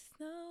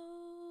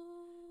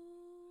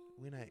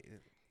We not. Let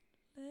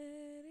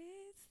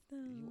it snow.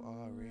 You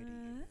already.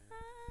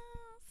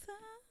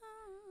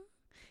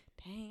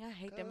 Dang, I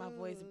hate that my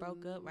voice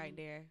broke up right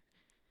there.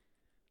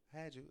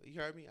 Had you? You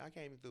heard me? I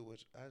came through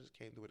with. I just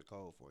came through with a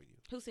cold for you.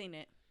 Who seen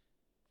it?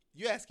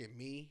 You asking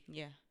me?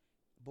 Yeah.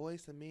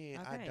 Boys to men,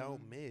 I Okay.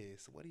 don't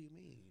miss. What do you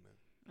mean?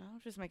 I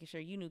was just making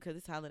sure you knew because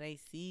it's holiday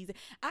season.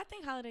 I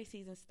think holiday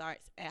season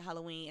starts at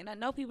Halloween, and I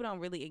know people don't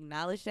really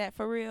acknowledge that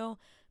for real.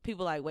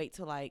 People like wait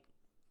till like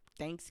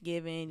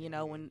Thanksgiving, you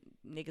know, when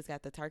niggas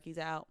got the turkeys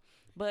out.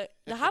 But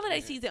the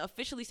holiday season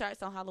officially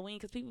starts on Halloween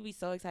because people be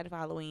so excited for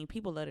Halloween.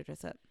 People love to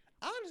dress up.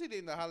 I honestly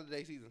think the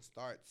holiday season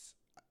starts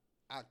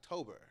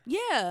October.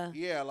 Yeah.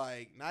 Yeah,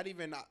 like not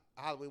even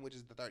Halloween, which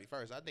is the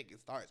 31st. I think it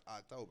starts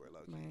October,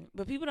 low-key. Right.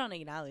 But people don't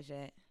acknowledge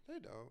that. They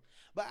don't.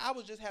 But I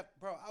was just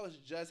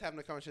having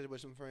a conversation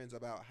with some friends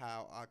about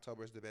how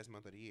October is the best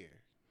month of the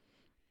year.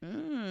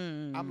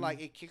 I'm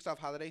like, it kicks off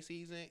holiday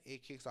season.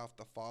 It kicks off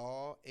the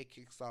fall. It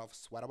kicks off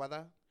sweater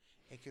weather.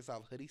 It kicks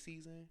off hoodie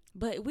season.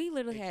 But we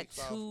literally It had kicks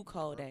off 2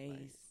 cold work days.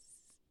 night.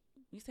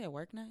 You said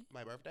work night?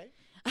 My birthday.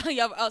 So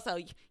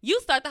you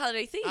start the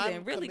holiday season,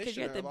 I'm really, because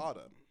you're at commissioner the of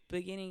autumn.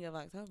 beginning of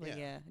October. Yeah.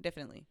 Yeah,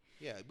 definitely.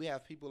 Yeah, we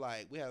have people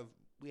like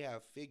we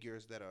have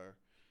figures that are,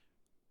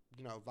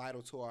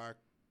 vital to our,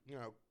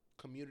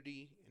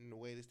 community and the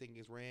way this thing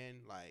is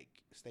ran. Like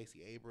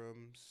Stacey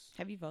Abrams.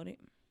 Have you voted?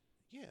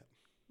 Yeah,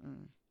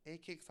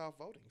 it kicks off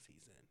voting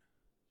season.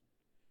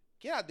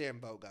 Get out there and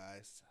vote,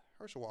 guys.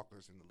 Herschel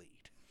Walker's in the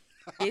lead.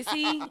 Is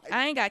he?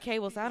 I ain't got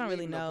cable, so I He's don't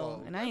really leading the know,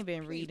 poll. and I ain't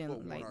been Please put reading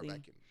Warner lately.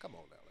 back in. Come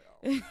on now,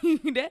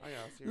 y'all. That, Are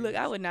y'all look, I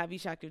serious? would not be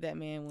shocked if that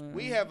man won.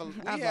 We have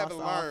I've lost all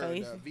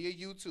learned faith. via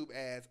YouTube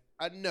ads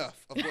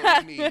enough of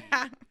what we need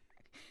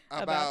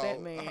About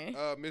that man.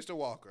 Mr.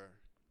 Walker.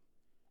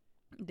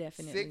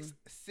 Definitely.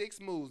 Six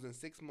moves in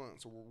 6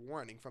 months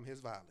running from his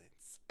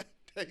violence.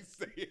 They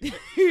say it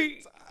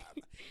every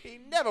time. He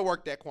never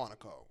worked at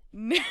Quantico.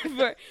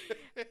 Never.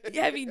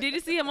 Did you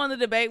see him on the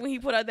debate when he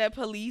put out that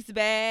police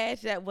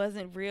badge that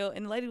wasn't real?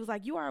 And the lady was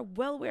like, "You are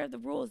well aware of the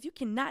rules. You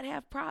cannot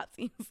have props."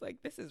 He was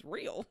like, "This is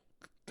real,"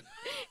 but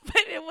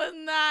it was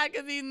not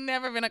because he's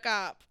never been a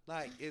cop.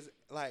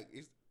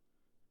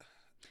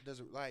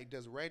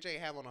 Does Ray J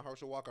have on a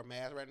Herschel Walker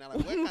mask right now?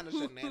 Like, what kind of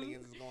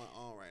shenanigans is going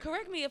on right now?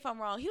 Correct me if I'm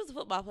wrong. He was a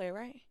football player,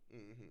 right?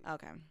 Mm-hmm.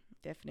 Okay,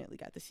 definitely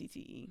got the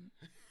CTE.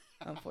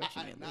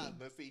 Unfortunately, Not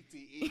the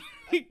CTE.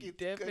 He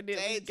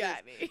definitely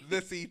got it.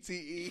 The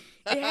CTE.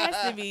 It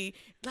has to be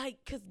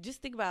because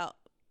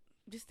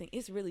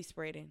it's really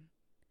spreading.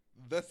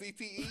 The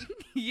CTE.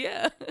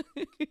 Yeah,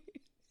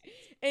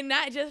 and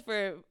not just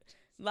for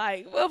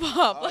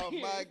football. Oh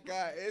my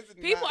God!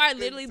 People are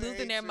literally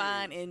losing their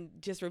mind and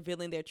just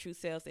revealing their true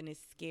selves, and it's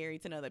scary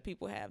to know that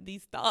people have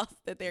these thoughts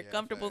that they're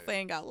comfortable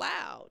saying out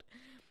loud.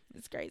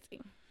 It's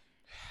crazy.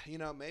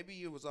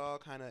 Maybe it was all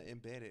kind of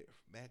embedded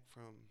back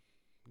from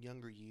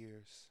younger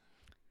years.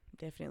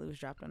 Definitely was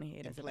dropped on the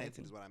head.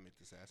 Implanted is what I meant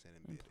to say. I said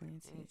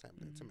embedded.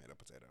 Implanted. Tomato,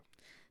 potato.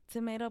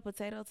 Tomato,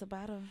 potato,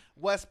 tomato.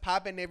 What's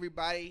popping,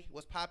 everybody?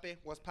 What's popping?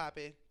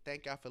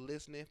 Thank y'all for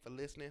listening.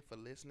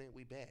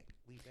 We back.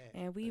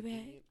 And we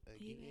again, back.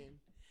 Again.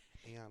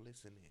 And y'all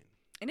listening.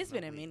 And it's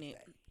been a minute.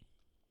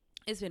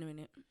 It's been a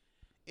minute.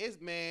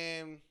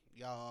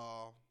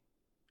 Y'all,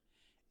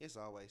 it's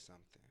always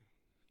something.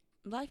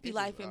 Life be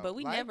lifing, but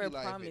we never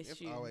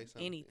promised you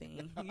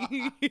anything.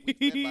 We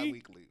stand by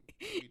weekly.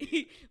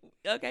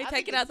 Okay, I take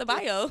think it out the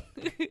it's- bio.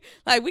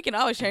 Like, we can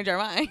always change our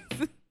minds.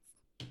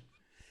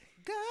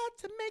 Got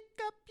to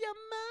make up your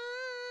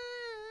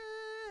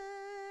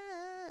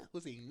mind.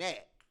 Who's eating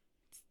that?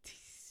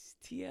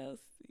 TLC.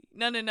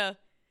 No.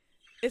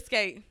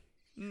 Escape.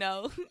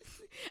 No.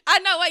 I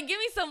know. Wait, give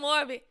me some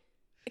more of it.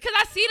 Because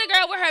I see the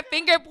girl with her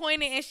finger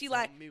pointing and she Tell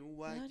like, me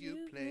why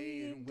you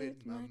playing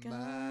with my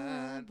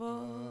mind,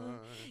 boy.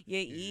 Yeah,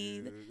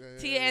 either.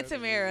 Tia Yeah, and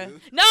Tamara.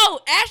 No,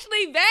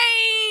 Ashley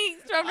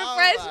Banks from The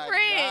Fresh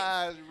Prince.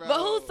 Gosh, bro. But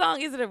whose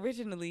song is it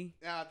originally?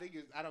 I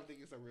don't think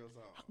it's a real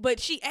song.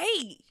 But she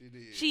ate. She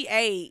did. She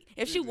ate.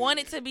 If She she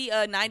wanted did. to be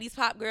a 90s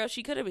pop girl,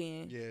 she could have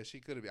been. Yeah, she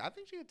could have been. I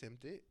think she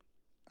attempted.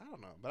 I don't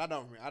know, but I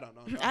don't know.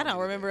 I don't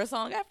remember a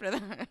song after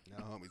that.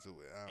 No, hold me to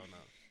it. I don't know.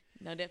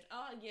 No,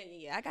 oh,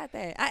 yeah. I got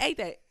that. I ate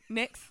that.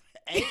 Next.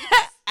 Ate?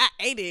 I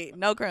ate it.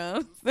 No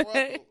crumbs.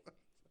 Ruffle.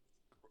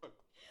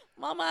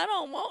 Mama, I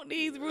don't want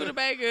these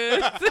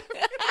rutabagas.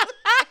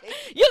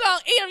 You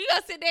gonna eat them. You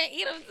gonna sit there and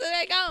eat them until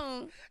they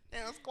gone.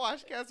 Damn,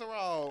 squash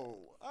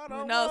casserole. I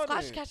don't No, want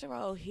squash it.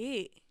 casserole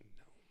hit.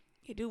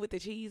 You do with the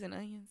cheese and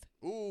onions.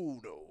 Ooh,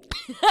 no.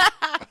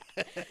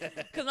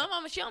 Cause my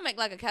mama, she don't make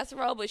like a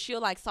casserole, but she'll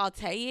like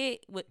saute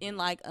it in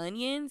like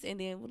onions and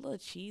then with a little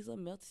cheese, a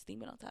melted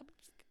steaming on top.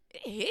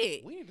 It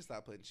hit. We need to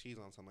stop putting cheese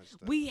on so much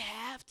stuff. We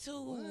have to.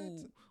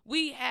 What?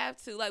 We have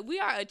to. Like,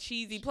 we are a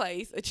cheesy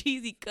place, a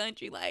cheesy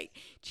country. Like,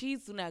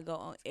 cheese do not go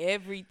on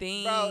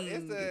everything. Bro,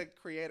 it's a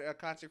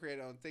content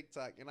creator on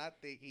TikTok, and I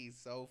think he's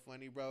so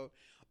funny, bro.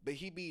 But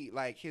he be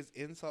like, his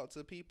insult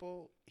to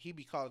people, he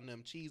be calling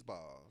them cheese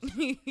balls.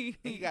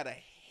 He got a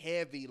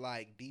heavy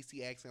like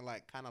DC accent,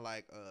 like kind of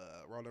like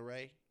Roller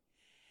Ray,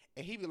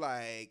 and he be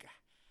like,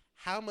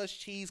 how much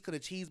cheese could a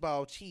cheese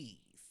ball cheese?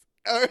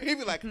 Or he'd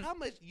be like, how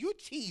much, you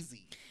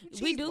cheesy.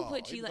 We do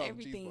put cheese on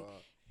everything.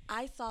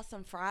 I saw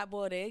some fried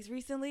boiled eggs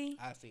recently.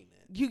 I seen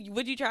that.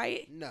 Would you try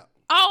it? No.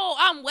 Oh,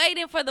 I'm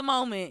waiting for the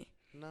moment.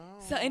 No.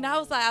 So, and I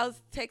was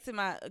texting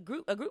a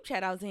group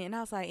chat I was in, and I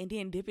was like, and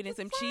then dip it in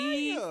some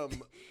cheese. I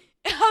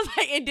was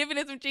like, and dip it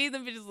in some cheese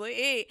and bitches like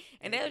it.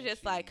 And they was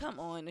just like, come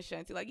on,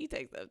 Ashanti, like you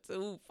take stuff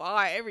too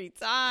far every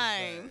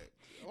time.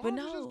 Why But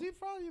don't you no, just deep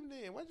fry them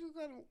then?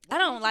 I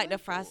don't like the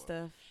fried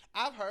stuff.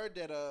 I've heard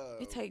that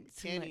It takes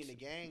too Candy much. and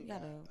the gang You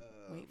gotta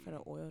wait for the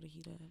oil to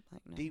heat up.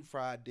 Like, no. deep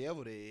fried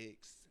deviled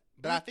eggs.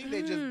 But I think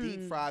they just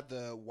deep fry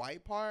the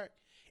white part,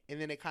 and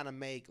then they kind of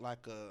make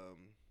like the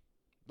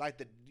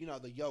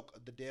the yolk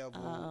of the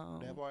devil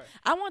that part.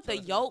 I want the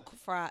yolk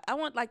fried. I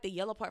want like the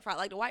yellow part fried.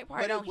 Like the white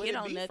part don't hit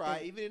on nothing.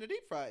 Fry, even in a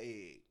deep fried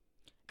egg,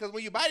 because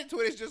when you bite into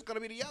it, it's just gonna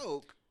be the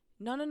yolk.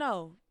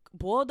 No.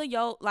 Boil the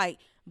yolk, like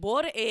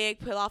boil the egg,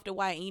 peel off the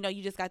white, and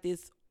you just got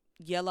this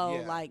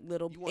yellow like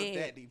little. You want egg.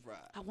 that deep fried?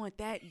 I want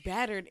that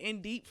battered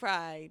and deep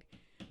fried,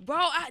 bro.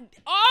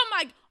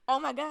 Oh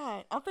my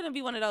God, I'm finna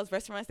be one of those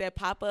restaurants that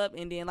pop up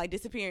and then like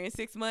disappear in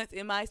 6 months.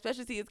 And my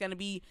specialty is gonna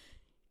be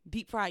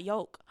deep fried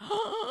yolk.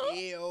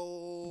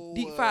 Ew.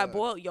 Deep fried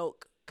boiled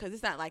yolk, cause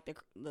it's not like the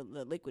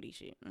liquidy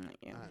shit. I'm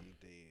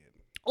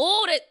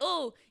dead.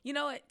 You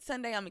know what?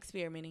 Sunday I'm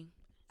experimenting.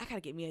 I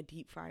gotta get me a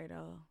deep fryer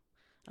though.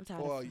 I'm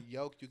tired. For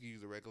yolk, you can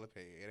use a regular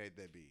pan. It ain't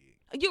that big.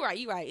 You're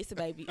right. It's a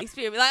baby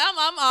experiment. Like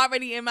I'm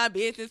already in my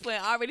business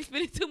plan. Already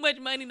spending too much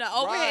money. The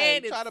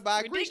overhead is trying to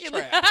buy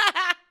ridiculous. a grease trap.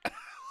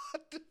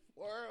 What the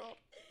world?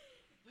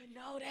 But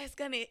no, that's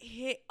gonna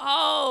hit.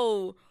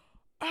 Oh,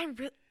 I'm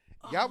really.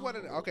 Y'all want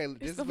to? Okay,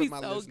 this is for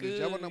my so listeners. good.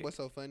 Y'all want to know what's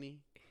so funny?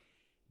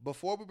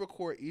 Before we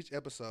record each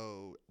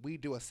episode, we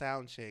do a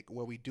sound check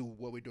where we do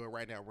what we're doing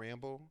right now,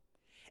 ramble.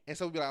 And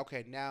so we be like,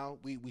 okay, now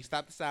we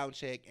stop the sound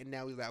check, and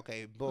now we like,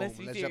 okay, boom, let's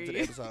jump to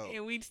the episode.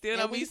 And we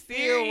still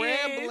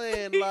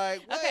rambling.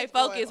 Like, okay,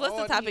 focus. What's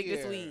the topic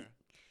this week?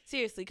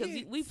 Seriously, because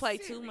we play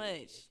too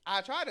much. I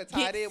tried to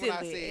tie it in when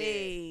I said,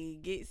 "Hey,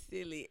 get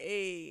silly."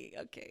 Hey,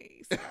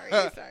 okay,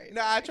 sorry.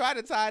 No, I tried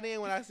to tie it in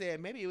when I said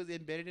maybe it was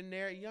embedded in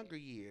their younger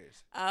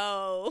years.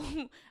 Oh,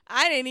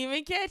 I didn't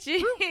even catch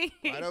it.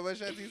 I know what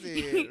Shanti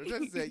said.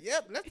 Shanti said,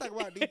 "Yep, let's talk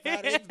about deep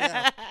fried eggs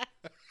now."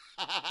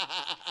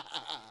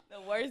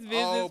 The worst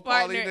business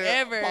partner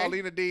ever.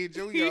 Paulina D.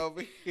 Jr.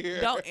 over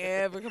here. Don't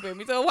ever compare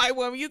me to a white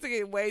woman. You took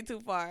it way too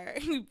far.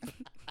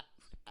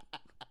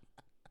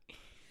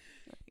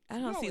 I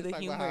don't see the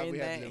humor in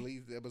that.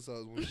 The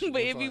episodes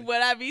but it be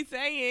what I be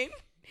saying.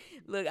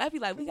 Look, I be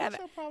like,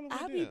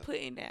 I be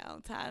putting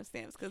down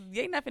timestamps because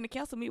you ain't not finna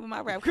cancel me when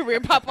my rap career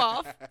pop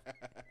off.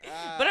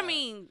 But I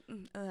mean,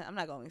 I'm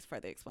not going to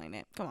further explain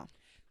that. Come on.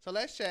 So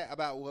let's chat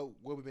about what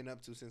we've been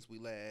up to since we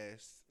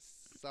last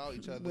saw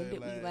each other. When did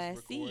we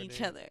last see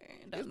each other?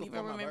 Don't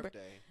even remember.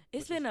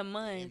 It's been a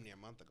month. A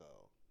month ago.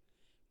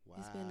 Wow.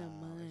 It's been a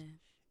month.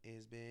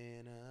 It's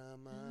been a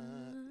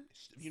month.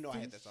 You know I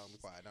had that song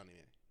before. I don't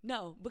even.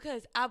 No,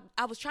 because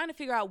I was trying to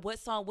figure out what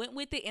song went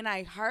with it, and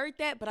I heard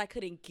that, but I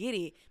couldn't get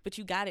it. But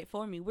you got it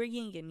for me. We're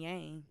yin and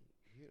yang.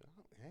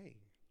 Hey,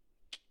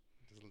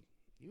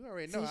 you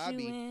already know I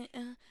be.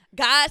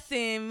 God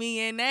send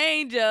me an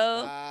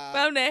angel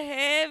from the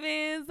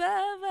heavens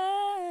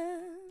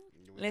above.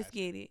 Let's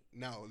get it.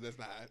 No, that's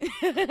not.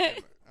 I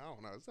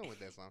don't know. It's something with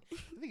that song.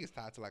 I think it's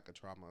tied to like a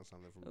trauma or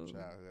something from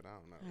childhood. I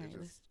don't know. Right, it's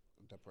just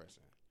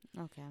depressing.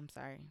 Okay, I'm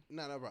sorry.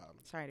 No problem.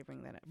 Sorry to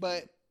bring that up.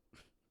 But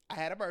I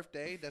had a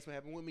birthday. That's what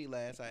happened with me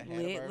last. I had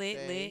a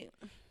birthday.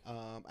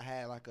 I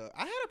had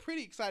a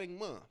pretty exciting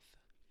month.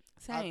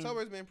 Same.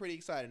 October's been pretty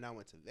exciting. I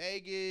went to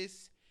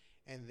Vegas,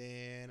 and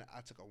then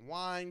I took a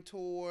wine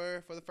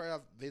tour for the first. I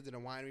visited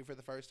a winery for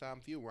the first time.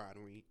 A few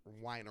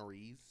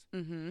wineries.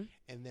 Mm-hmm.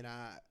 And then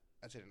I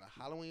attended a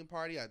Halloween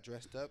party. I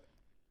dressed up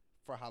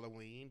for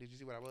Halloween. Did you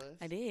see what I was?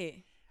 I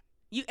did.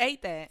 You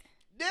ate that.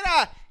 Did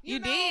I? You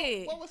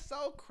did. What was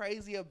so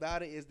crazy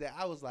about it is that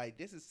I was like,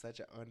 this is such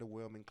an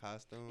underwhelming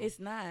costume.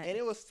 It's not. And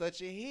it was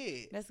such a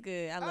hit. That's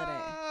good. I love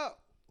that.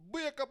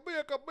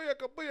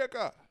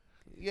 Booyaka.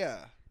 Yeah.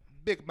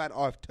 Big man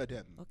off to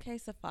them. Okay,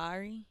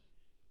 Safari.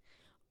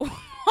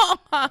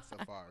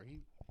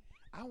 Safari.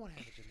 I want to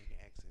have a Jamaican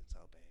accent so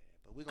bad.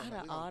 But we're going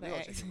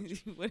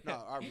to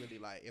No, I really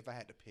like, if I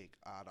had to pick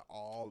out of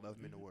all of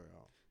them in the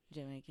world.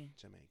 Jamaican.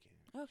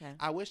 Okay.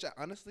 I wish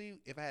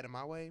honestly, if I had it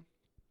my way,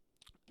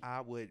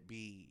 I would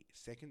be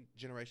second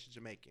generation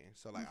Jamaican.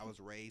 So like I was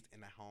raised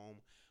in a home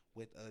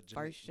with a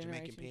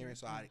Jamaican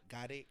parents, so I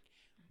got it,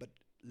 but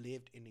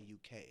lived in the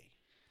UK.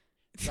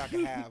 So I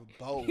could have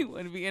both. You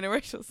want to be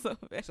interracial so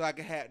bad. So I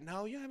could have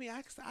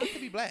I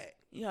could be black.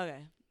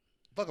 Okay.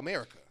 Fuck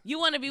America. You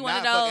want to be one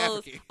of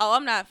those?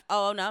 I'm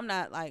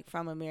not like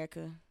from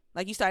America.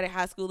 Like you started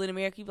high school in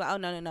America. You be like,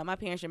 no. My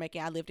parents are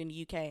Jamaican. I lived in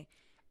the UK.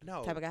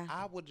 No, type of guy.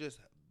 I would just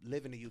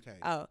live in the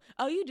UK.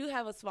 Oh, you do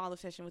have a small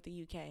obsession with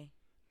the UK.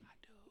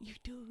 You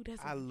do.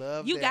 I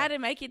love. You got to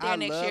make it there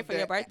next year for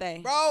your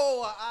birthday,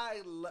 bro.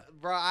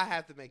 I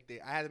have to make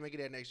that. I have to make it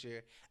there next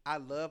year. I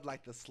love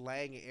like the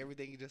slang and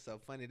everything. It's just so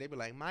funny. They be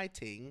like, my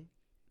ting.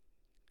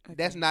 Okay.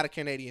 That's not a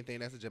Canadian thing.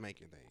 That's a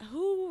Jamaican thing.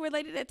 Who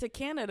related that to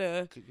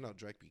Canada? No,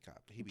 Drake be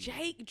cop.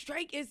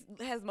 Drake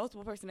has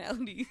multiple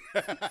personalities.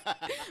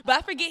 But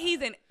I forget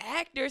he's an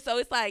actor, so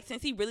it's like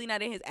since he really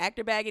not in his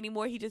actor bag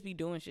anymore, he just be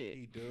doing shit.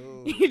 He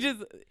do. He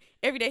just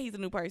every day he's a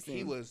new person.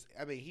 He was.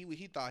 I mean,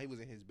 he thought he was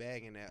in his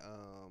bag in that.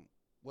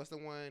 What's the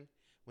one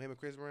with him and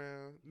Chris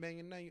Brown?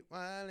 Banging night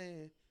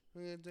wildin'.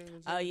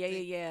 Oh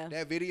yeah.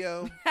 That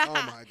video. Oh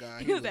my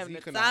God. He was having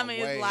the time of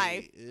his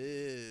life.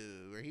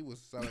 Ew. He was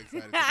so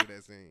excited to do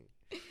that scene.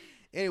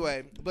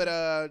 Anyway, but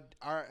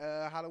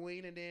our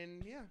Halloween and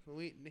then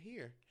we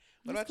here.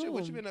 What about you?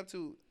 What you been up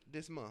to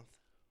this month?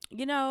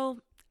 You know,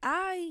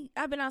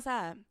 I've been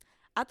outside.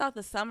 I thought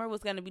the summer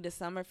was gonna be the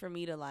summer for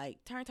me to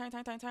like turn,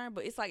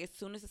 but it's like as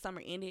soon as the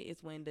summer ended,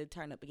 it's when the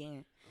turn up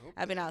again. Okay.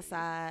 I've been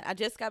outside. I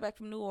just got back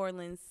from New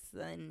Orleans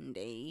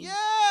Sunday. Yeah,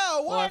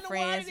 for a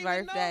friend's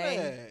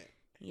birthday.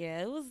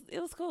 Yeah, it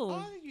was cool. Oh,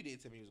 I think you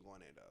did tell me you was going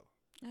there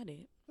though. I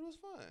did. It was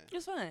fun. It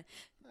was fun.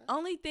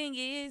 Only thing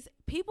is,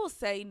 people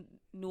say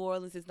New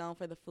Orleans is known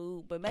for the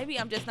food, but maybe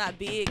I'm just not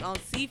big on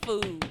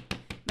seafood.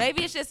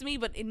 Maybe it's just me,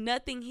 but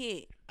nothing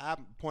hit. I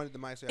pointed to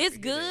myself. It's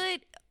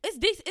good. It's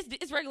decent.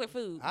 It's regular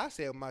food. I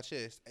said with my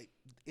chest.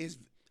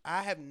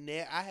 I have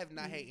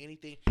not had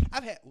anything.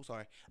 I've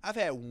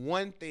had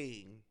one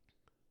thing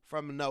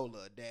from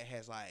Nola that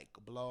has like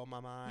blown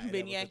my mind.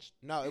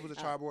 No, it was the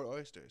charboiled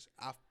oysters.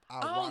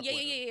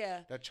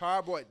 Yeah. The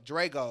charboiled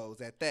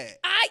Dragos at that.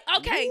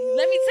 Okay.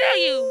 Let me tell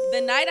you.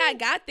 The night I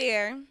got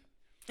there, and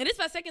this is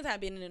my second time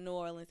being in New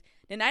Orleans.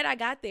 The night I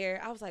got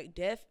there, I was like,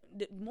 the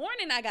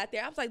morning I got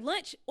there, I was like,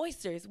 lunch,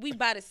 oysters. We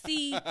by the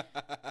sea.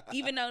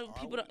 Even though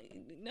people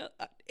don't know,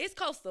 it's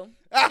coastal.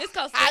 It's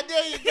coastal.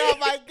 There you go,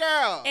 my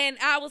girl. And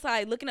I was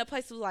like looking at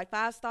places like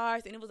 5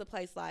 stars, and it was a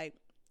place like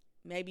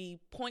maybe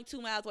 0.2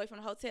 miles away from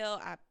the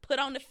hotel. I put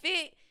on the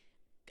fit,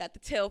 got the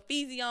tail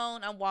feezy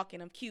on. I'm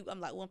walking, I'm cute.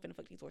 I'm like, well, I'm finna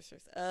fuck these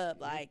oysters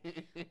up. Like,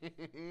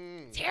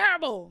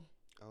 terrible.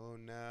 Oh,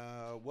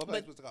 no. What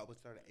place was it called? Was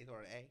it an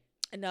A?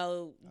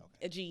 No,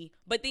 okay. A G.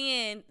 But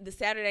then the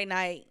Saturday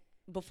night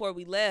before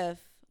we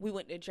left, we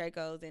went to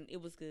Draco's and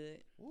it was good.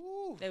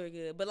 Ooh. They were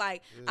good. But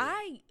like,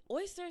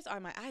 oysters are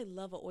I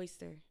love an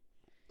oyster.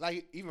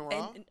 Like even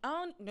raw?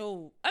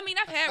 No. I mean,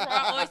 I've had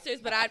raw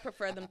oysters, but I'd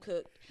prefer them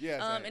cooked.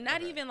 Yeah. And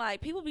not even like,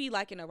 people be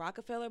liking a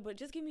Rockefeller, but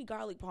just give me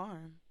garlic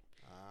parm.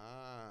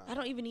 I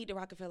don't even need the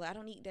Rockefeller. I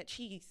don't need that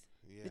cheese.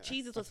 Yeah. The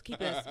cheese is what's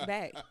keeping us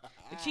back.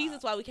 The cheese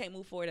is why we can't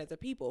move forward as a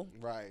people.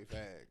 Right,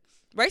 facts.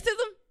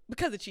 Racism?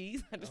 Because of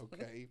cheese.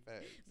 Okay,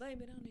 facts.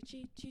 Blame it on the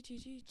cheese.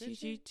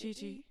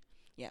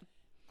 Yeah.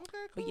 Okay,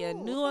 cool. But yeah,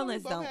 New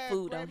Orleans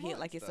food don't hit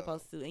like it's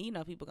supposed to. And you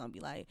know people gonna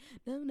be like,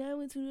 no, I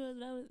went to New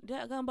Orleans,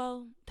 that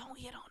gumbo don't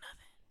hit on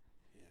nothing.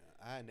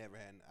 Yeah, I never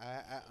had.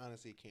 I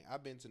honestly can't.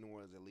 I've been to New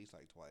Orleans at least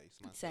like twice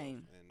myself.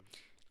 Same. And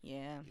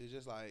yeah. It's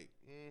just like.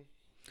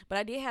 But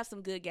I did have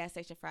some good gas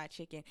station fried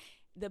chicken.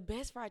 The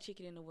best fried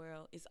chicken in the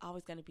world is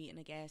always going to be in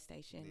a gas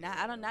station.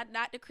 Yeah.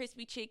 Not the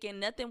crispy chicken,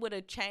 nothing with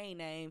a chain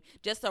name,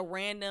 just a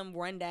random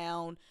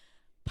rundown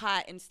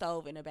pot and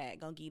stove in the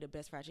back. Gonna give you the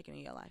best fried chicken in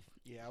your life.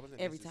 Yeah, I was in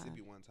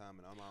Mississippi one time,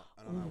 and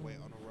on our way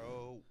on the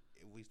road,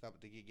 we stopped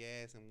to get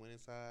gas and went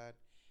inside.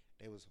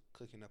 They was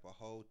cooking up a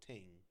whole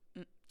ting.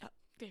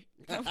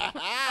 I'm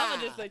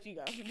gonna just let you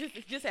go.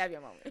 Just have your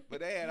moment.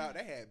 But they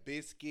had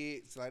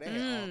biscuits, like they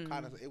had all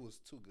kind of. It was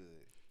too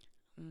good.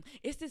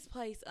 It's this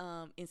place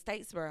in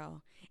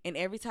Statesboro, and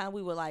every time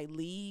we would like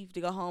leave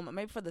to go home,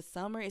 maybe for the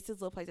summer, it's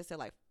this little place that said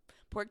like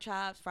pork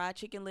chops, fried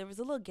chicken livers,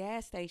 a little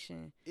gas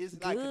station. It's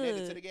like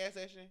connected to the gas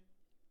station?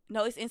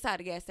 No, it's inside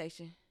the gas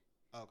station.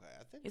 Okay,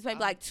 I think it's maybe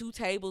like 2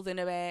 tables in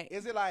the back.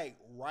 Is it like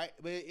right?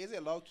 But is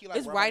it low key? Like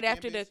it's right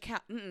after the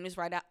it's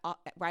right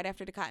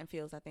after the cotton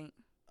fields, I think.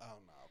 Oh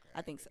no, okay.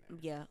 I think so.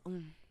 Yeah,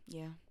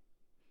 yeah.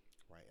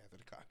 Right after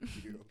the cotton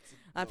fields.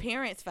 My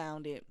parents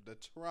found it. The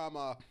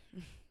trauma.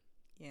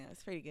 Yeah,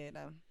 it's pretty good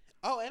though.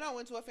 Oh, and I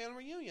went to a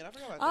family reunion. I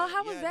forgot about that. Oh,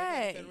 how was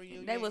that?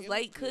 They was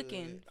late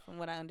cooking, from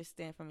what I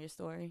understand from your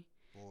story.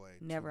 Boy,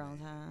 never on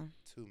time.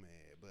 Too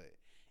mad, but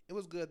it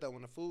was good though.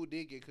 When the food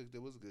did get cooked,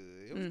 it was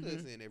good. It was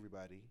good seeing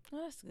everybody.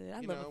 Oh, that's good.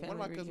 I love a family one of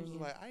my reunion. cousins was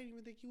like, "I didn't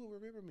even think you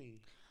would remember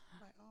me." I'm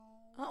like,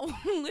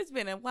 "Oh, it's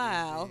been a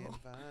while."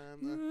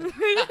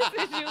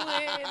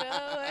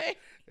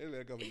 It's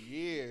been a couple of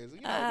years.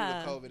 You know, due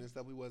to COVID and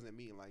stuff, we wasn't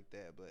meeting like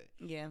that. But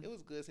yeah, it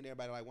was good seeing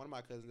everybody. Like one of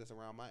my cousins that's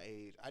around my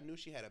age, I knew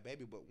she had a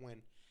baby, but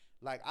when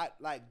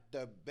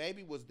the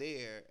baby was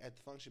there at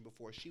the function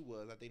before she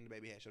was. I think the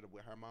baby had showed up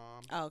with her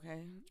mom. Oh,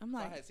 okay. I'm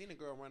like, I had seen the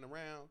girl run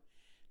around.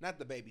 Not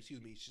the baby,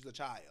 excuse me. She's a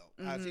child.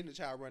 I had seen the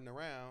child running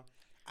around.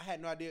 I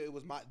had no idea it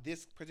was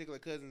this particular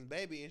cousin's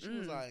baby, and she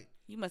was like,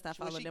 "You must not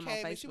follow them on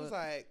Facebook." She was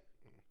like,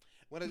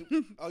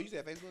 "Oh, you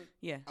said Facebook?"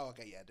 Yeah. Oh,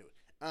 okay, yeah, I do it.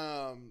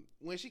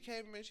 When she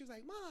came in, she was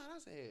like, "Mom," I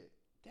said,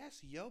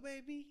 "That's your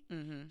baby?"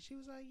 Mm-hmm. She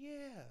was like,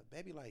 "Yeah,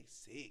 baby, like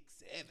 6,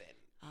 7."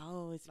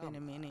 Oh, it's been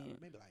a minute.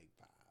 Maybe like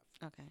 5.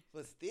 Okay.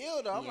 But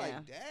still, though, I'm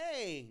like,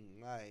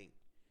 dang, like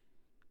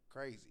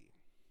crazy.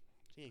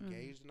 She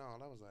engaged and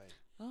all. I was like,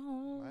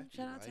 oh,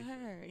 shout out to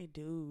her. It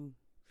do.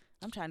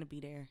 I'm trying to be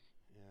there.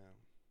 Yeah.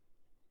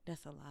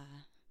 That's a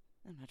lie.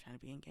 I'm not trying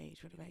to be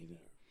engaged with a baby.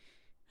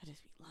 I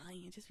just be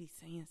lying. Just be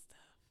saying stuff.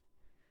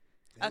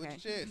 Say it with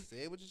your chest.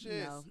 Say it with your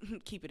chest. No,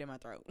 keep it in my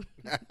throat.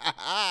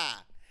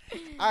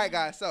 All right,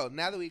 guys. So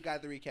now that we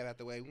got the recap out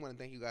the way, we want to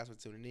thank you guys for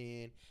tuning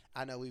in.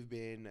 I know we've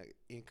been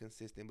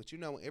inconsistent, but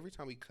every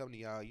time we come to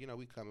y'all,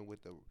 we coming with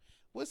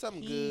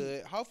something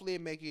good. Hopefully,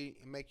 it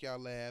make y'all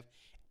laugh.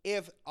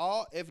 If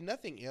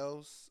nothing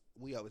else,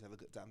 we always have a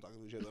good time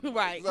talking to each other.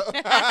 Right. So,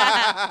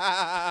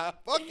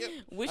 fuck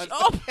it.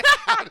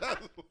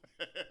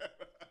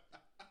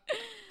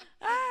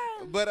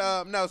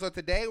 But no. So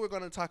today we're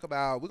gonna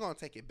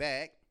take it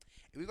back.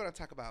 We're going to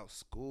talk about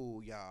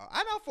school, y'all.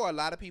 I know for a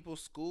lot of people,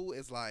 school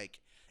is like,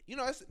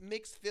 it's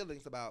mixed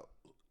feelings about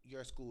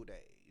your school days.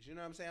 You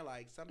know what I'm saying?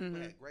 Like, some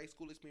people had great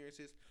school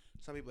experiences.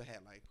 Some people had,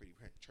 like, pretty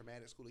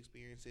traumatic school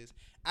experiences.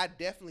 I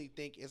definitely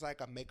think it's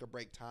like a make or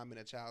break time in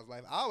a child's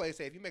life. I always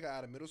say if you make it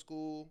out of middle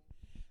school,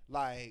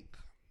 like...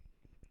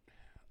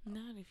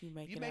 Not if you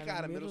make it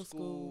out of middle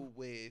school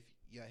with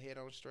your head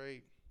on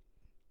straight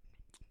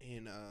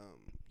and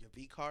your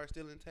V card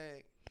still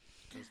intact.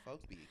 Because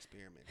folks be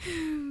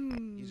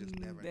experimenting. You just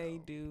never know. They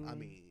do. I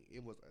mean,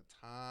 it was a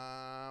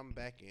time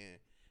back in.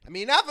 I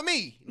mean, not for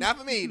me. Not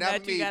for me.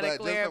 But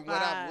just from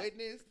what I've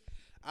witnessed,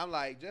 I'm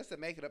like, just to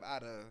make it up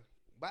out of.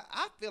 But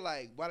I feel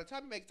like by the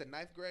time you make it to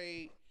 9th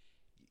grade,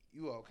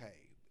 you okay.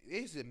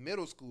 It's in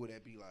middle school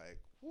that be like,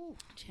 whew,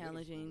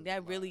 challenging.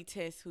 That really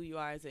tests who you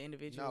are as an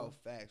individual. No,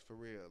 facts, for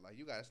real. Like,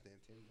 you got to stand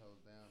 10 toes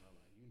down. I'm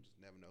like, you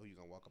just never know who you're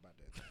going to walk about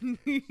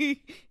that.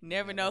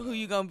 never know who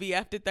you're going to be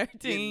after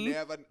 13. You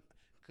never.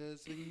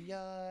 Because when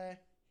you're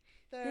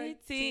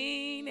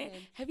 13.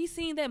 Have you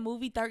seen that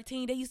movie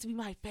 13? That used to be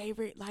my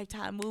favorite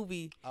Lifetime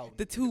movie. Oh,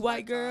 the two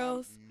white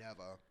girls.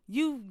 Never.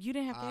 You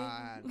didn't have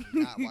I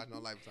not watch no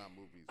Lifetime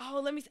movies.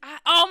 Oh, let me see.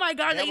 Oh my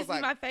God, that used to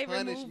be my favorite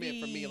punishment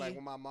movie. For me. Like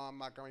when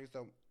my grandma used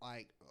to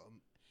like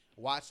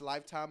watch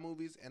Lifetime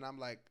movies, and I'm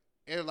like,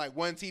 there's like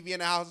one TV in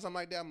the house or something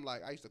like that. I'm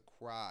like, I used to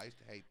cry. I used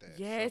to hate that.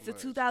 Yeah, so it's a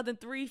much.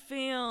 2003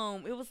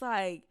 film. It was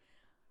like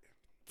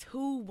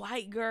two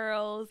white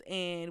girls,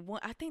 and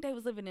one, I think they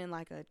was living in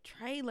like a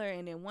trailer,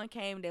 and then one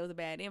came, there was a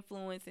bad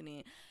influence, and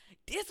then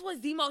this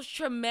was the most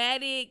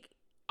traumatic.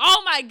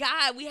 Oh my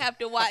God, we have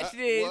to watch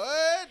this.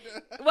 What?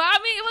 Well, I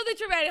mean, it wasn't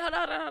traumatic. Hold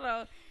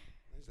on.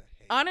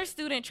 Honor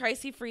student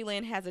Tracy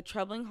Freeland has a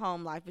troubling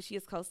home life, but she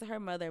is close to her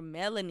mother,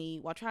 Melanie.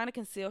 While trying to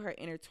conceal her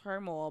inner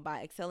turmoil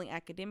by excelling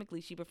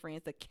academically, she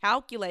befriends the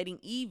calculating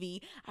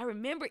Evie. I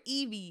remember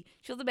Evie.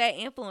 She was a bad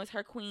influence.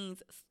 Her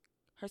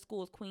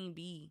school's queen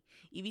bee.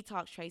 Evie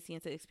talks Tracy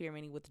into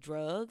experimenting with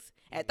drugs.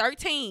 At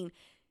 13,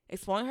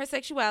 exploring her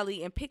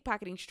sexuality and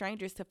pickpocketing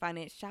strangers to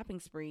finance shopping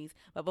sprees.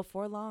 But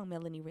before long,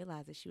 Melanie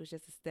realizes she was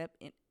just a step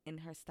in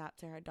her stop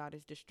to her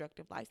daughter's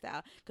destructive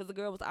lifestyle, because the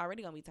girl was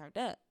already going to be turned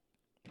up.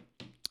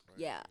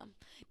 Yeah,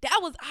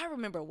 I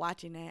remember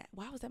watching that.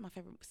 Why was that my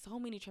favorite? So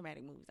many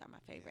traumatic movies are my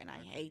favorite, and I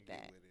hate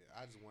that.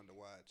 I just wanted to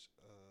watch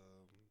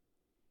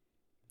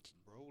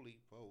Broly.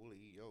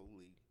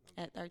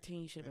 At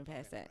 13, you should have been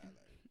past that.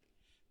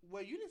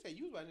 Well, you didn't say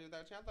you was watching it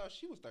at 13. I thought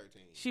she was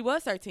 13. She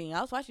was 13.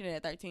 I was watching it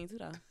at 13 too,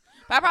 though.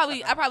 But I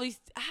probably,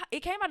 it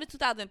came out in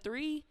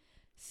 2003.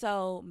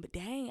 So, but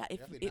dang,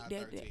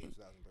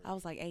 I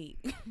was like 8.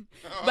 But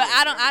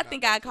I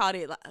think I caught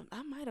it.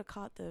 I might have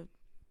caught the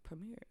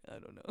premiere. I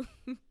don't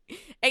know.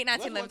 8, 9,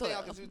 10, 11,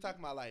 12. Because we were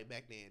talking about like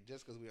back then,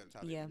 just because we were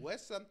talking. Yeah.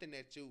 What's something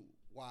that you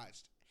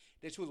watched,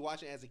 that you was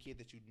watching as a kid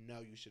that you know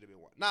you should have been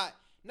watching? Not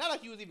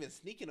like you was even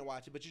sneaking to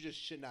watch it, but you just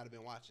should not have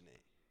been watching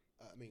it.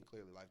 I mean,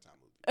 clearly Lifetime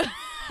movie.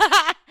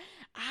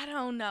 I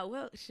don't know.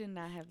 Well, should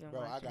not have been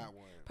watching. Bro, I got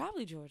one.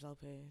 Probably George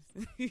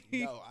Lopez.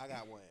 No, I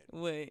got one.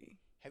 What?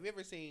 Have you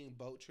ever seen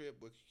Boat Trip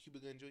with Cuba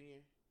Gooding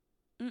Jr.?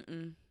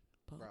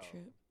 Boat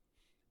Trip.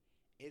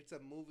 It's a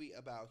movie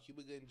about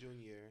Cuba Gooding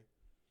Jr.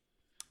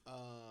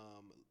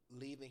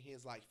 Leaving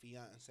his like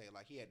fiance.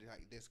 Like he had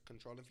like this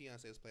controlling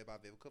fiance was played by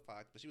Vivica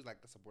Fox, but she was like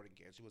a supporting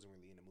character. She wasn't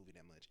really in the movie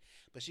that much.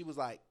 But she was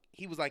like,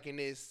 he was like in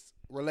this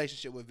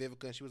relationship with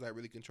Vivica, and she was like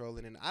really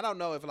controlling. And I don't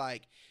know if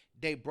like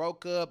they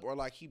broke up or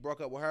like he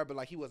broke up with her, but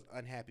like he was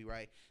unhappy,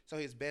 right? So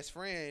his best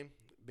friend,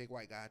 big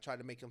white guy, tried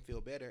to make him feel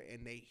better,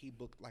 and he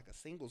booked like a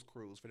singles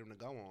cruise for them to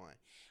go on,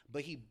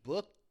 but he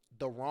booked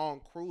the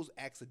wrong cruise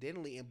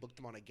accidentally and booked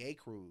them on a gay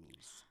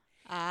cruise.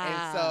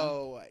 And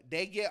so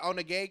they get on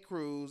a gay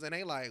cruise, and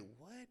they like,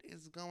 what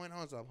is going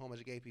on? So a whole bunch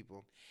of gay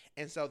people.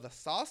 And so the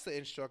salsa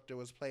instructor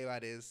was played by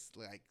this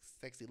like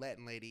sexy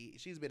Latin lady.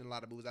 She's been in a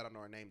lot of movies. I don't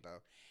know her name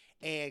though.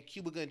 And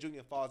Cuba Gooding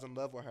Jr. falls in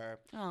love with her.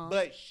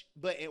 Aww.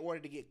 But in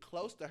order to get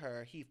close to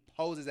her, he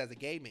poses as a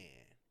gay man.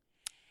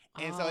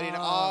 And so then it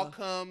all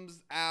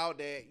comes out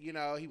that, you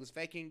know, he was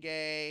faking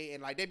gay,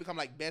 and like they become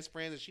like best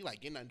friends, and she like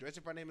getting undressed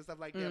in front of him and stuff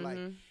like that. Like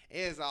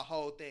it's a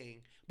whole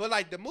thing. But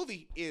like the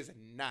movie is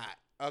not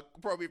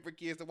appropriate for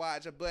kids to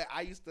watch. But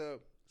it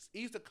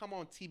used to come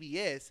on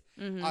TBS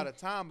all the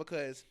time,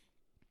 because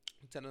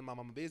telling my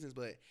mama business.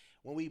 But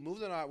when we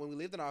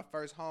lived in our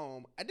first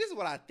home, this is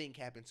what I think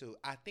happened too.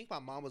 I think my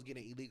mom was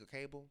getting illegal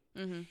cable,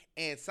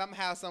 and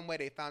somehow, some way,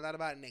 they found out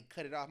about it and they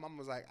cut it off. Mama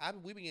was like,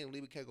 "We've been getting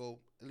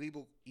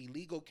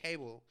illegal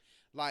cable,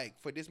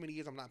 like for this many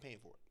years. I'm not paying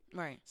for it."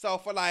 Right. So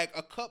for like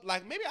a couple,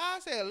 like maybe I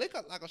say like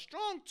a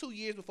strong 2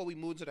 years before we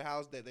moved to the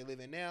house that they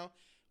live in now,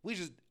 we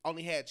just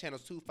only had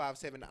channels 2, 5,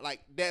 7, like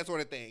that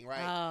sort of thing,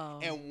 right? Oh.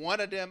 And one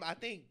of them, I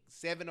think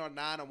 7 or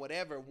 9 or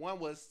whatever, one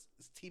was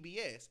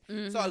TBS.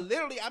 So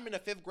literally, I'm in the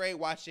 5th grade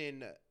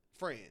watching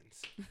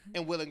Friends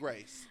and Will and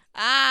Grace.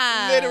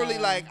 Literally,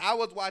 like I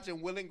was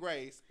watching Will and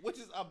Grace, which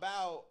is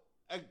about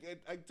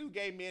a 2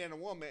 gay men and a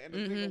woman and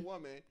a single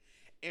woman,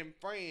 and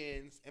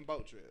Friends and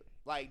Boat Trip.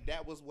 Like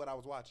that was what I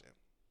was watching.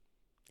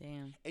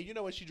 Damn. And you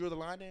know what she drew the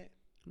line at?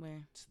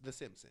 Where? The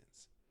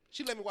Simpsons.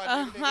 She let me watch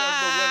everything else,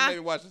 but wouldn't let me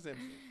watch The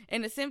Simpsons.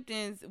 And The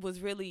Simpsons was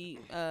really,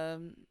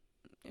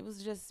 it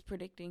was just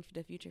predicting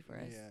the future for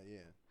us. Yeah.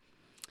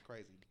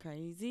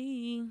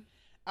 Crazy.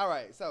 All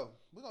right, so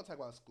we're gonna talk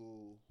about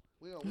school.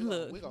 We're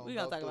gonna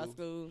talk about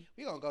school.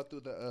 We're gonna go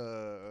through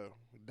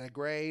the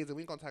grades, and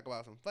we're gonna talk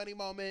about some funny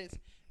moments,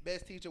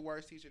 best teacher,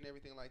 worst teacher, and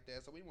everything like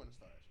that. So we want to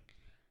start.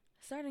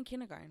 Start in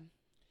kindergarten.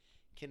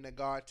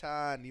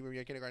 Kindergarten. You remember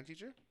your kindergarten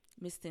teacher?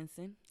 Miss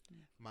Stinson.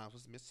 Mine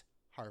was Miss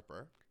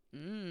Harper.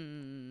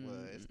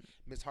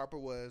 Miss Harper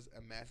was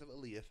a massive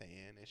Aaliyah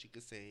fan, and she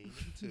could sing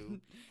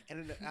too.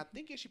 And I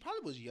think she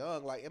probably was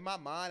young. Like in my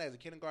mind, as a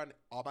kindergarten,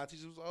 all my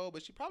teachers was old,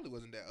 but she probably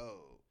wasn't that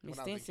old. Miss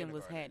Stinson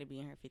had to be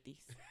in her 50s,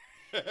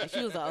 and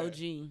she was an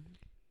OG.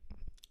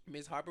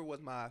 Miss Harper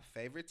was my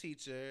favorite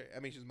teacher. I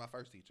mean, she was my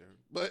first teacher,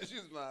 but she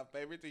was my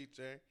favorite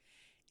teacher.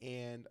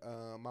 And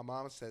my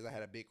mom says I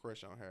had a big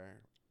crush on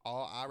her.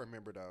 All I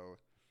remember though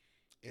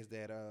is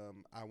that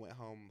I went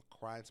home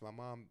crying to my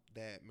mom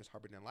that Miss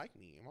Harper didn't like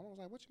me. And my mom was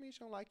like, "What you mean she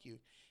don't like you?"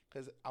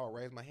 Because I would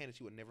raise my hand and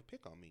she would never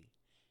pick on me.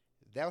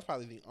 That was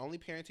probably the only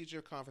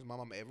parent-teacher conference my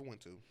mama ever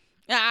went to.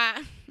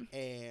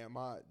 And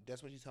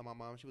that's when she told my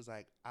mom, she was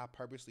like, "I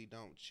purposely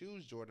don't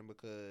choose Jordan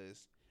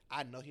because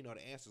I know he know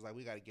the answers. Like,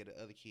 we got to get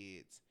the other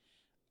kids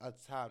a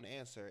time to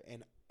answer."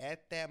 And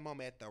at that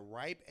moment, at the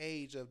ripe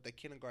age of the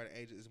kindergarten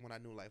age, is when I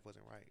knew life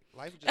wasn't right.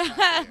 Life was just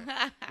not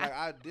fair.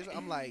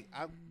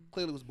 I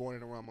clearly was born in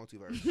the wrong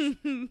multiverse.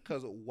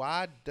 Because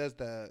why do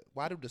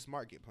the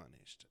smart get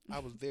punished? I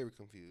was very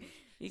confused.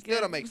 Still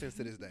don't make sense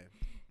to this day.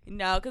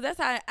 No, because that's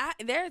how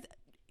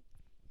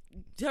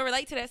to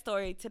relate to that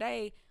story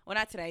today. Well,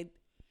 not today.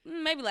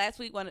 Maybe last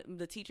week,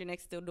 the teacher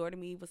next door to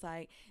me was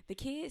like, "The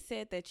kids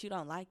said that you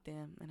don't like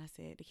them." And I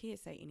said, "The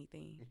kids say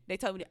anything." They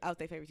told me I was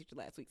their favorite teacher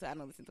last week, so I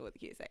don't listen to what the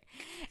kids say.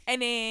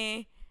 And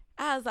then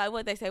I was like,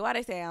 "What they say? Why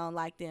they say I don't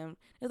like them?"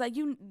 It was like,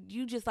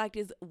 you just like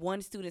this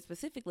one student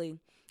specifically.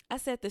 I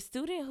said, "The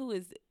student who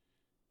is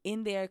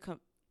in there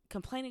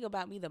complaining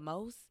about me the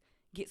most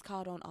gets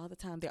called on all the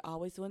time. They're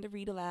always doing the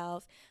read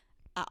alouds.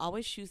 I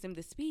always choose them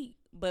to speak.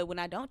 But when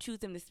I don't choose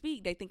them to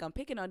speak, they think I'm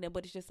picking on them.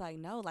 But it's just like,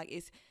 no, like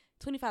it's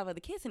 25 other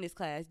kids in this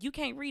class. You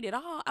can't read it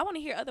all. I want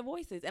to hear other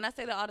voices." And I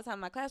say that all the time in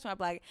my classroom. I'm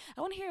like,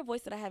 I want to hear a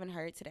voice that I haven't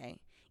heard today,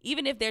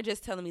 even if they're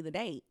just telling me the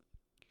date.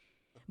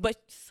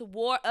 But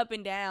swore up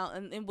and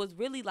down and was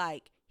really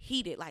like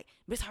heated. Like,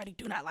 "Miss Hardy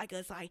do not like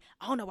us. Like,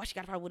 I don't know why she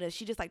got a problem with us.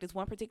 She just like this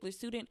one particular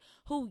student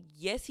who,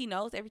 yes, he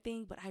knows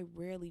everything, but I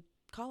rarely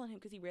call on him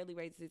because he rarely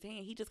raises his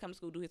hand. He just comes to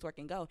school, do his work,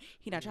 and go.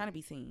 He not trying to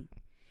be seen."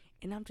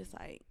 And I'm just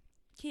like,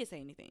 kids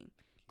say anything.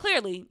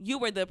 Clearly, you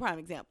were the prime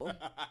example.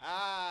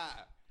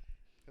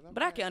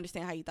 But I can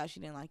understand how you thought she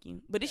didn't like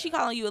you. But did she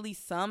call on you at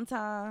least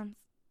sometimes?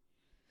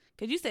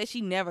 Because you said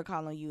she never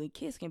called on you, and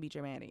kids can be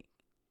dramatic.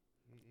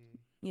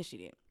 Yes, she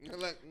did.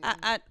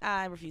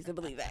 I refuse to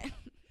believe that.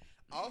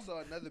 Also,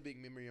 another big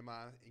memory of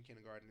mine in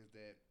kindergarten is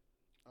that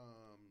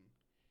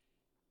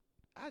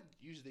I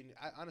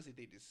honestly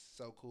think this is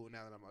so cool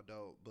now that I'm an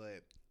adult,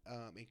 but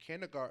in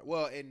kindergarten,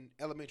 in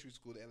elementary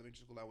school, the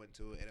elementary school I went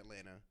to in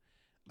Atlanta,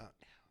 I'm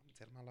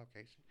telling my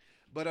location,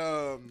 but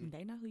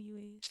they know who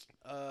you is.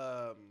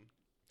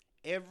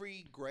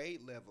 Every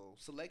grade level,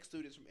 select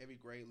students from every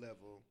grade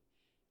level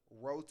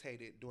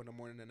rotated during the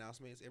morning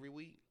announcements every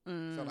week.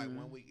 So like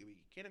 1 week it'd be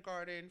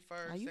kindergarten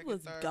first, second,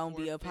 was third, gonna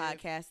fourth, be a fifth.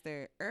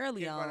 podcaster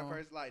early on.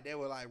 First, like they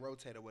would like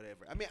rotate or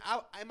whatever. I mean,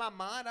 in my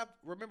mind I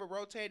remember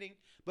rotating,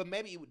 but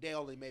maybe they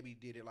only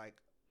did it like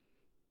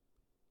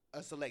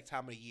a select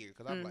time of the year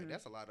because I'm like,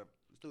 that's a lot of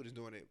students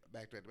doing it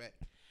back to back.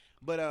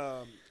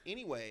 But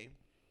anyway,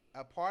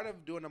 a part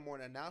of doing the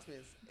morning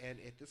announcements, and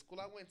at the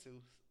school I went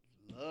to,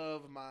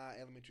 love my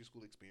elementary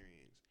school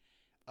experience.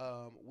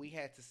 We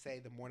had to say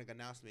the morning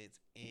announcements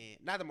and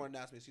not the morning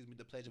announcements, excuse me,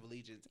 the Pledge of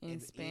Allegiance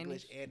in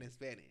English and in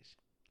Spanish.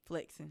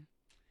 Flexing.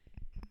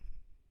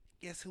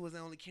 Guess who was the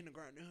only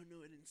kindergartner who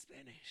knew it in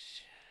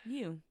Spanish?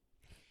 You.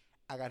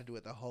 I got to do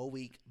it the whole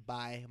week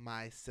by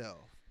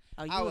myself.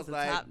 Oh, you I was the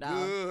like, top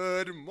dog.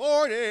 "Good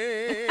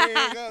morning,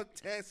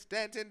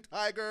 Stanton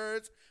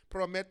Tigers.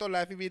 Prometo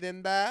la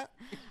vivienda."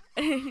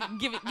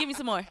 Give me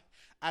some more.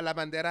 A la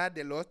bandera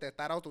de los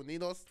Estados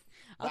Unidos.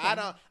 But Okay. I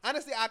don't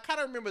honestly. I kind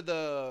of remember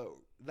the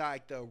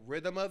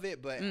rhythm of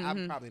it, but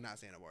I'm probably not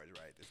saying the words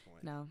right at this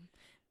point. No.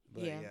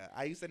 But yeah,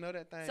 I used to know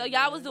that thing. So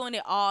y'all was doing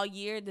it all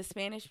year, the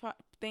Spanish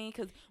thing,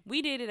 because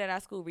we did it at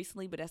our school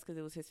recently, but that's because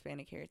it was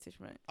Hispanic Heritage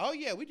Month. Oh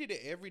yeah, we did it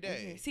every day.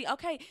 Okay. See,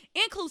 okay,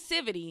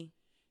 inclusivity.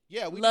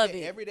 Yeah, we Love did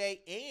it it every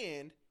day,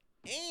 and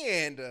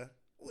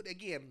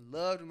again,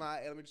 loved my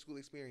elementary school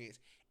experience.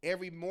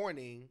 Every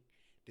morning,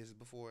 this is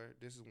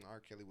when R.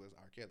 Kelly was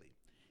R. Kelly,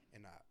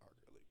 and not R.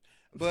 Kelly.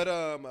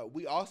 But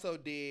we also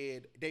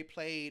did. They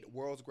played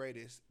 "World's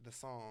Greatest," the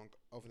song,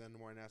 over the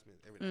morning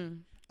announcements every day.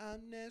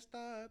 I'm next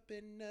up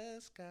in the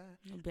sky.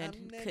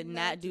 Could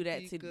not do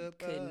that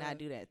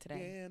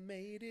today. Yeah,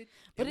 made it.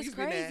 But it's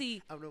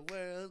crazy. I'm the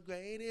world's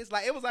greatest.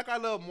 Like it was like our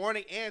little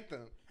morning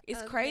anthem.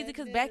 It's crazy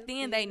because back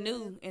then they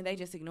knew and they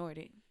just ignored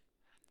it.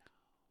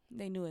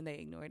 They knew and they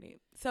ignored it.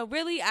 So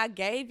really, I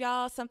gave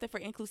y'all something for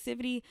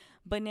inclusivity,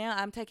 but now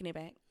I'm taking it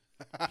back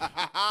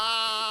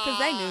because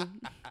they knew.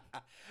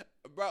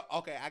 Bro,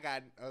 okay, I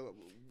got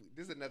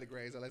this is another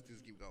grade, so let's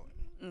just keep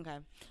going. Okay,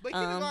 but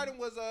kindergarten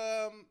was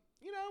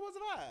it was a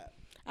vibe.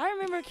 I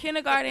remember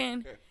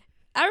kindergarten.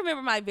 I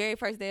remember my very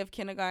first day of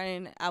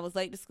kindergarten. I was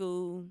late to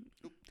school.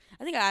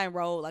 I think I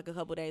enrolled like a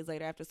couple days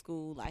later after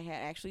school like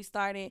had actually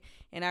started,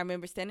 and I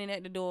remember standing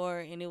at the door,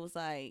 and it was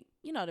like,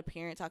 the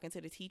parent talking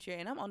to the teacher,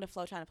 and I'm on the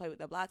floor trying to play with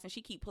the blocks, and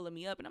she keep pulling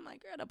me up, and I'm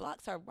like, girl, the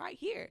blocks are right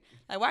here.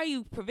 Like, why are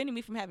you preventing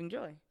me from having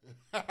joy?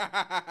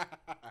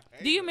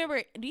 Do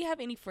you have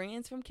any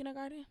friends from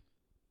kindergarten?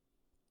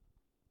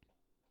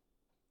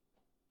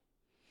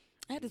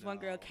 I had this one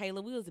girl,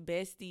 Kayla. We was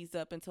besties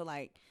up until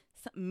like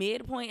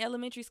midpoint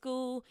elementary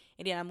school,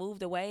 and then I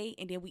moved away,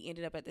 and then we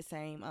ended up at the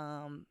same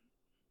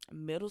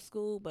middle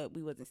school, but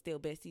we wasn't still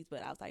besties.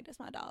 But I was like, that's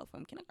my dog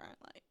from kindergarten.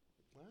 Like,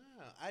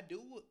 wow, I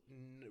do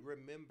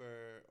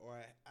remember, or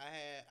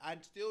I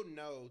still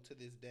know to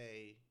this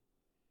day,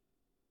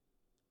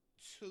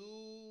 2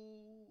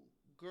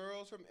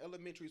 girls from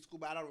elementary school,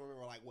 but I don't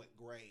remember like what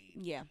grade.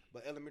 Yeah,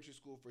 but elementary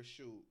school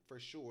for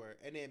sure,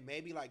 and then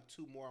maybe like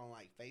 2 more on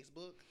like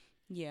Facebook.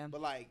 Yeah,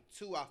 but like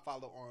 2 I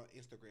follow on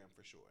Instagram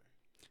for sure.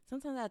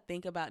 Sometimes I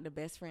think about the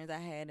best friends I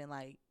had in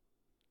like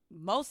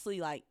mostly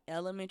like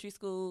elementary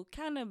school,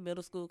 kind of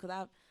middle school,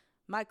 because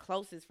my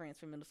closest friends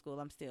from middle school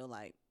I'm still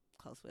like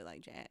close with, like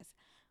Jazz,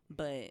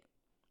 and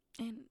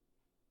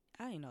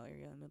I didn't know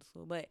Ariel in middle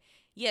school, but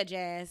yeah,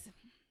 Jazz.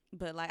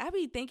 But like I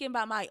be thinking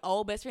about my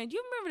old best friends.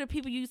 You remember the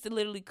people you used to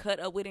literally cut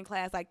up with in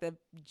class, like the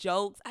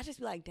jokes? I just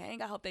be like,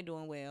 dang, I hope they're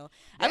doing well.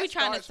 I be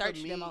trying to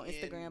search them on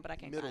Instagram, but I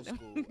can't find them.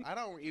 School. I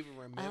don't even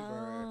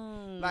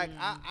remember. Like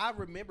I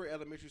remember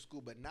elementary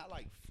school, but not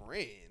like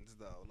friends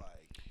though.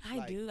 Like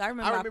I do. I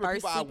remember my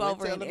first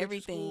sleepover and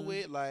everything. School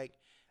with, like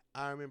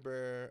I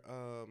remember. I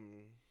ain't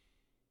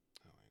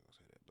gonna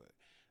say that,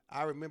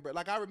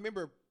 but I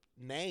remember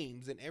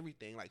names and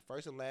everything, like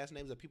first and last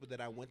names of people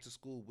that I went to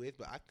school with,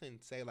 but I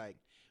couldn't say like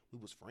we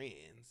was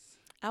friends.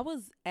 I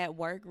was at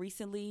work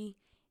recently,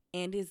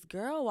 and this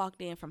girl walked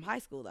in from high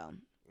school though,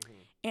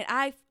 and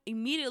I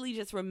immediately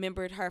just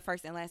remembered her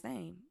first and last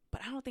name,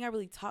 but I don't think I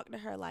really talked to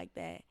her like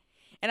that.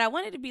 And I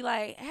wanted to be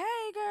like,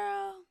 "Hey,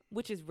 girl,"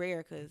 which is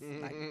rare because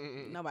like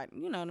nobody,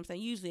 you know what I'm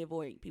saying. You usually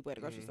avoid people at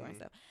the grocery store and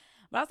stuff.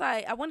 But I was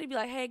like, I wanted to be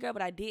like, "Hey, girl,"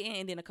 but I didn't.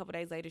 And then a couple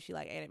days later, she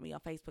like added me on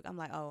Facebook. I'm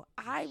like, "Oh,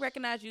 I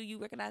recognize you. You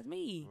recognize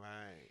me."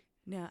 Right.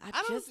 No,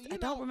 I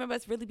don't remember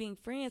us really being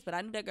friends, but I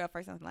knew that girl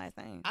first and last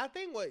name. I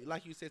think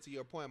like you said, to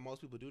your point,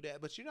 most people do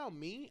that. But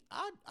me,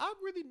 I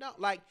really don't.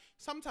 Like,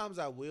 sometimes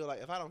I will.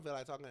 Like, if I don't feel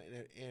like talking,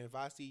 and if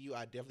I see you,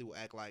 I definitely will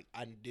act like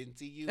I didn't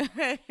see you.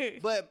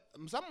 But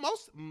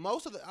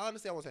most of the,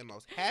 honestly, I won't say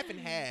most, half and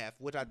half,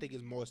 which I think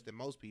is more than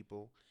most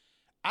people,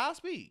 I'll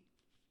speak.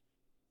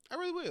 I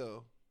really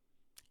will.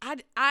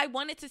 I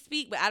wanted to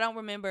speak, but I don't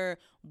remember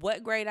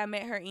what grade I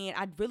met her in.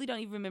 I really don't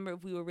even remember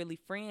if we were really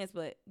friends,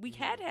 but we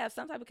had to have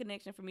some type of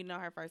connection for me to know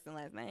her first and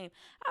last name.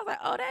 I was like,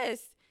 oh,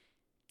 that's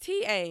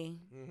T.A.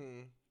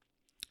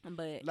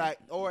 But like,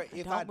 or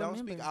if I don't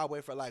speak, I'll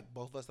wait for like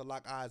both of us to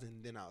lock eyes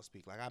and then I'll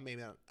speak. Like I may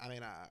not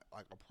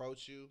like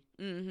approach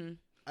you.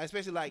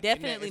 Especially like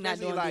definitely not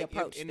doing the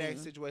approach in that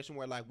situation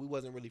where like we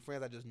wasn't really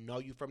friends. I just know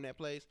you from that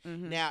place.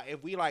 Now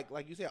if we like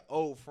you said,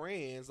 old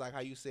friends, like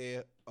how you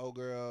said, oh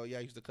girl, yeah, I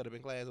used to cut up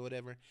in class or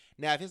whatever.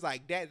 Now if it's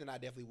like that, then I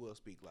definitely will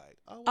speak. Like,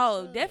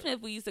 definitely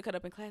if we used to cut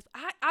up in class.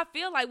 I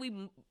feel like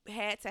we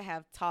had to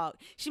have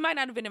talked. She might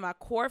not have been in my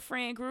core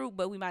friend group,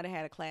 but we might have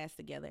had a class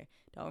together.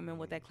 Don't remember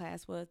what that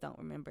class was. Don't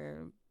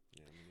remember.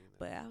 Yeah,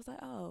 but I was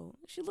like, oh,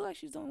 she looked like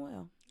she's doing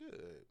well.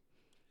 Good.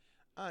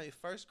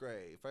 First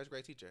grade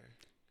teacher.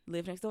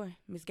 Lived next door,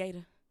 Miss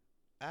Gator.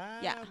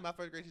 Yeah. My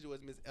first grade teacher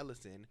was Miss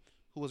Ellison,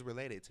 who was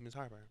related to Miss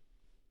Harper.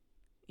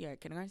 You're a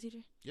kindergarten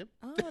teacher? Yep.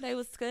 Oh, they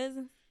was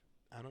cousins?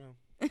 I don't know.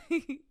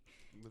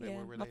 But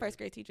yeah, my first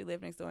grade teacher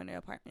lived next door in their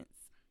apartments.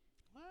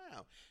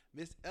 Wow.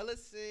 Miss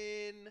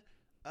Ellison,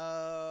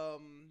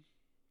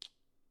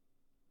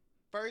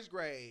 first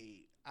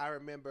grade, I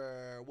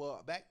remember,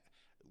 well, back,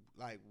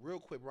 like real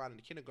quick around in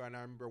the kindergarten,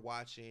 I remember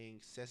watching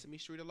Sesame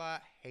Street a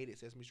lot. Hated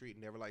Sesame Street.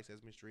 Never liked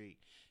Sesame Street.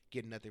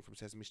 Getting nothing from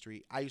Sesame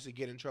Street. I used to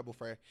get in trouble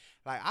for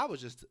like I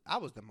was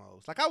the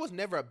most. Like I was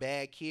never a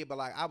bad kid, but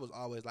like I was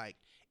always like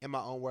in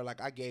my own world.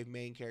 Like I gave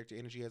main character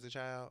energy as a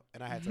child,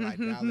 and I had to like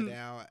dial it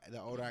down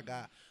the older I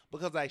got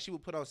because like she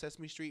would put on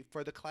Sesame Street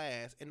for the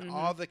class, and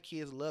all the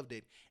kids loved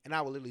it, and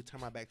I would literally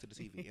turn my back to the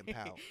TV and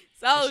pout.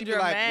 So she'd dramatic. be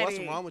like,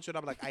 "What's wrong with you?" And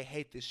I'm like, "I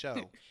hate this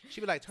show."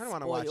 She'd be like, "Turn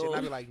around and watch it," and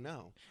I'd be like,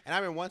 "No." And I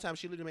remember one time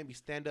she literally made me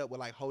stand up with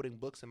like holding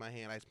books in my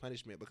hand as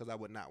punishment because I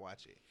would not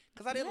watch it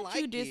because I didn't like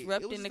you it.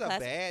 disrupting It was the just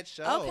class. a bad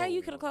show. Okay,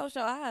 you could have closed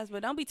your eyes,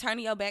 but don't be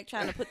turning your back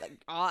trying to put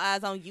all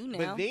eyes on you now.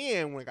 But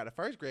then when I got to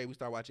first grade, we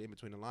started watching In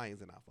Between the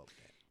Lines, and I fucked with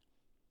that.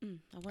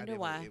 I wonder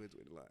why. In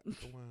Between the Lines.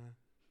 Why?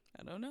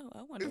 I don't know.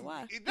 I wonder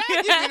why.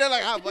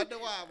 I wonder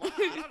why. Why?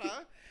 I don't know.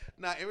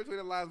 Nah, In Between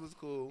the Lines was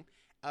cool.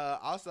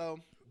 Also,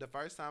 the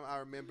first time I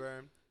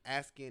remember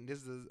asking,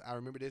 I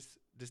remember this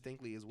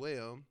distinctly as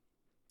well.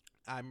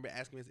 I remember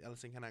asking Miss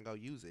Ellison, "Can I go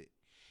use it?"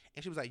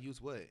 And she was like,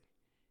 "Use what?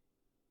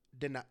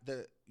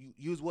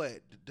 Use what?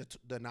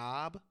 The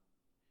knob?"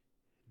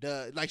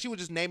 Like she was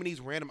just naming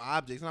these random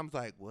objects, and I was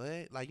like,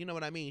 "What?" Like, you know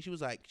what I mean? She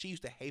was like, she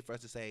used to hate for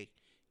us to say,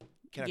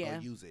 "Can I go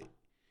use it?"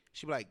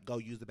 She'd be like, "Go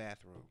use the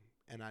bathroom,"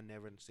 and I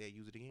never said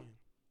use it again.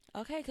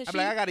 Okay, because I'm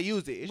like, "I gotta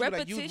use it." And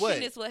repetition like, use what?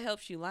 is what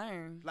helps you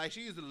learn. Like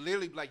she used to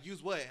literally be like,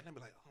 "Use what?" And I'd be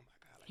like, "Oh my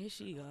god!" Like, here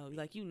she go.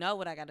 Like, you know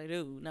what I gotta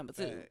do. Number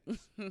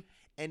 2.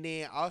 And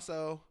then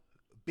also,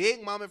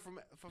 big moment from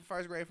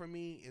first grade for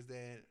me is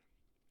that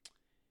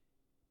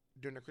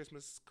during the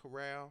Christmas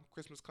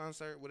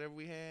concert, whatever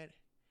we had,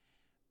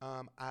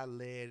 I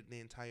led the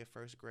entire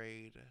first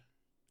grade,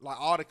 like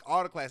all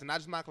the classes, not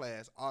just my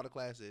class, all the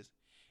classes,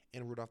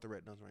 in Rudolph the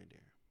Red-Nosed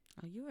Reindeer.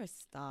 Oh, you were a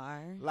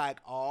star. Like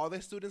all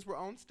the students were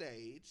on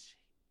stage,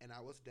 and I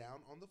was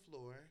down on the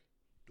floor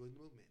doing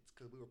movements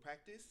because we were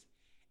practice,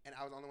 and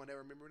I was the only one that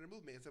remembered the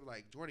movements. They were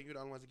like, "Jordan, you're the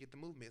only one to get the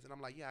movements," and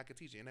I'm like, "Yeah, I could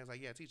teach it." And they was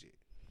like, "Yeah, teach it."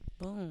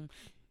 Boom.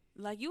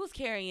 Like, you was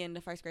carrying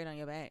the first grade on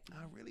your back.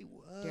 I really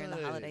was. During the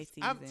holiday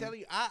season. I'm telling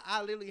you,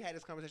 I literally had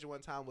this conversation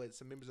one time with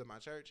some members of my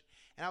church,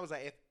 and I was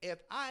like, if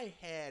I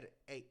had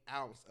an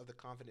ounce of the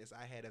confidence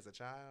I had as a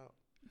child,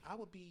 I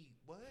would be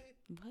what?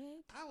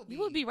 What? You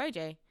would be Ray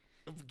J.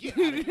 Get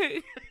out of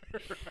here.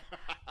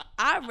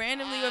 I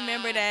randomly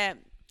remember that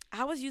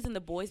I was using the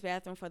boys'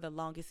 bathroom for the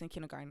longest in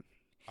kindergarten.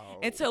 Oh.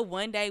 Until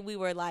one day we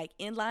were like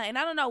in line, and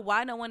I don't know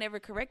why no one ever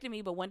corrected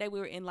me, but one day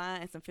we were in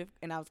line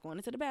and I was going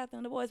into the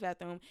bathroom, the boys'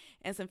 bathroom,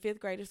 and some fifth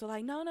graders were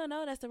like, no,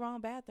 that's the wrong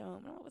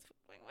bathroom. And I was,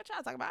 what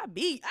y'all talking about? I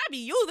be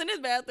using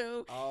this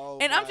bathroom. Oh,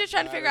 and I'm just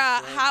trying to figure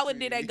out how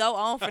did that go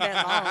on for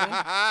that long.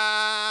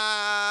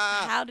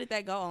 How did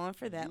that go on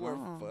for that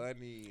long? You were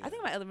funny. I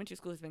think my elementary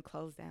school has been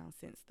closed down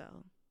since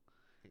though.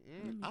 Do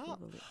you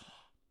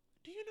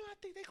know? I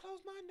think they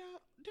closed mine down.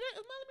 Is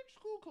my elementary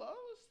school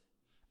closed?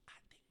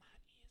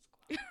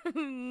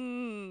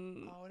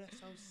 Oh, that's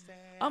so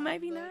sad. Oh,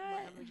 maybe not.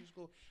 My elementary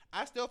school.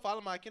 I still follow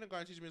my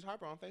kindergarten teacher, Miss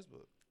Harper, on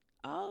Facebook.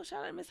 Oh,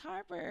 shout out to Miss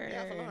Harper.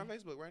 Yeah, I follow her on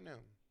Facebook right now.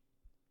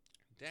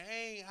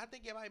 Dang, I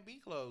think it might be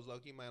closed,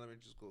 low-key, my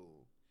elementary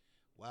school.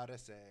 Wow,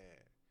 that's sad.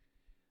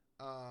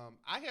 I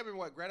can't remember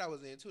what grade I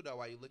was in, too, though,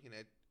 while you're looking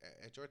at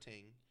your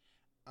team.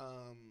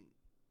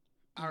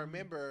 I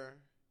remember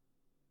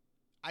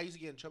I used to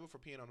get in trouble for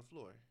peeing on the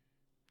floor.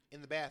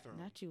 In the bathroom.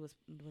 Not you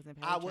wasn't.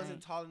 I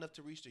wasn't tall enough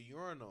to reach the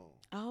urinal.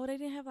 Oh, they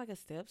didn't have like a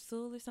step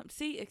stool or something.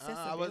 See,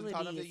 accessibility I wasn't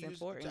tall enough to is use,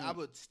 important. I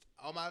would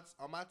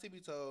on my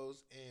tippy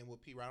toes and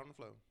would pee right on the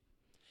floor.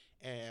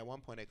 And at one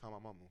point they called my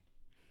mama.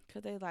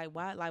 Cause they like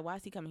why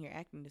is he coming here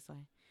acting this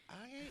way?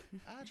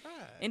 I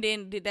tried. And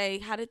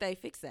then how did they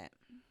fix that?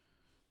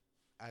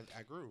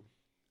 I grew.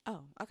 Oh,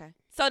 okay.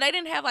 So they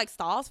didn't have like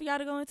stalls for y'all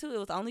to go into. It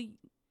was only.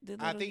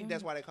 I think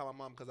that's why they call my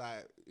mom, because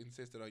I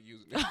insisted on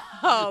using it.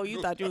 Oh,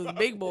 you thought you was a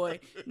big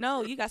boy.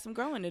 No, you got some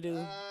growing to do.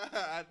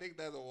 I think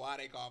that's why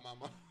they call my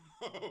mom.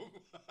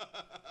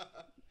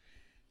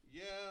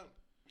 Yeah.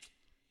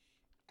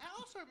 I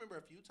also remember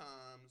a few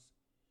times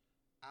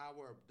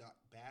our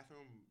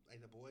bathroom,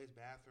 like the boys'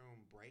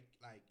 bathroom break,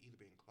 like either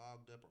being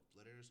clogged up or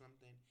flooded or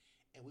something.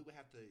 And we would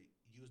have to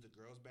use the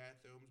girls'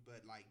 bathrooms,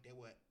 but like they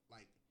would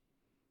like,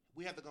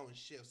 we have to go in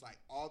shifts. Like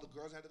all the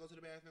girls had to go to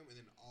the bathroom, and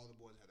then all the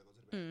boys had to go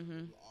to the bathroom. Mm-hmm.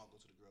 We would all go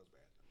to the girls'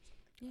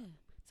 bathroom. Yeah.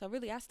 So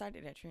really, I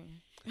started that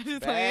trend.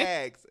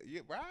 Facts.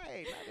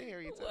 Right. I didn't hear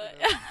you tell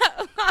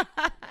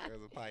me.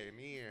 There's a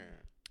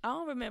pioneer. I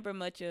don't remember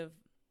much of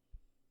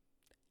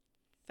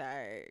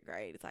third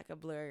grade. It's like a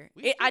blur.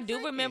 I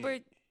do remember.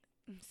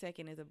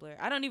 Second is a blur.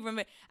 I don't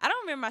remember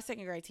my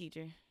second grade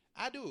teacher.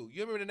 I do.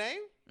 You remember the name?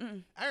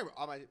 Mm-mm. I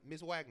remember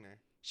Miss Wagner.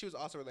 She was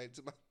also related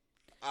to my.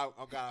 Oh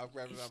God!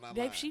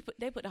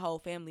 They put the whole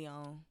family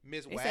on.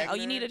 Miss Wagner. Said, "Oh,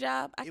 you need a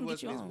job? I can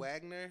get you on." It was Miss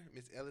Wagner,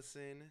 Miss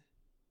Ellison.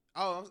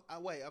 Oh,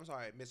 I'm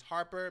sorry. Miss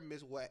Harper,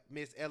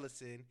 Miss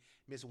Ellison,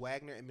 Miss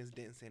Wagner, and Miss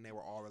Denson. They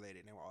were all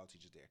related. They were all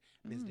teachers there.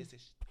 Miss Denson.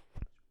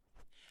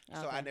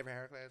 So I never had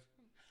her class,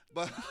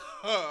 but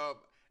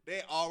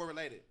they all were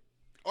related,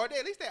 or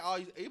at least they all.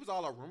 It was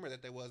all a rumor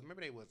that they was.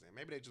 Maybe they wasn't.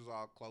 Maybe they just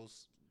all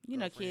close You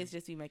know, kids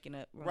just be making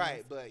up rumors.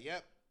 Right, but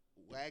yep.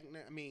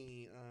 Wagner,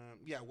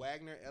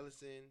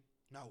 Ellison.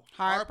 No,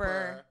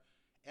 Harper,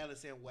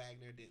 Ellison,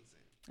 Wagner, Denson.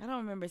 I don't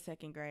remember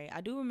second grade.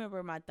 I do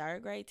remember my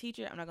third grade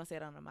teacher. I'm not going to say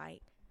it on the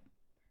mic.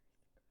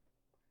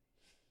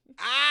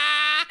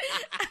 I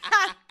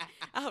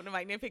hope the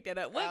mic didn't pick that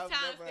up. What time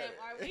stamp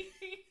are we?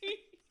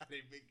 I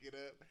didn't pick it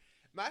up.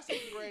 My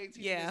second grade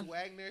teacher, Miss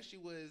Wagner, she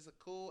was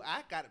cool.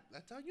 I got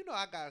a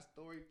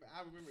story. I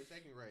remember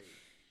second grade.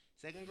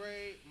 Second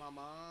grade, my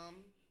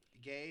mom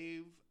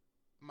gave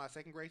my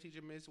second grade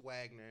teacher, Miss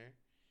Wagner,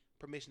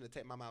 permission to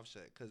take my mouth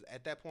shut. Because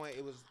at that point,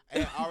 it was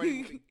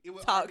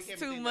talks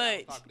too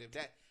much.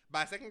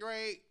 By second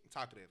grade,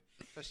 talkative.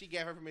 So she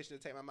gave her permission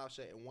to take my mouth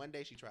shut. And one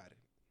day she tried it.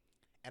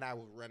 And I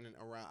was running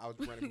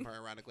from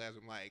her around the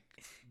classroom like,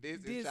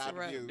 this is child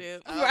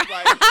abuse. I was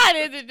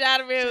like, this is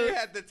child abuse. She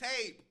had the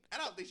tape. I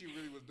don't think she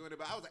really was doing it,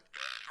 but I was like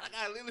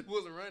I literally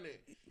wasn't running.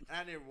 And I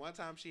remember one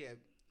time she had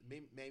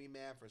made me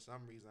mad for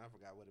some reason. I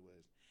forgot what it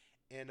was.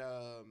 And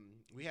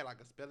we had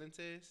like a spelling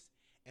test.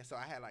 And so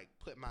I had like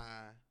put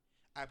my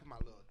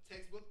little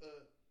textbook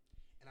up,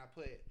 and I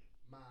put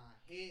my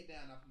head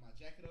down. I put my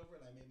jacket over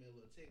it, like made me a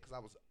little tick because I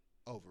was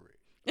over it.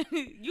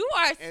 You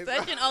are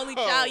such an only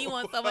child. You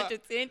want so much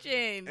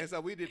attention. And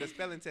so we did a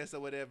spelling test or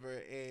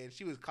whatever, and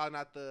she was calling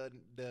out the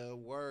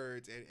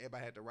words, and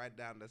everybody had to write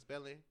down the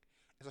spelling.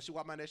 And so she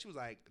walked by there. She was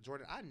like,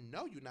 Jordan, I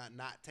know you're not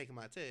taking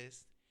my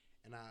test.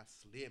 And I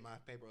slid my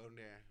paper over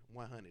there.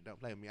 100. Don't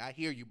play with me. I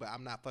hear you, but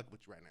I'm not fucking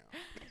with you right now.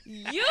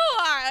 You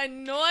are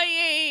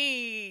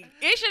annoying.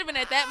 It should have been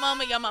at that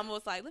moment your mama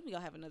was like, let me go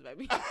have another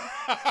baby.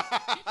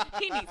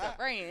 He needs a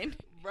friend.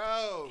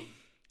 Bro,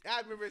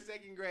 I remember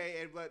second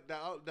grade, but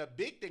the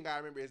big thing I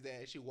remember is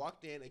that she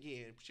walked in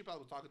again. She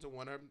probably was talking to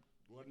one of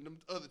them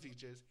other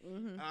teachers.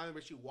 Mm-hmm. And I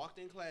remember she walked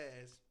in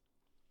class.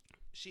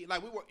 We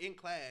were in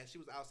class. She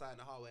was outside in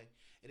the hallway.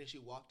 And then she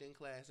walked in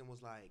class and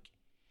was like,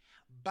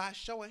 by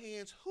show of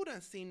hands, who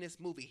done seen this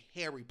movie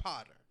Harry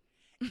Potter?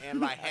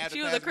 And like had the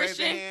class raise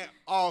their hand.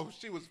 Oh,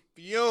 she was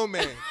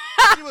fuming.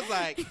 She was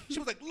like,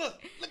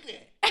 look at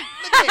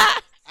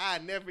it. I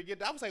never forget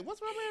that. I was like,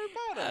 what's wrong with Harry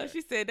Potter? Oh,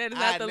 she said that is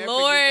not the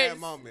Lord's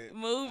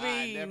movie.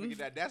 I never forget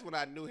that. That's when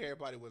I knew Harry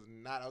Potter was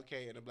not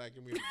okay in the black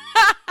community.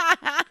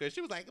 Because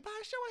she was like, by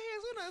show of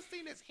hands, who done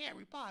seen this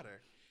Harry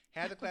Potter?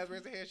 Had the class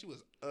raise their hand. She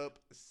was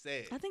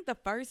upset. I think the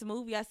first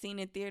movie I seen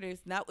in theaters,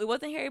 it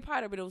wasn't Harry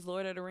Potter, but it was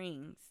Lord of the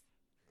Rings.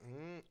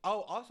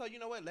 Oh, also, you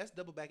know what? Let's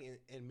double back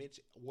and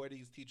mention, were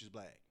these teachers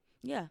black?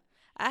 Yeah.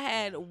 I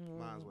had...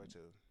 mine were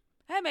too.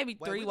 I had maybe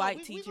three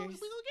white teachers. We gonna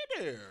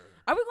get there.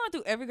 Are we going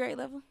through every grade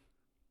level?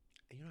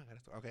 You know I gotta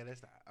start. Okay, let's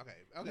start.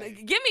 Okay.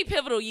 Give me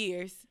pivotal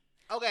years.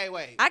 Okay,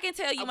 wait. I can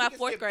tell you my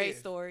fourth grade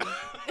story.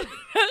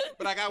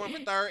 But I got one for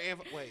third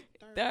and...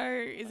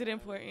 Third. Is it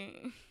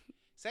important?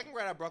 Second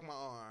grade, I broke my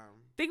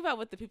arm. Think about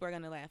what the people are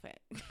going to laugh at.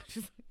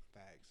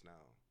 Facts, no.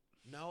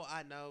 No,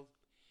 I know.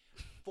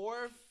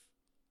 Fourth...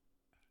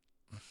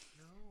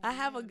 I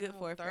have a good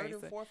fourth grade.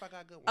 Third and fourth, I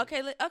got good ones.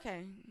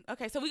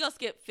 Okay. So we gonna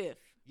skip fifth.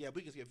 Yeah,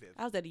 we can skip fifth.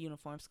 I was at a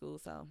uniform school,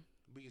 so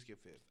we can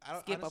skip fifth. I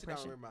honestly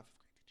don't remember my fifth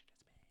grade teacher.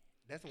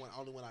 That's the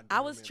only one I do.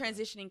 I was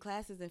transitioning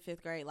classes in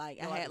fifth grade.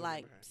 Like I had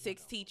like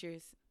 6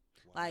 teachers,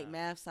 like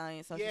math,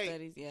 science, social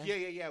studies. Yeah.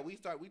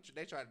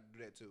 They tried to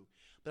do that too.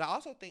 But I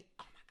also think,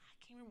 oh my God,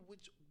 I can't remember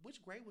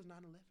which grade was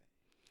 9/11.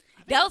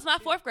 That was my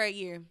fourth grade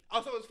year.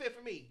 Oh, so it was fifth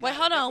for me. Wait,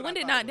 hold on. When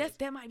did not?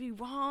 That might be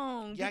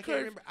wrong. Yeah, I can't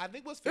remember. I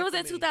think it was fifth. It was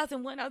in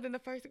 2001. I was in the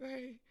first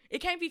grade. It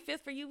can't be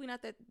fifth for you. We're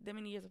not that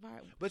many years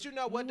apart. But you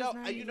know what though?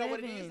 You know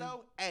what it is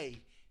though?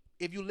 Hey,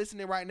 if you're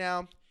listening right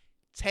now,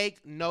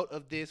 take note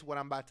of this. What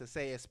I'm about to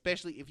say,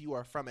 especially if you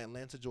are from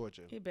Atlanta,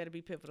 Georgia. It better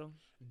be pivotal.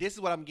 This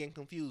is what I'm getting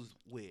confused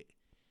with.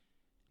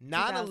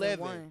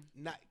 9/11.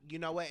 You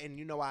know what? And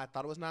you know why I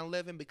thought it was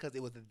 9/11? Because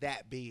it was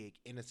that big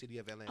in the city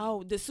of Atlanta.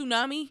 Oh, the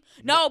tsunami?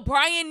 No,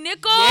 Brian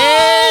Nichols.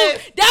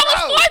 Yes, that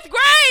was fourth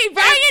grade.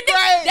 Brian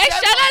Nichols. They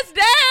shut us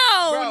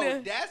down.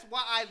 Bro, that's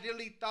why I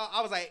literally thought,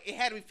 I was like, it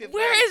had to be fifth grade.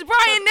 Where is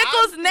Brian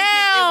Nichols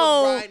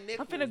now? Brian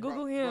Nichols, I'm finna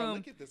Google him. Bro,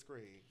 look at the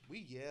screen. We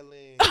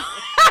yelling.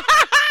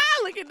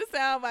 Look at the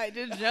soundbite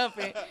just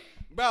jumping.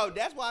 Bro,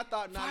 that's why I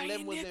thought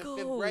 9/11 was in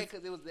fifth grade,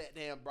 because it was that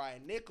damn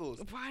Brian Nichols.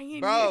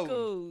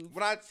 Nichols.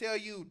 When I tell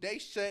you, they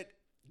shut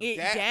it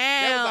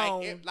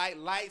down. That was like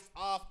lights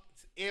off.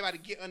 Everybody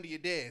get under your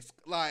desk.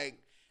 Like,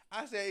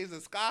 I said, is the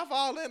sky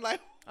falling?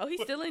 Like, oh,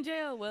 he's still in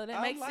jail. Well, that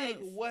makes sense.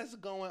 What's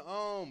going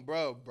on,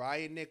 bro?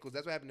 Brian Nichols.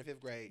 That's what happened in fifth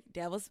grade.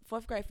 That was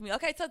fourth grade for me.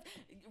 Okay, so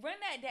run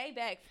that day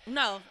back.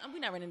 No, we're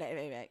not running that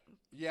day back.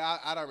 Yeah,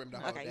 I don't remember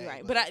the whole day. Okay, you're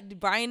right. But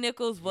Brian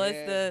Nichols was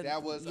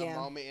that was a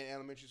moment in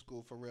elementary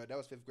school for real. That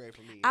was fifth grade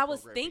for me. I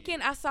was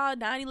thinking I saw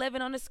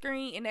 9/11 on the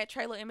screen in that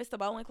trailer in Mr.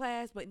 Bowen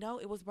class, but no,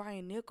 it was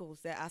Brian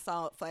Nichols that I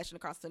saw flashing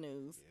across the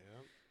news.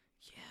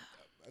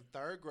 Yeah.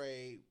 Third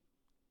grade,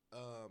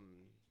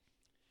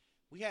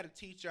 we had a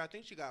teacher. I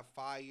think she got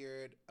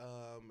fired.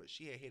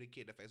 She had hit a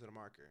kid in the face with a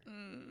marker.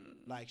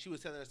 Like, she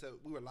was telling us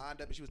that we were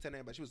lined up, and she was telling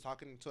everybody, she was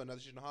talking to another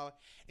student in the hall,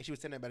 and she was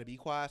telling everybody to be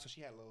quiet. So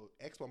she had a little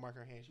expo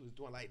marker in her hand. She was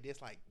doing like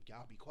this, like,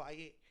 y'all be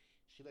quiet.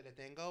 She let that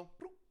thing go.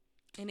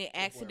 And it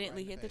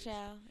accidentally hit the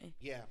child.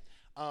 Yeah.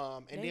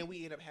 And then we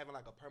ended up having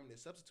like a permanent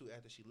substitute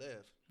after she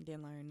left.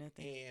 Didn't learn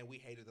nothing. And we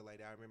hated the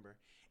lady, I remember.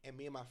 And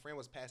me and my friend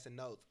was passing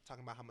notes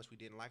talking about how much we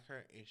didn't like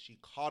her, and she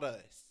caught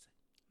us.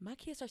 My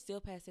kids are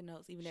still passing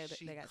notes, even though they got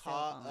cell phones. She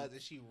called us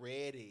and she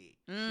read it.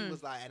 She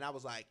was like, and I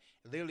was like,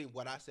 literally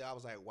what I said, I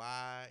was like,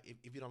 why,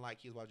 if you don't like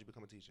kids, why would you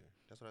become a teacher?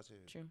 That's what I said.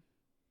 True.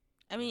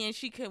 I mean, and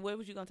she could, where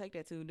was you going to take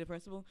that to? The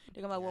principal?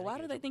 They're going to be like, well,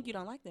 why do they think you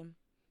don't like them?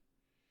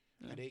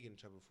 I did get in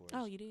trouble for it.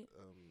 Oh, you did?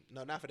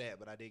 No, not for that,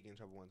 but I did get in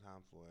trouble one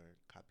time for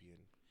copying.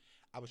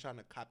 I was trying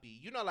to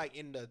copy, like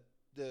in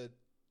the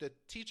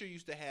teacher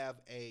used to have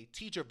a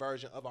teacher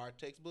version of our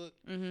textbook,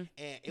 and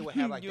it would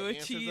have like the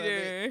answers of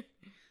it.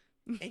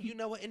 And you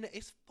know what? And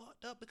it's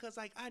fucked up because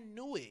like I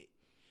knew it,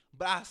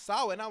 but I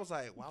saw it and I was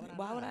like,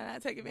 why would I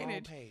not take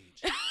advantage? Wrong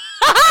page.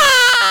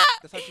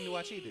 That's how she knew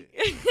I cheated.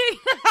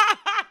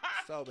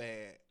 So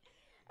bad.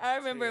 I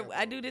remember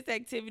I do this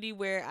activity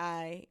where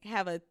I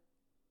have a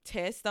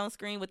test on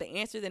screen with the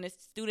answers, and the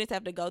students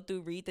have to go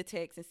through, read the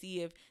text, and see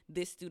if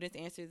this student's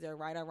answers are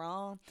right or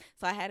wrong.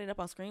 So I had it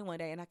up on screen one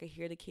day, and I could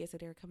hear the kids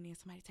that they were coming in.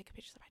 Somebody take a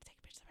picture. Somebody take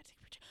a picture. Somebody take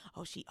a picture.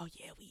 Oh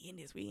yeah,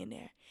 we in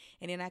there.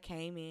 And then I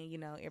came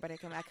in, everybody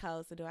come. I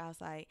closed the door. I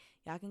was like,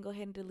 y'all can go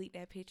ahead and delete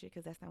that picture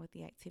because that's not what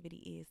the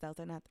activity is. Those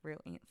are not the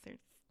real answers.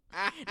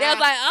 They was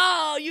like,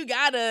 oh, you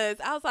got us.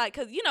 I was like,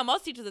 because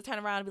most teachers will turn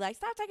around and be like,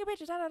 stop taking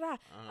pictures. I'm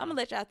gonna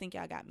let y'all think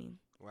y'all got me.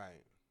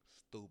 Right.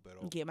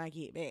 Stupid. Get back.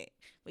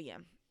 But yeah.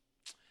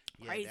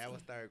 Yeah, crazy. That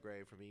was third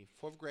grade for me.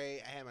 Fourth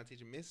grade, I had my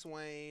teacher, Miss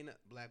Swain,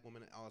 black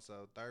woman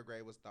also. Third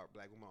grade was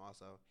black woman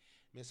also.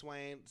 Miss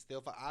Swain,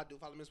 I do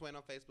follow Miss Swain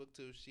on Facebook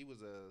too. She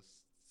was a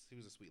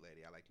sweet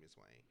lady. I like Miss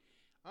Swain.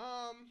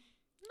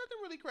 Nothing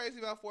really crazy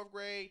about fourth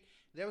grade.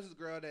 There was this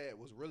girl that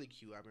was really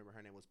cute. I remember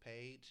her name was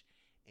Paige,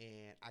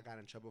 and I got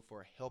in trouble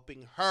for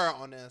helping her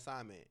on the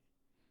assignment.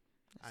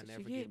 I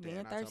never forget that.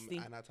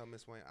 And I told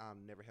Miss Swain, I'll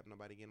never help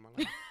nobody again in my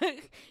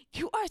life.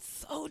 You are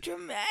so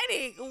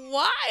dramatic.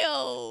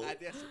 Wild. I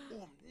said,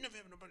 I'm never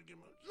helping nobody again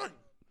in my life.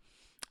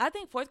 I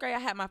think fourth grade, I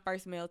had my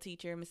first male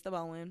teacher, Mr.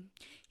 Bowen.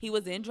 He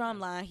was in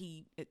Drumline.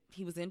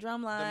 He was in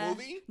Drumline.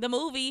 The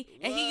movie?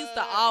 And he used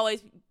to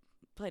always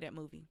play that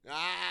movie. Look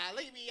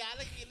at me.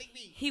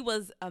 He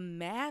was a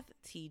math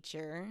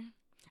teacher.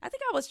 I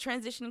think I was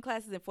transitioning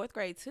classes in fourth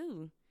grade,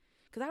 too.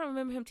 Because I don't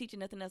remember him teaching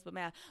nothing else but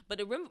math. But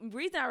the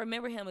reason I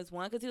remember him is,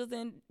 one, because he was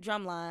in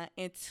Drumline.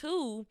 And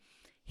two,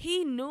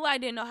 he knew I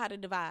didn't know how to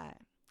divide.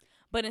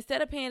 But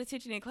instead of paying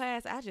attention in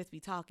class, I'd just be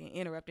talking,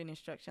 interrupting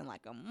instruction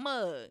like a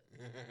mug.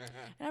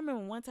 And I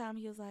remember one time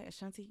he was like,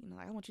 Ashanti,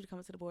 I want you to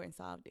come to the board and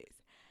solve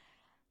this.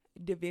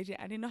 Division.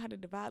 I didn't know how to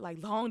divide, like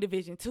long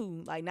division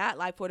too. Like not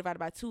like 4 divided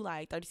by 2,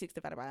 like 36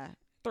 divided by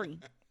 3.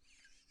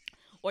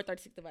 Or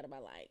 36 divided by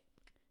like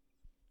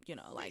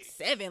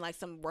 7, like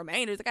some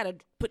remainders. I got to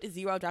put the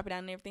 0, drop it down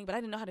and everything. But I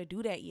didn't know how to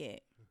do that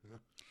yet.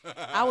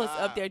 I was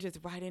up there just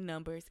writing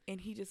numbers,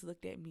 and he just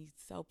looked at me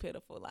so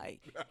pitiful.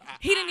 Like,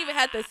 he didn't even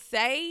have to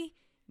say,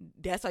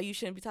 that's why you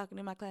shouldn't be talking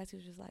in my class. He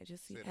was just like,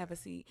 have a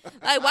seat.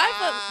 Like,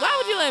 why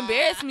would you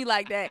embarrass me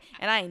like that?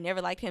 And I ain't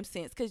never liked him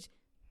since. Because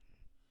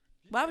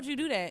why would you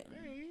do that?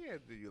 He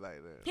had to do you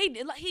like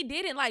that. He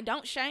didn't. Like,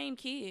 don't shame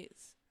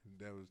kids.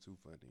 That was too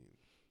funny.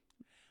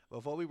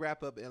 Before we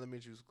wrap up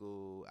elementary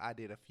school, I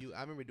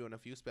remember doing a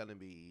few spelling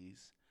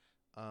bees.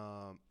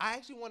 I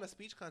actually won a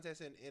speech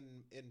contest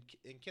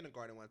in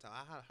kindergarten one time.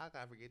 How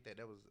can I forget that?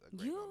 That was a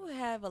great moment.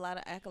 Have a lot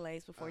of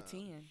accolades before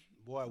 10.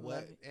 Boy,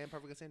 what? And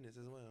perfect attendance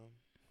as well.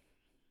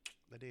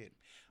 I did.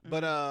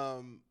 But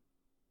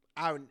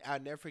I'll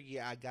never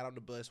forget, I got on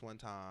the bus one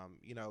time,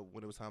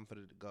 when it was time for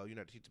the to go,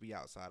 to be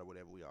outside or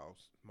whatever, we all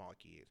small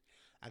kids.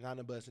 I got on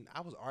the bus and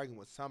I was arguing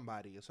with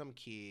somebody or some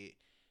kid,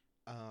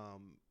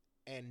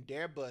 and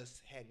their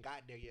bus hadn't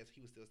got there yet, so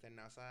he was still standing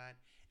outside.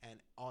 And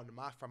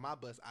from my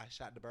bus, I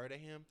shot the bird at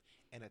him,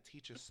 and a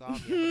teacher saw me. I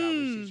forgot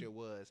which teacher it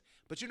was.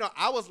 But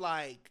I was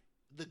like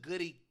the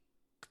goody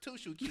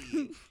two-shoe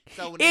kid.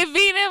 So when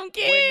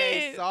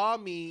they saw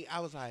me, I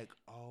was like,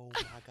 oh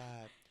my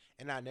God.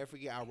 And I'll never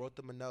forget, I wrote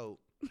them a note.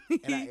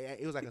 And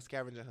it was like a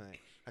scavenger hunt.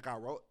 Like I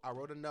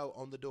wrote a note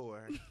on the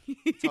door,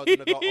 told them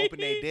to go open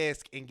their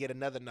desk and get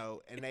another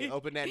note. And they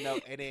opened that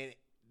note, and then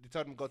they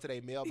told them to go to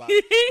their mailbox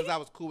because I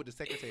was cool with the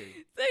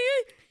secretary. So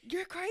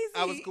you're crazy.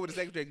 I was cool with the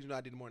secretary because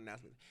I did more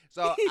announcements.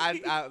 So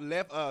I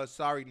left a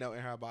sorry note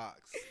in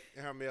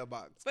her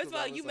mailbox. First of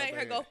all, you made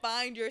her go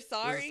find your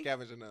sorry. It was a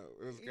scavenger note.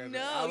 It was a scavenger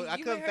note. I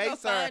couldn't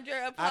face her.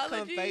 I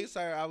couldn't face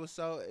her.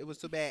 It was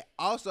too bad.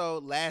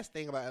 Also, last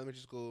thing about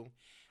elementary school,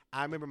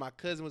 I remember my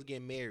cousin was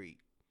getting married.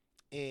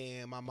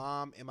 And my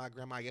mom and my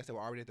grandma, I guess they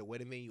were already at the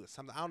wedding venue or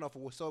something. I don't know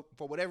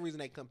for whatever reason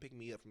they couldn't pick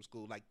me up from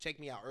school, like check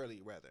me out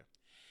early rather.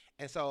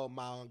 And so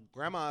my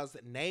grandma's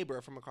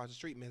neighbor from across the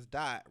street, Miss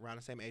Dot, around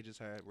the same age as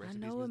her. Rest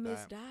in peace,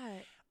 Miss Dot.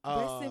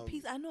 Rest in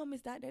peace. I know a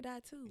Miss Dot that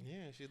died too.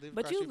 Yeah, she lived.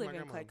 But you live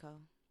in Clayco.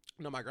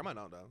 No, my grandma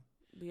don't though.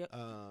 Yep.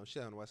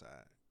 She's on the west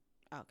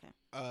side.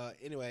 Okay.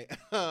 Anyway,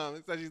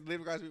 so she's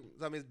living across the street.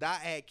 So Miss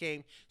Dot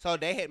came. So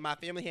my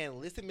family had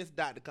enlisted Miss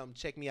Dot to come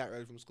check me out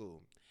early from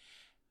school.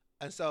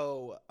 And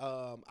so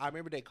I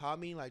remember they called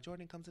me like,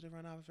 Jordan, come to the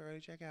front office for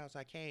early checkout. So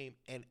I came,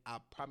 and I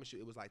promise you,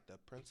 it was like the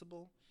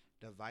principal,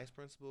 the vice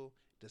principal,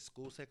 the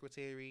school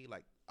secretary,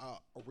 like a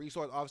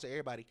resource officer,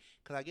 everybody.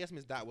 Because I guess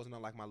Miss Dot wasn't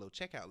on like my little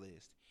checkout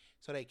list.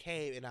 So they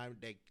came, and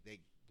they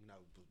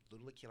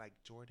look here like,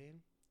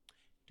 Jordan,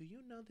 do you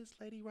know this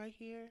lady right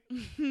here?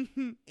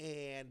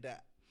 And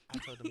I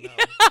told them no.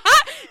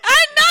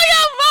 I know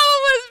your mama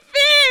was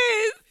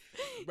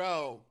pissed,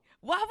 Bro.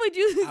 Why would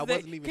you? I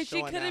wasn't even because she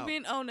showing could have out.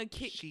 been on a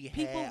kick. She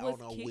People had was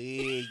on a kick-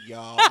 wig,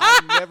 y'all.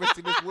 I've never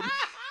seen this woman.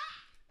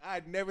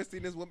 I'd never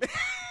seen this woman.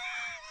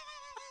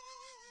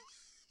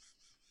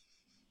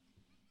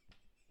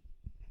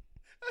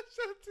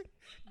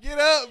 Get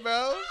up,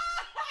 bro.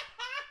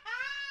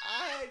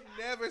 I had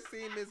never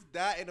seen Miss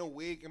Dot in a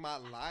wig in my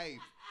life.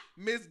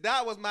 Miss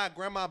Dot was my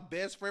grandma's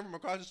best friend from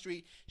across the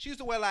street. She used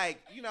to wear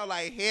like,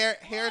 like hair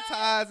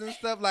ties and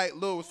stuff, like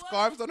little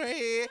scarves on her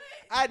head.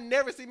 I'd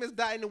never seen Miss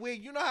Dot in the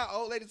wig. You know how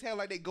old ladies have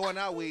like they going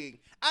out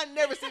wig. I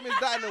never seen Miss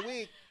Dot in the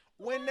wig.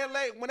 When they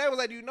was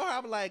like, do you know her?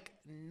 I'm like,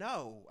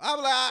 no. I'm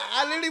like,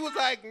 I literally was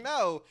like,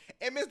 no.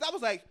 And Miss Dot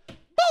was like,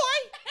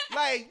 boy,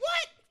 like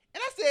what?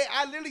 And I said,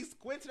 I literally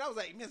squinted. I was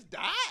like, Miss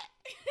Dot?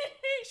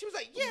 She was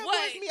like, yeah,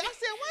 What? it's me. I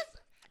said,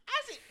 what's?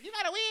 I said, you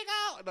got a wig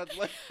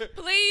on?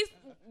 Please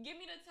give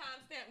me the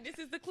timestamp. This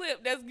is the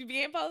clip that's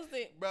being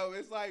posted. Bro,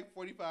 it's like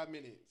 45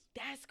 minutes.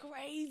 That's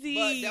crazy.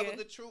 But that was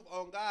the truth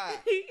on God.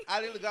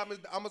 I literally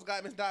almost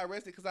got Miss Dot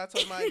arrested because I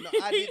told him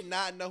I did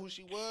not know who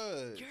she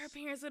was. Your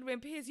parents would have been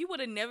pissed. You would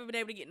have never been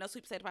able to get no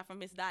sweet potato pie from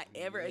Miss Dot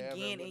ever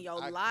again in your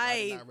life.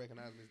 I did not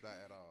recognize Miss Dot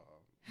at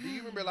all. Do you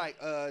remember like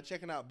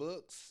checking out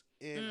books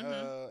in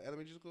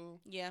elementary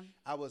school? Yeah.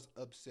 I was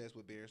obsessed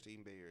with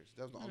Berenstain Bears.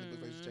 That was the only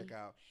books I used to check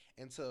out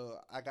until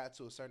I got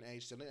to a certain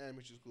age, still in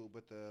elementary school.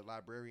 But the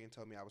librarian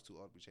told me I was too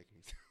old to be checking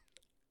these.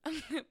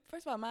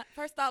 First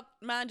off,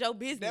 mind your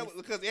business.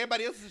 Because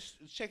everybody else is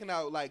checking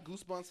out like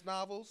Goosebumps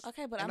novels.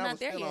 Okay, but and I'm I not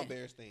there still yet. on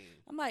Berenstain.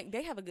 I'm like,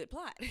 they have a good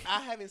plot.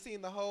 I haven't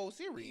seen the whole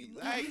series.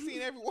 I ain't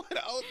seen every one.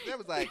 That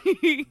was like,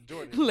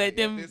 Jordan, let like,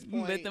 at this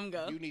point, let them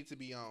go. You need to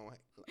be on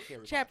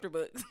Harry Chapter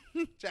Potter. books.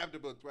 Chapter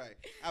books, right?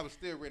 I was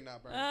still written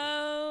out.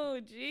 Oh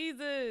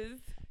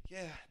Jesus.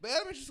 Yeah, but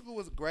elementary school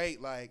was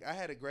great. Like I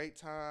had a great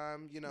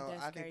time.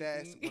 That's I think crazy.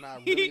 that's when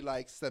I really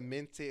like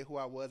cemented who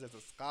I was as a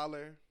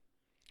scholar.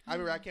 I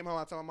remember I came home.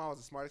 I told my mom I was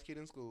the smartest kid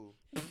in school,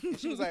 and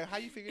she was like, "How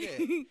you figure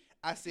that?"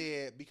 I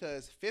said,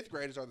 "Because fifth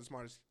graders are the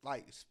smartest.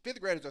 Like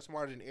fifth graders are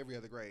smarter than every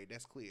other grade.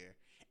 That's clear.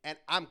 And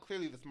I'm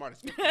clearly the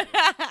smartest fifth grader.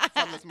 So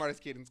I'm the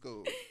smartest kid in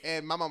school."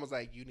 And my mom was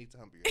like, "You need to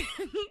humble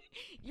yourself."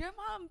 Your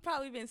mom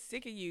probably been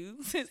sick of you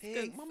since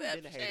conception. Mama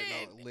didn't hate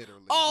it, no,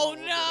 literally. Oh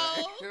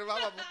no! My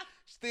mama,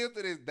 still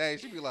to this day,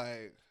 she be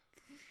like,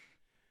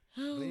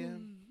 "Yeah."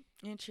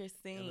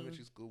 Interesting.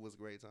 Elementary school was a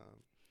great time.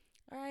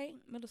 All right,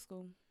 middle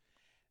school.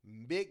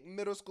 Big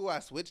middle school, I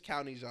switched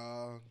counties,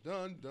 y'all.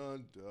 Dun,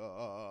 dun,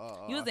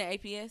 dun. You was in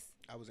APS?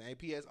 I was in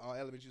APS, all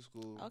elementary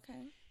school.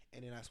 Okay.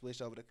 And then I switched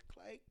over to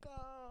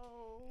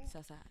Clayco.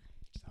 Southside.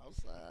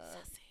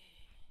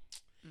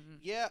 Mm-hmm.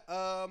 Yeah,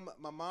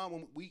 my mom,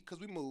 when we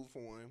moved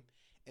for him,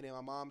 and then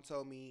my mom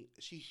told me,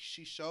 she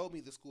showed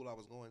me the school I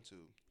was going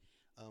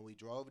to. We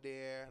drove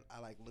there. I,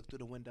 like, looked through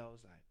the windows,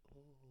 like,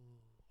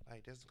 oh,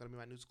 like, this is going to be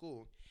my new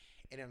school.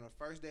 And then on the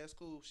first day of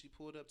school, she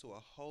pulled up to a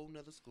whole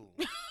nother school.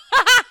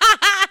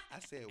 I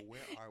said,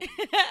 "Where are we?"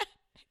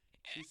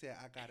 She said,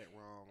 "I got it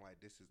wrong. Like,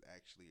 this is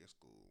actually a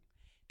school."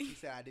 She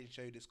said, "I didn't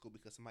show you this school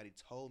because somebody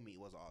told me it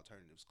was an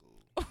alternative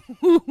school.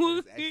 But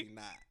it's actually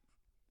not."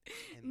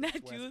 And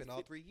that's where I spent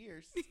all 3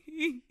 years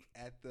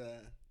at the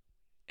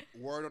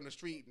word on the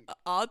street.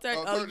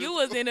 You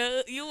was in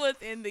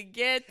the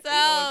ghetto. And you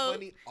know what's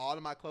funny? All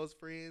of my close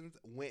friends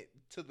went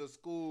to the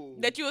school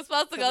that you were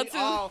supposed to go to. We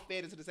all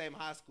fed into the same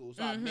high school,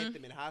 so I met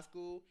them in high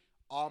school.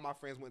 All my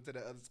friends went to the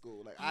other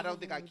school. Like, I don't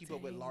think I keep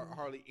up with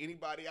hardly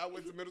anybody I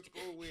went to middle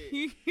school with.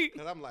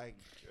 Because I'm like,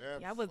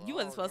 you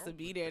wasn't supposed to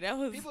be there. That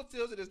was people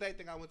still to this day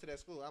think I went to that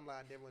school. I'm like,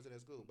 I never went to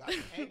that school. But I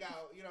can hang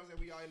out, you know what I'm saying?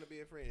 We all end up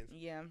being friends.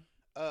 Yeah.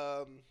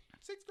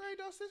 Sixth grade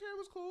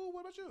was cool.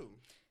 What about you?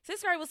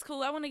 Sixth grade was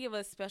cool. I want to give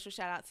a special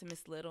shout out to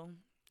Miss Little.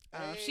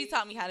 She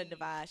taught me how to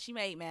divide. She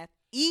made math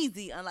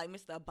easy, unlike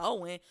Mr.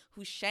 Bowen,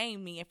 who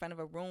shamed me in front of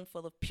a room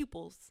full of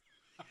pupils.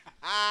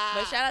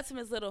 But shout out to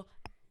Miss Little.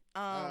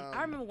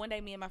 I remember one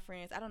day me and my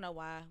friends, I don't know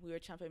why, we were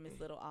chumping Miss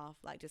Little off,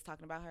 like just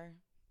talking about her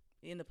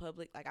in the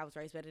public, like I was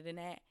raised better than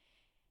that.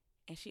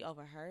 And she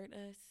overheard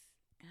us,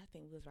 and I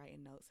think we was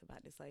writing notes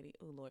about this lady.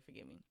 Oh, Lord,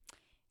 forgive me.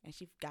 And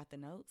she got the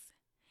notes,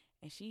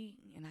 and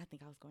I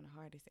think I was going the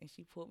hardest, and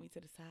she pulled me to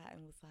the side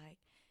and was like,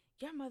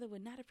 "Your mother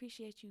would not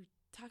appreciate you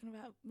talking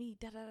about me,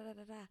 da da da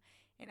da da."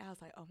 And I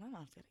was like, "Oh, my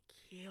mom's gonna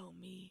kill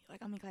me.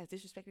 Like, I'm in class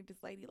disrespecting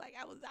this lady. Like,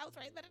 I was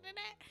raised better than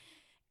that."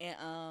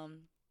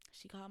 And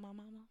she called my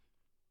mama.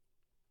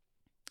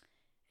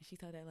 And she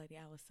told that lady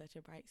I was such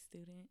a bright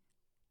student.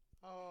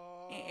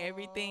 and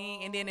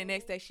everything. And then the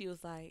next day she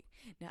was like,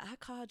 now I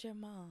called your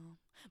mom,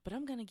 but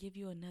I'm going to give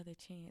you another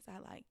chance. I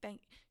like,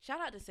 shout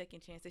out to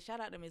Second Chances. Shout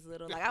out to Miss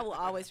Little. Like, I will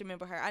always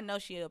remember her. I know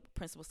she a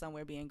principal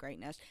somewhere being great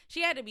now.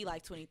 She had to be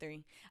like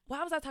 23.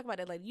 Why was I talking about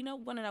that lady? You know,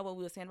 want to know what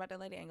we were saying about that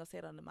lady? I ain't going to say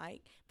it on the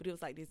mic, but it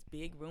was like this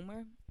big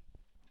rumor.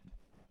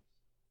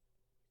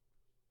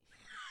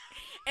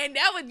 And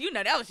that was,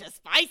 that was just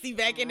spicy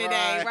back in the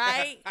day,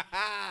 right?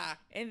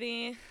 And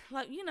then,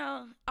 like,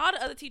 all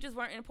the other teachers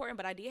weren't important,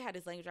 but I did have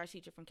this language arts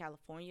teacher from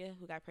California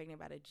who got pregnant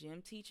by the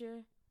gym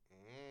teacher.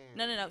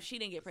 No. She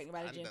didn't get pregnant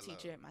by the gym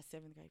teacher. My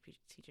 7th grade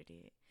teacher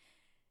did.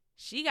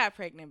 She got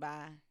pregnant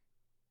by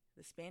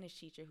the Spanish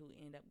teacher who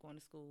ended up going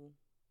to school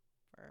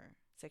for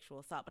sexual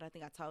assault. But I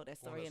think I told that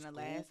story in the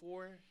last.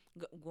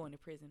 Going to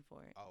prison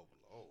for it. Oh,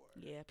 Lord.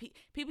 Yeah.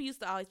 People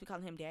used to always be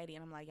calling him daddy,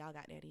 and I'm like, y'all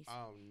got daddies.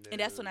 Oh, no.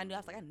 And that's when I knew. I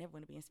was like, I never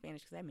want to be in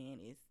Spanish because that man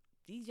is.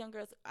 These young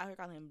girls out here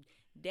calling him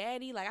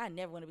daddy. Like, I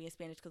never want to be in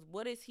Spanish because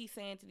what is he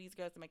saying to these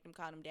girls to make them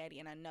call him daddy?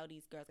 And I know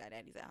these girls got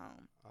daddies at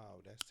home.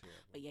 Oh, that's terrible.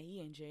 But yeah,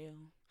 he in jail.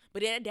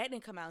 But that didn't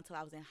come out until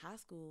I was in high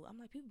school. I'm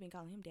like, people been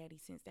calling him daddy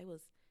since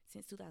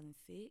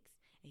 2006, and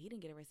he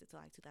didn't get arrested till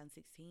like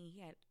 2016.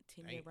 He had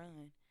a 10-year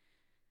run.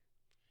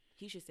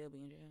 He should still be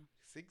in jail.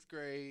 6th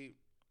grade.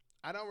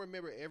 I don't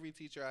remember every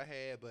teacher I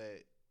had,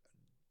 but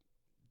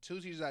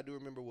 2 teachers I do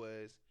remember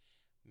was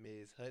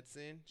Ms.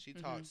 Hudson. She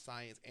taught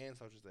science and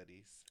social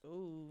studies.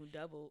 Ooh,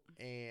 double.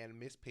 And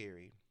Miss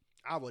Perry.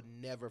 I would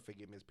never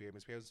forget Miss Perry.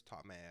 Miss Perry was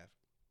taught math.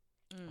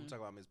 I'm talking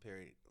about Miss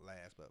Perry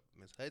last, but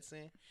Miss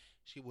Hudson,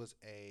 she was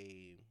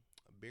a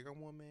bigger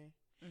woman.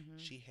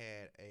 She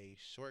had a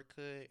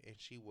shortcut, and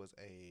she was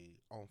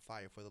on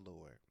fire for the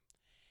Lord.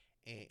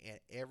 And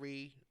at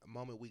every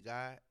moment we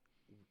got,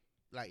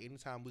 like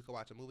anytime we could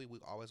watch a movie, we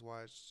always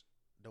watch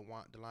the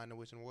Lion, the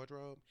Witch, and the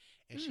Wardrobe,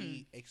 and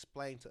she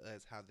explained to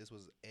us how this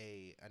was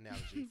a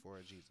analogy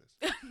for Jesus.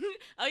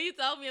 Oh, you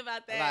told me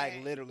about that.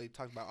 Like literally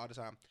talked about all the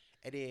time,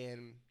 and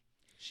then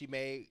she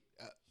made.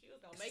 She was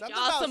gonna make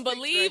y'all some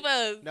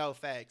believers. No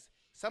facts.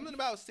 Something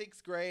about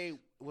 6th grade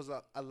was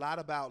a lot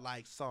about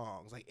like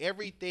songs. Like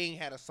everything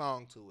had a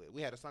song to it.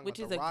 We had a song, which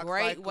about is the a rock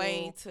great cycle.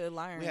 way to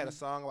learn. We had a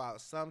song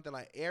about something.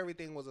 Like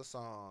everything was a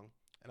song.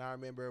 And I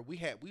remember we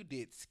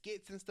did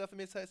skits and stuff in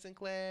Miss Hudson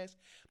class,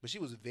 but she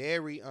was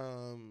very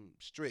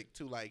strict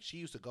too. Like she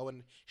used to go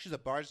in, she used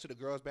to barge to the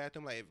girls'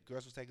 bathroom. Like if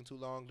girls was taking too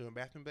long doing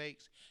bathroom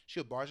breaks, she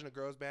would barge in the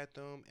girls'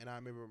 bathroom. And I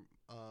remember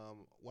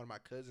one of my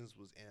cousins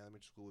was in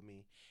elementary school with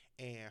me,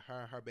 and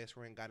her best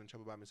friend got in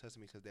trouble by Miss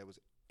Hudson because they was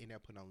in there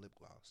putting on lip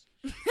gloss.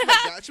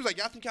 She was like,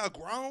 y'all think y'all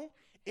grown?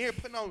 In here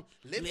putting on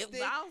lipstick? Lip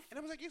gloss? And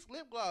I was like, it's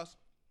lip gloss.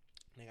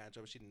 They got in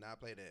trouble. She did not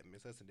play that.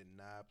 Miss Hudson did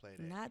not play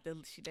that.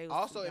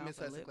 Also in Miss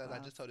Hudson class, I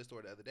just told this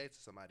story the other day to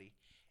somebody.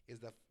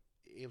 It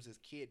was this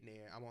kid in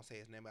there. I won't say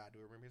his name, but I do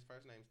remember his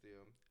first name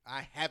still.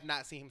 I have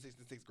not seen him since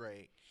the 6th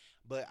grade,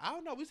 but I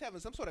don't know. We was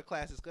having some sort of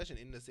class discussion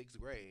in the 6th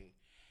grade,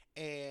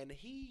 and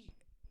he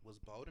was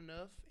bold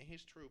enough in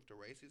his troop to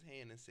raise his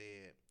hand and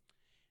said,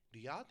 "Do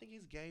y'all think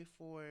it's gay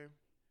for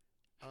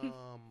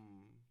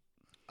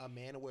a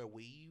man to wear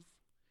weave?"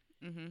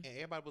 And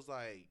everybody was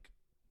like,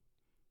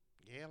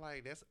 yeah,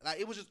 like that's like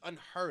it was just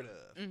unheard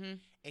of. And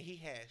he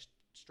had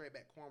straight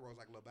back cornrows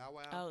like Lil Bow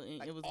Wow. Oh, and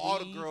like it was all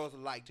weave? The girls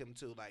liked him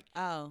too. Like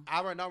I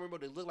don't remember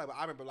what they looked like, but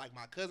I remember like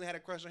my cousin had a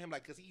crush on him,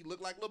 like because he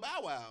looked like Lil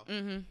Bow Wow.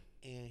 And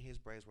his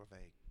braids were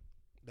fake.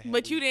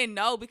 But you didn't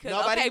know because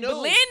nobody knew.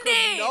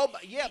 Blended.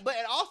 Yeah, but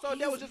and also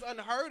that was just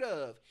unheard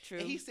of. True.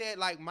 And he said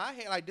like my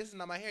hair, like this is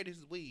not my hair, this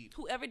is weave.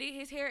 Whoever did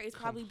his hair is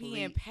probably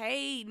being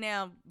paid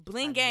now.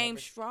 Bling game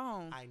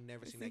strong. I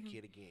never seen that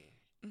kid again.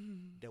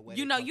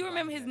 You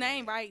remember his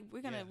name, right?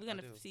 We're gonna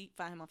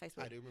find him on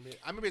Facebook. I do remember.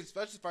 I remember his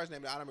first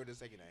name, but I don't remember the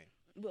second name.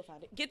 We'll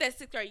find it. Get that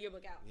 6th grade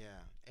yearbook out. Yeah,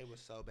 it was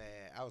so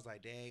bad. I was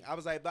like, dang. I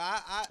was like, but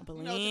I to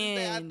this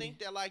day, I think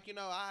that like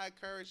I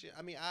encourage it.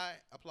 I mean, I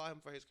applaud him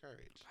for his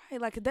courage. Right,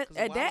 like at that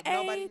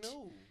age,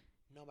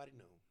 nobody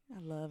knew. I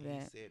love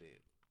that. He said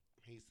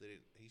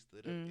it. He stood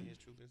up in his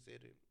truth and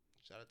said it.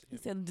 Shout out to him. He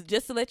said,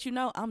 just to let you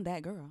know, I'm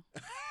that girl.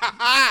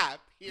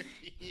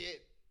 Period.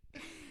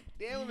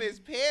 Then Miss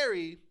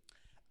Perry.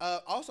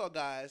 Also,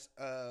 guys,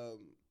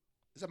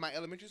 so my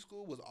elementary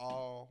school was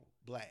all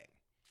black.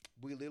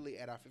 We literally,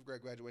 at our 5th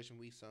grade graduation,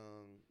 we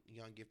sung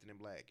Young, Gifted, and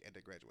Black at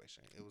the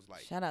graduation. It was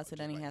like... Shout out to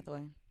Danny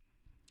Hathaway.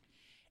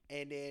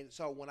 And then,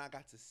 so when I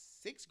got to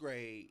 6th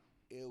grade,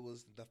 it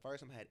was the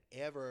first time I had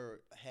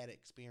ever had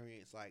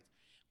experience, like,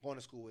 going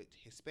to school with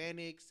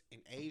Hispanics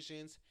and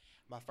Asians.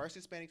 My first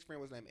Hispanic friend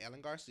was named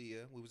Ellen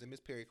Garcia. We was in Miss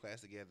Perry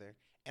class together,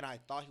 and I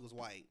thought he was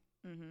white.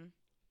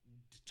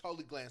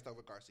 Totally glanced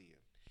over Garcia.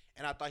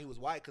 And I thought he was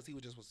white because he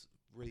was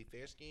really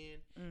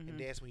fair-skinned. And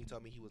that's when he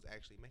told me he was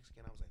actually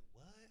Mexican. I was like,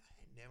 what? I had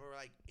never,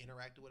 like,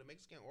 interacted with a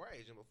Mexican or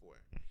Asian before.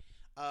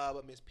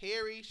 But Miss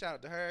Perry, shout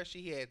out to her.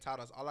 She had taught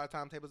us all our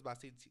timetables by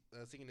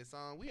singing this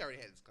song. We already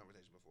had this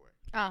conversation before.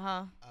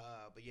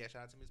 But yeah,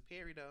 shout out to Miss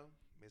Perry, though.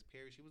 Miss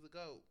Perry, she was a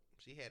GOAT.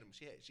 She had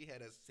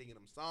us singing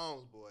them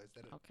songs, boys.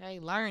 Okay,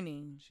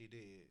 learning. She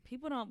did.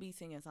 People don't be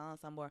singing songs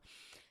anymore.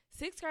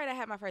 6th grade, I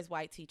had my first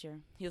white teacher.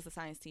 He was a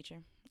science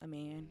teacher. a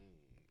man.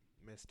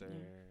 Mr.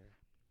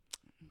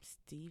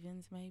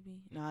 Stevens,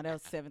 maybe. No, that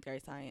was 7th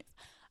grade science.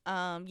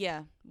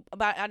 Yeah,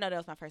 but I know that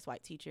was my first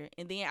white teacher.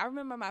 And then I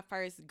remember my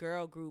first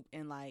girl group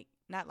in like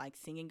not like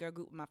singing girl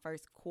group, my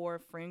first core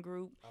friend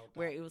group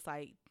where it was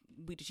like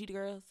we the Cheetah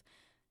Girls,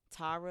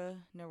 Tara,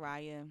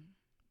 Naraya,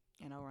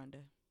 and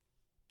Orunda.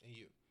 And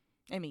you.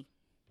 And me.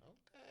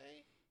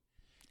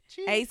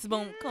 Okay. Ace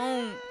Boom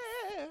Coon.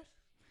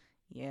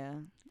 Yeah,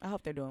 I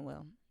hope they're doing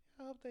well.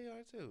 I hope they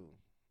are too.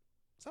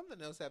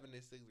 Something else happened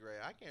in 6th grade.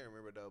 I can't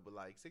remember though, but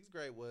like 6th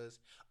grade was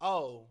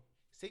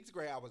 6th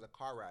grade I was a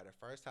car rider.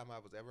 First time I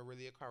was ever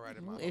really a car rider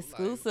in my whole life.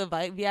 Exclusive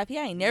VIP.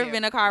 I ain't never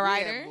been a car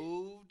rider.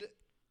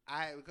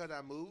 Because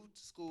I moved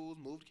schools,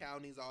 moved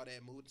counties, all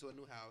that, moved to a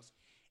new house,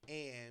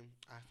 and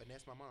I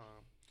finessed my mom.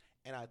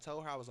 And I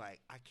told her, I was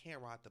like, I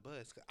can't ride the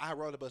bus. I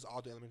rode the bus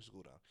all through elementary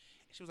school though.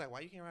 And she was like,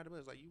 why you can't ride the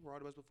bus? Like, you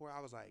rode the bus before? I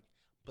was like,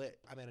 but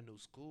I'm at a new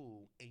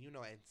school, and you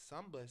know, at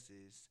some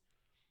buses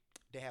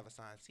they have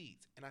assigned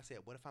seats. And I said,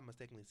 what if I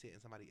mistakenly sit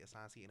in somebody's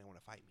assigned seat and they want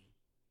to fight me?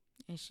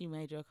 And she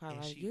made your car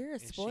rider. You're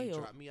spoiled. She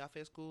dropped me off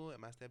at school, and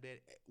my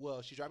stepdad.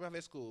 Well, she dropped me off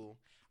at school.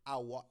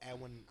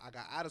 And when I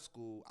got out of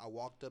school, I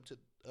walked up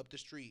the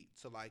street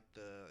to like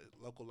the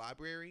local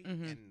library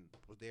and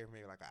was there for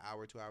maybe like an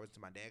hour, 2 hours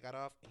until my dad got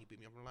off and he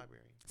picked me up from the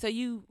library. So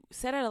you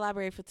sat at a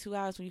library for 2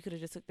 hours when you could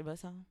have just took the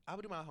bus home? I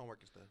would do my homework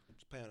and stuff.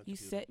 Just play on the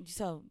computer.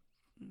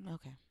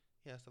 Okay.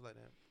 Yeah, stuff like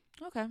that.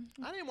 Okay.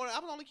 I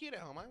was the only kid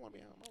at home. I didn't want to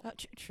be at home.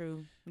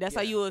 True. That's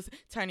how you was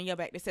turning your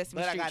back to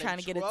Sesame Street trying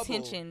to get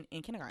attention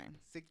in kindergarten.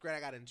 6th grade,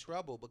 I got in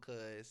trouble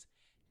because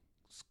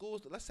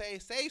schools, let's say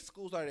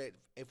school started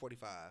at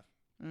 8:45.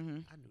 I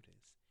knew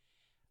this.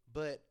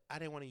 But I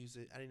didn't want to use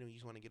it. I didn't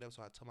want to get up,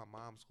 so I told my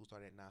mom school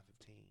started at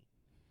 9:15.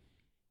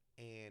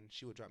 And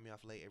she would drop me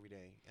off late every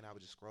day, and I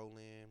would just scroll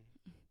in.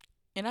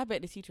 And I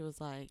bet the teacher was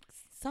like,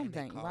 something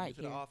and they called right me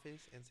to here. the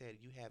office and said,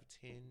 you have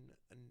 10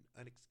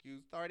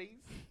 unexcused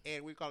tardies,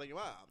 and we're calling your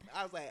mom.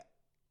 I was like,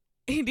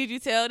 did you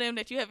tell them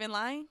that you have been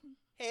lying?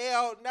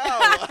 Hell no.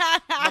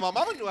 My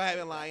mama knew I had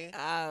been lying.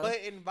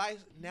 But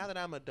now that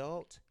I'm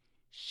adult,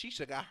 she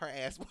should have got her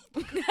ass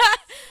whooped.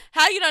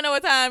 How you don't know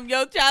what time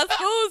your child's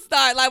school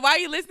start? Like, why are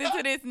you listening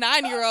to this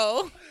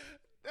 9-year-old?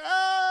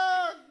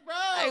 Oh, bro.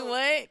 Like,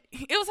 what?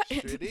 It was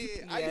sure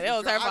did. Yeah, that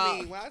was her fault.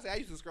 I mean, when I say I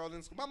used to scroll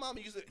in school, my mama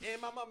used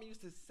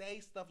to say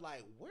stuff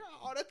like, where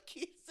are all the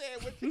kids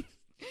at with this?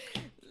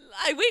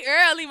 Like, we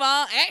early,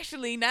 Mom.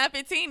 Actually,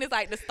 9:15 is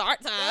like the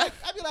start time.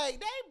 I'd be like,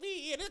 they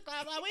be in this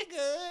class, like, we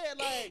good.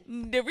 Like,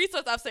 the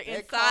resource officer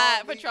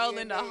inside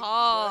patrolling the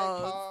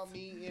halls. They called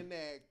me in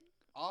that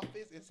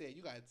office and said,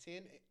 you got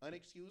 10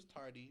 unexcused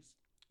tardies,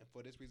 and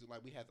for this reason,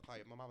 like, we have to call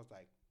you. My mom was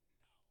like,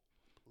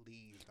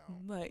 please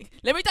don't. Like,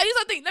 let me tell you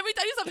something.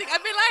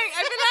 I've been lying.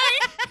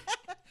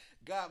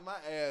 Got my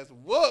ass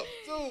whooped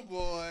too,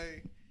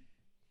 boy.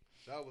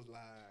 That was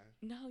lying.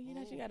 No, you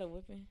know she got a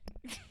whipping.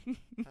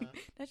 Huh?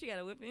 That she got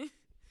a whipping.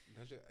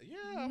 Yeah,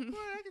 boy,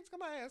 I can get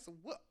my ass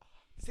whooped.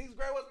 6th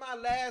grade was my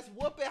last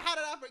whooping. How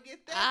did I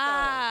forget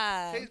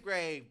that? 6th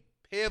grade,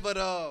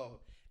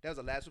 pivotal. That was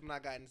the last whooping I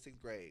got in 6th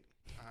grade.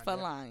 For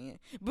lying.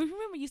 But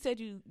remember, you said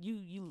you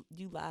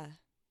lie.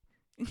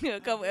 A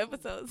couple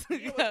episodes.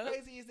 You know what's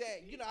crazy is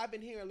that, I've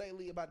been hearing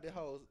lately about the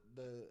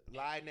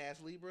lying ass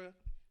Libra.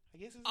 I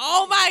guess it's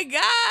oh my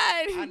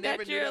God! I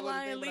never knew that was a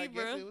lying thing, but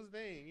Libra. I guess it was a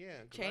thing.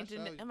 Yeah.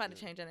 I'm about to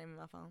change your name in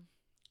my phone.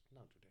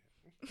 Don't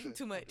do that.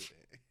 Too much.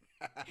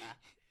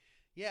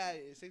 Yeah,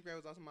 6th grade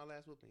was also my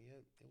last whooping.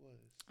 Yeah, it was.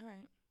 All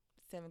right.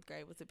 7th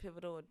grade, was it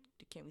pivotal or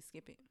can we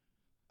skip it?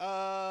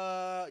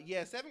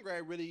 Yeah, 7th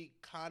grade really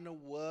kind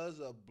of was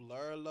a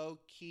blur, low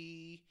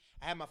key.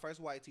 I had my first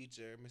white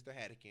teacher, Mr.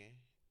 Haddikin,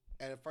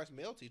 and a first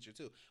male teacher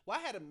too. Well,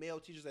 I had a male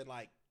teachers at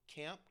like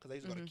camp because I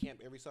used to go to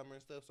camp every summer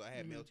and stuff. So I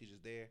had male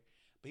teachers there,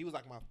 but he was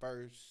like my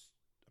first.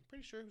 I'm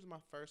pretty sure he was my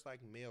first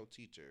like male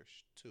teacher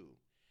too.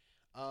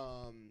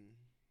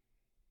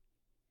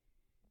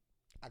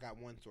 I got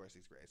one story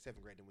 6th grade,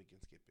 7th grade, then we can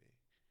skip it.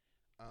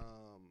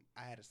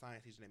 I had a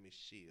science teacher named Miss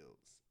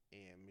Shields,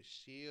 and Miss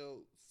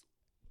Shields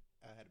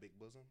had a big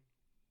bosom,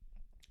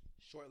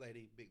 short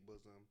lady, big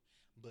bosom,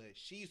 but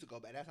she used to go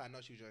back. That's how I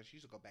know she was young. She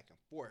used to go back and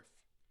forth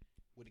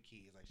with the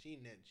kids. Like she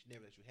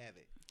never let you have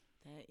it.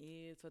 That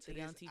is what the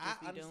young teachers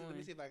be doing. Let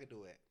me see if I can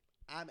do it.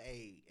 At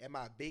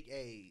my big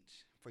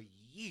age, for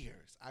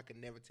years, I could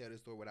never tell this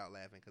story without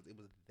laughing because it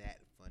was that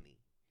funny.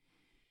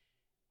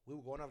 We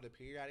were going over the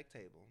periodic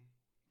table,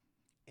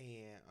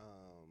 and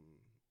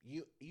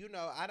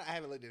I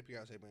haven't looked at the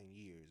periodic table in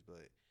years,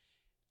 but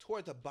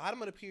towards the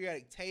bottom of the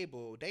periodic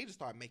table, they just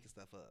started making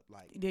stuff up.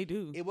 Like they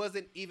do. It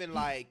wasn't even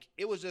like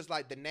it was just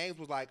like the names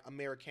was like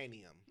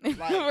Americanium. right.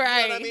 Like, you know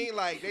what I mean?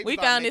 Like we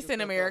found this in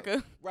America.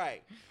 Up.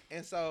 Right.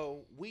 And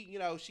so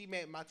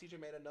my teacher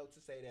made a note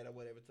to say that or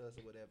whatever to us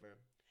or whatever.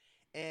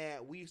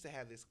 And we used to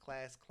have this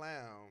class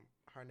clown.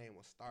 Her name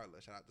was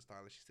Starla. Shout out to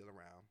Starla. She's still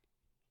around.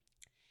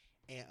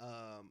 And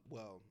I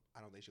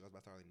don't think she goes by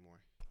Starla anymore.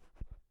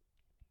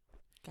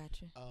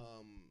 Gotcha.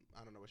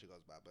 I don't know what she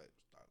goes by, but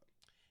Starla.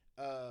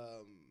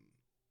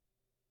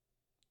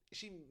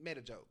 She made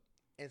a joke,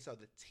 And so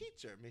the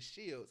teacher, Miss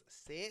Shields,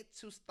 said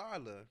to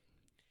Starla,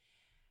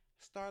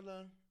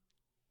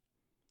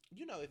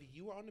 you know, if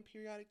you were on the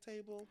periodic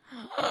table,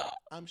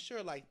 I'm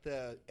sure like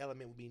the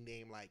element would be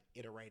named like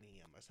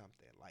iteranium or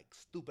something, like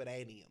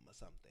stupidanium or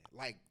something.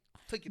 Like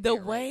took it The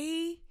there,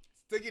 way right?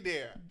 Took it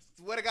there.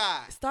 Swear to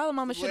God. Starla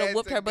mama should have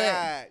whooped her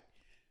butt.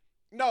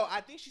 No,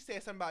 I think she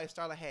said something about if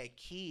Starla had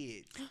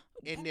kids,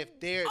 and if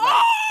they're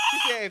like,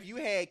 she said if you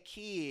had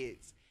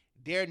kids,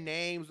 their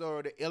names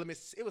or the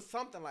elements, it was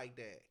something like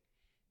that.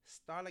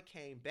 Starla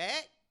came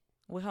back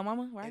with her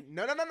mama, right?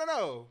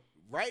 No.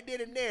 Right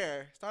then and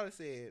there, Starla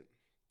said,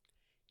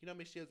 you know,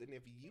 Miss Shields, and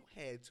if you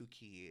had 2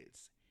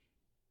 kids,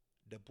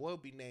 the boy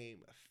would be named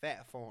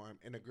Fat Farm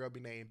and the girl be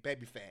named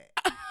Baby Fat.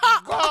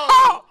 Bro,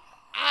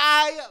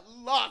 I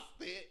lost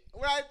it.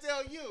 When I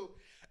tell you,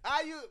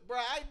 I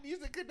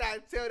used to could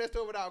not tell that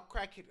story without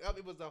cracking up.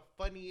 It was the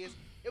funniest.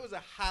 It was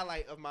a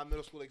highlight of my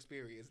middle school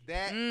experience.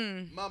 That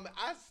mama,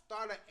 I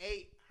started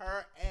ate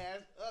her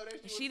ass up.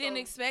 She didn't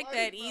expect funny,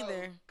 that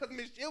either. Because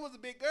Miss Shields was a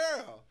big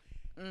girl.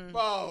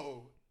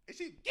 Bro. And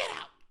she, get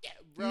out. Yeah,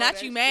 bro,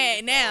 not you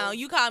mad now. So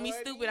you call me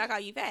stupid, I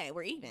call you fat.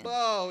 We're even.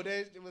 Bro,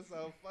 that shit was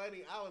so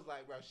funny. I was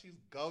like, bro, she's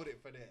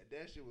goated for that.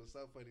 That shit was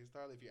so funny.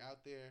 Starla, if you're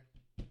out there.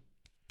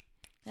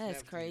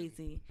 That's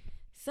crazy.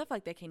 Stuff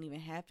like that can't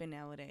even happen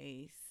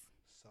nowadays.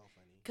 So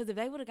funny. Because if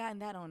they would have gotten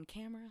that on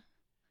camera.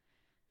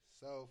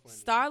 So funny.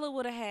 Starla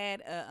would have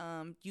had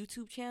a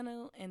YouTube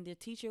channel and the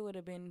teacher would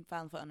have been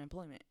filing for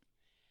unemployment.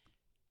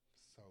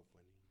 So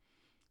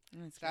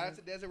funny. Shout out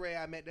to Desiree.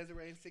 I met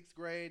Desiree in 6th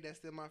grade. That's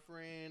still my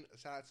friend.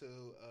 Shout out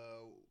to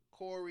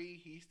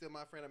Corey. He's still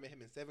my friend. I met him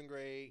in 7th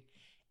grade.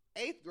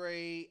 8th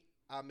grade,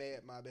 I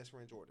met my best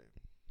friend Jordan.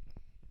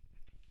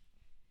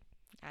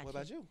 What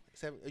about you?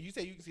 You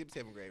said you can skip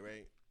 7th grade,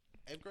 right?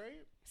 8th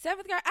grade?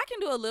 7th grade. I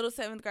can do a little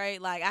 7th grade.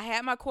 Like, I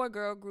had my core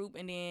girl group,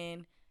 and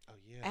then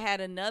I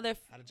had another.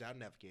 How did y'all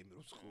navigate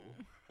middle school?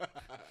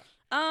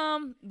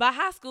 By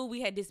high school,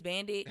 we had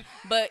disbanded.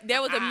 But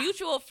there was a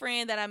mutual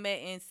friend that I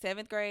met in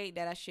 7th grade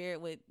that I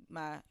shared with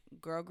my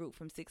girl group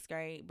from 6th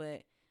grade.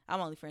 But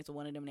I'm only friends with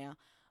one of them now.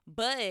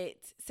 But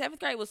 7th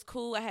grade was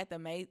cool. I had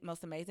the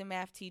most amazing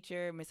math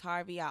teacher, Miss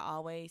Harvey. I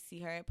always see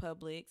her at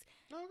Publix.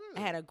 Oh,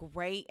 good. I had a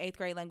great 8th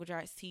grade language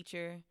arts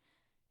teacher.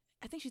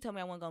 I think she told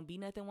me I wasn't going to be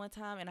nothing one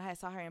time. And I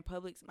saw her in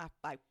Publix,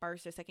 my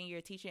first or second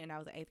year teacher. And I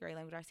was an 8th grade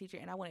language arts teacher.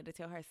 And I wanted to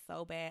tell her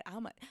so bad.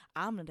 I'm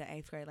the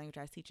 8th grade language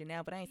arts teacher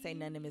now. But I ain't say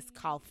nothing to Miss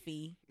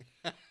Coffee.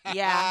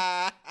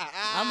 Yeah.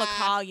 I'm going to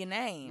call your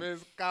name.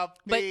 Miss Coffee.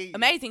 But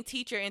amazing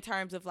teacher in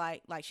terms of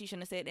like she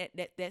shouldn't have said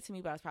that to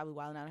me. But I was probably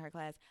wilding out in her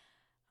class.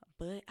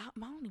 But I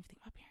don't even think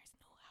my parents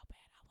knew how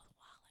bad I was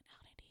wilding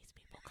out in these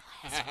people's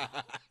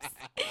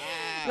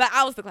classrooms. Like,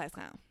 I was the class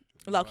clown.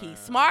 Low key.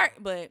 Smart,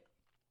 but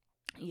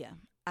yeah.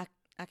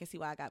 I can see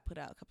why I got put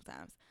out a couple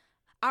times.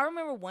 I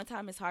remember one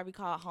time Miss Harvey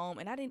called home,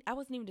 and I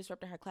wasn't even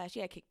disrupting her class. She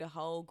had kicked the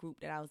whole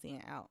group that I was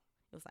in out.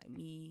 It was like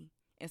me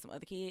and some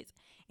other kids,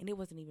 and it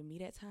wasn't even me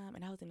that time.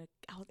 And I was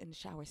in the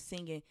shower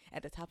singing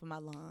at the top of my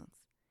lungs,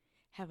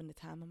 having the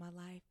time of my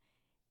life.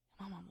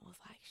 My mama was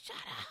like, "Shut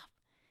up!"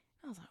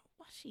 I was like,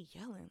 "Why's she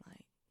yelling?"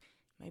 Like,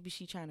 maybe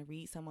she trying to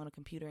read something on a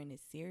computer and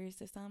it's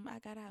serious or something. I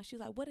got out. She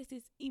was like, "What is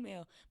this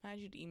email?" Mind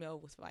you, the email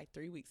was like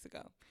 3 weeks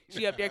ago.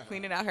 She up there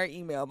cleaning out her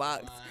email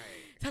box.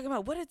 Right. Talking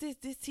about, what is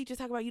this teacher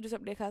talking about? You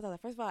disrupted their class. I was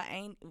like, first of all,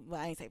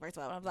 I ain't say first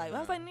of all. I was like,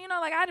 you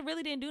know, like, I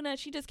really didn't do nothing.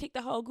 She just kicked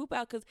the whole group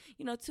out because,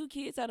 you know, 2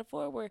 kids out of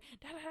 4 were,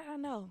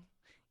 no.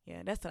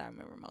 Yeah, that's what I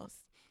remember most.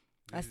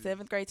 My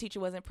 7th grade teacher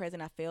wasn't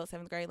present. I failed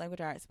 7th grade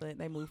language arts, but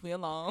they moved me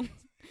along.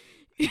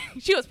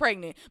 She was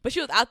pregnant, but she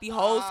was out the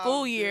whole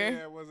school year.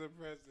 Yeah, wasn't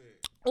present.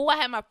 Oh, I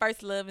had my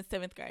first love in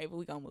 7th grade, but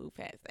we gonna move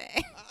past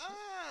that.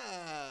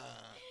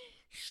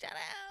 Shut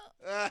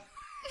out.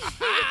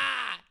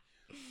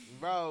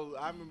 Bro,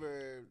 I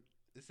remember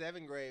the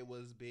 7th grade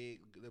was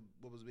big.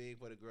 What was big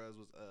for the girls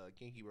was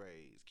kinky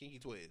braids. Kinky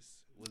twists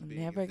was big.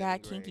 Never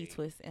got kinky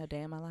twists a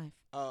day in my life.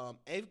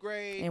 8th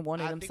grade, and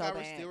wanted them so bad.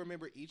 I still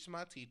remember each of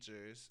my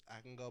teachers.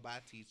 I can go by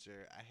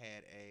teacher. I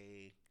had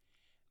a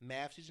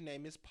math teacher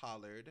named Miss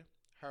Pollard.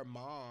 Her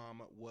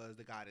mom was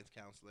the guidance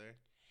counselor.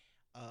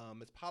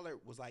 Miss Pollard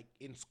was like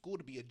in school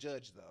to be a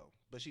judge though,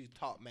 but she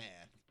taught math.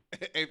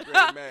 8th grade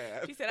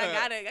math. She said,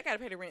 I gotta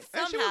pay the rent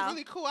somehow. And she was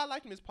really cool. I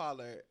liked Miss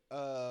Pollard.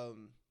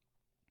 And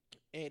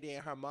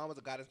then her mom was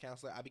a guidance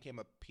counselor. I became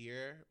a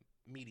peer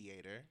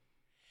mediator.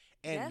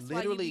 And that's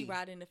literally, why you be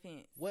riding the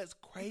fence. What's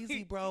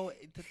crazy, bro?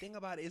 The thing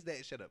about it is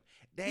that shut up.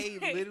 They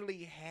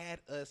literally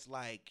had us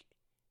like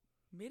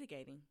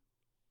mitigating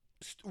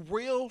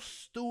real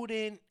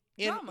student.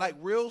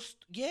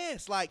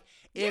 Yes, like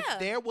if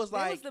there was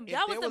like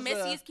that was the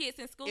messiest kids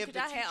in school because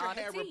I had all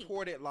the had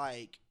reported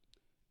like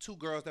 2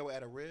 girls that were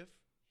at a rift,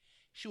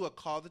 she would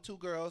call the 2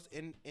 girls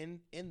in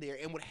there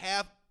and would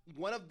have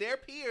one of their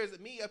peers,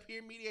 me, a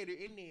peer mediator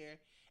in there,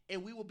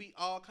 and we would be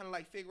all kind of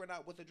like figuring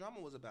out what the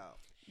drama was about.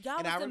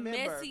 Y'all was the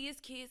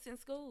messiest kids in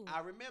school. I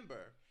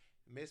remember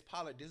Miss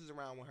Pollard, this is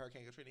around when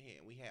Hurricane Katrina hit,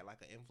 and we had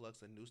like an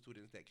influx of new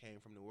students that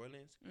came from New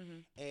Orleans,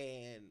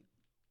 and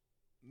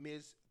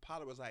Miss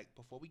Pollard was like,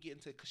 before we get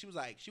into, because she was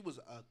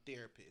a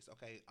therapist,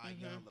 okay,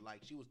 young,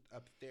 like she was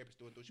a therapist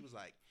doing.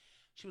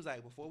 She was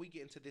like, before we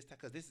get into this,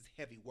 because this is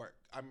heavy work.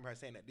 I remember her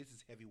saying that this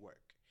is heavy work.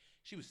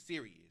 She was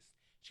serious.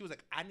 She was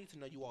like, I need to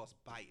know you all's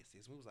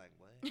biases. We was like,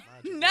 what?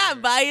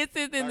 Not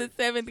biases in the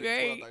 7th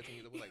grade. 12, 13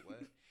 years old. We was like,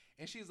 what?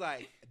 And she's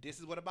like, this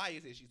is what a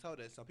bias is. She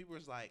told us. Some people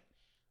shared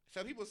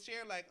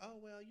like, oh,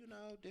 well,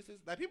 this is,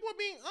 like, people were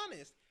being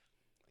honest.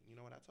 You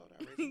know what I told her?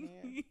 I raised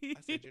my hand.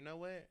 I said, you know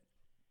what?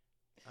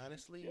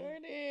 Honestly,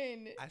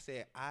 Jordan. I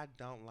said, I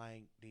don't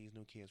like these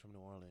new kids from New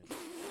Orleans.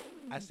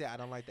 I said, I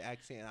don't like the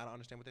accent. I don't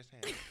understand what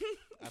they're saying.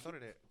 I told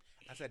her that.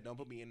 I said, don't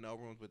put me in no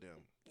rooms with them.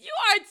 You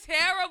are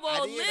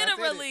terrible,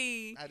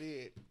 literally. I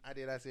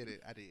did. I said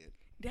it. I did.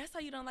 That's how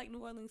you don't like New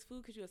Orleans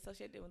food, because you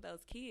associate them with those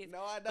kids.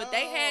 No, I don't. But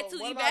they had to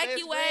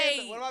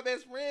evacuate. One of my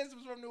best friends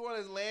was from New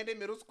Orleans, Landon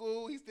Middle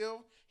School.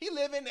 He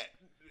live in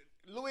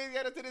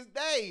Louisiana to this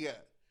day.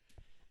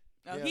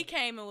 Oh, yeah. He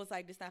came and was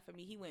like, this not for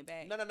me. He went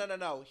back.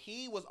 No.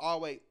 He was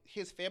always,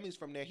 his family's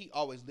from there. He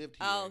always lived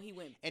here. Oh, he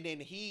went. And then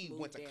he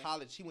went to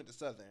college. He went to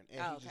Southern,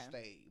 and he just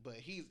stayed. But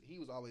he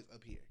was always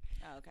up here.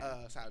 Oh, okay.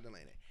 South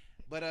Atlanta.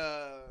 But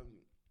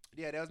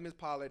yeah, that was Miss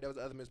Pollard. That was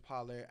the other Miss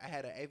Pollard. I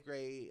had an 8th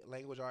grade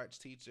language arts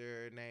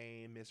teacher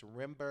named Miss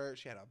Rimbert.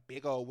 She had a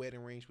big old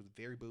wedding ring. She was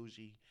very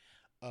bougie.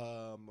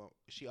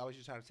 She always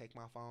used to try to take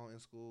my phone in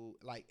school.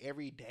 Like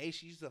every day,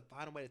 she used to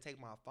find a way to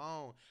take my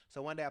phone.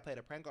 So one day I played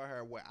a prank on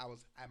her where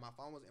my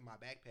phone was in my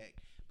backpack,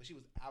 but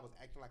I was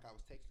acting like I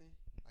was texting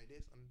like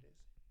this under this,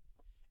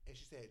 and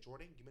she said,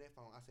 "Jordan, give me that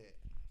phone." I said,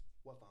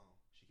 "What phone?"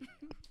 She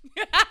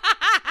gave me.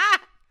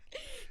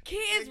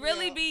 Kids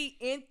really be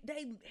in,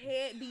 they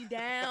head be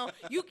down.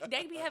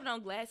 They be having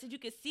on glasses. You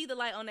can see the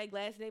light on their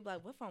glasses. They be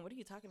like, "What phone? What are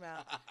you talking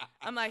about?"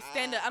 I'm like,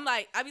 stand up.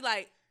 I be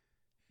like,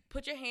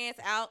 put your hands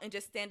out and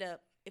just stand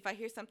up. If I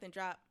hear something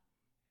drop,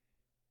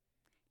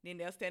 then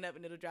they'll stand up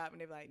and it'll drop, and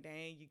they're like,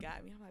 "Dang, you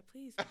got me." I'm like,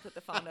 "Please put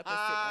the phone up and sit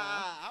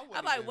down."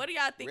 I'm like, "What do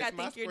y'all think I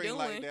think you're doing?"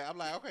 Like that. I'm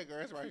like, "Okay, girl,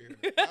 it's right here."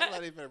 I'm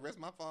not even gonna rest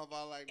my phone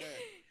fall like that.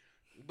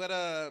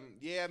 But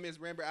yeah, Miss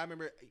Rambert, I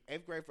remember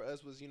 8th grade for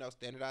us was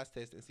standardized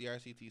tests and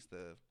CRCT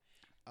stuff.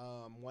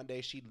 One day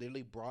she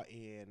literally brought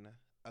in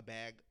a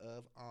bag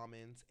of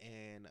almonds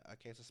and a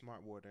case of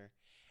Smart Water.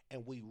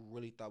 And we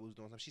really thought we was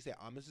doing something. She said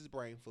almonds is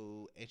brain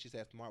food, and she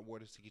said Smart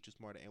Water is to get you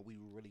smarter. And we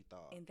really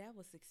thought. And that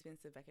was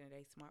expensive back in the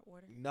day, Smart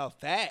Water. No,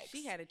 facts.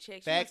 She had a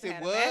check. Facts, it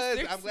was.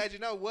 I'm glad you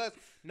know it was.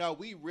 No,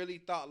 we really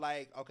thought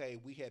like, okay,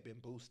 we had been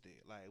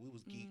boosted. Like we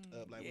was geeked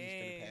up. Like we was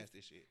gonna pass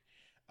this shit.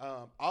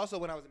 Also,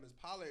 when I was in Miss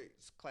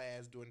Pollard's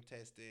class doing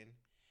testing,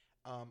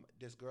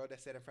 this girl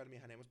that sat in front of me,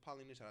 her name was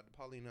Paulina. Shout out to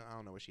Paulina. I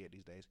don't know what she had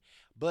these days,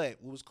 but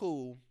it was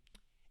cool.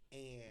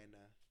 And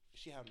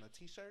she had on a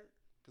t-shirt.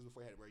 Because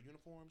before I had to wear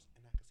uniforms,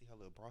 and I could see her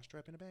little bra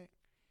strap in the back.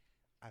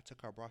 I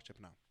took her bra strap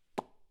and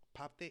I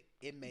popped it.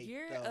 It made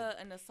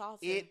an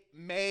assaulter. It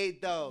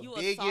made the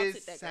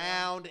biggest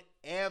sound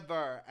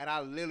ever, and I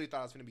literally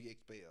thought I was going to be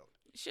expelled.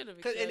 Should have.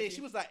 And then she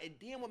was like, and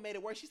then what made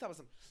it worse? She started with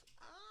some.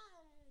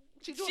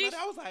 She doing that.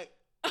 I was like,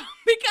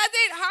 because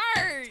it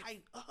hurt.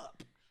 Tighten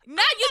up.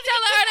 Now you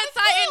telling her to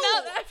tighten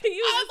up after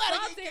you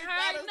assaulted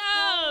her?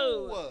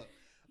 No,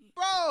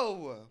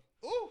 bro.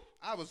 Ooh.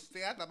 I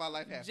thought my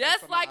life had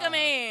just like a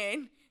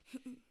man.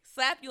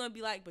 Slap you and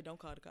be like, but don't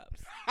call the cops.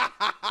 No,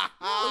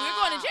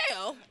 you're going to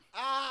jail.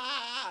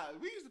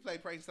 We used to play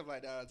pranks and stuff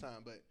like that all the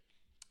time. But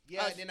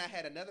yeah, then I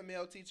had another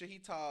male teacher. He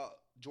taught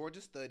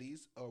Georgia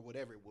Studies or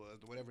whatever it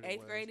was.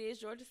 8th grade is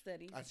Georgia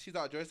Studies. She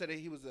taught Georgia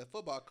Studies. He was a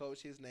football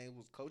coach. His name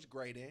was Coach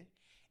Graydon.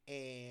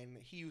 And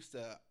he used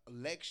to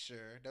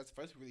lecture. That's the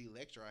first really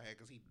lecture I had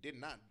because he did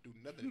not do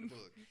nothing in the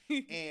book.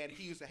 And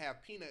he used to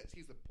have peanuts. He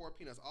used to pour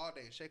peanuts all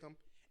day and shake them.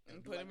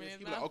 And put him in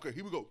his mouth. Like, okay,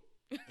 here we go.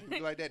 And he'd be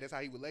like that. That's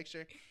how he would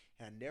lecture.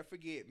 And I never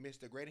forget,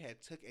 Mr. Grady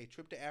had took a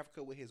trip to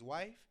Africa with his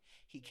wife.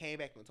 He came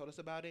back and told us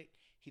about it.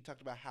 He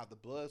talked about how the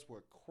Bloods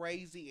were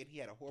crazy and he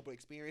had a horrible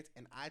experience.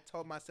 And I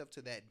told myself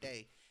to that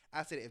day,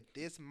 I said, if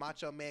this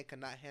macho man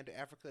cannot handle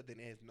Africa, then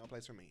there's no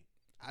place for me.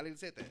 I literally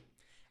said that.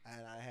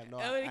 And I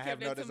have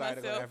no desire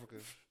to go to Africa.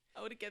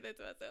 I would have kept that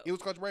to myself. It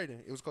was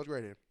Coach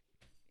Graydon.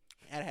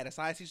 And I had a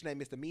science teacher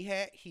named Mr.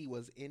 Mehat. He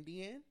was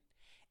Indian.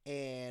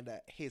 And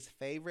his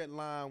favorite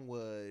line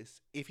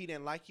was, if he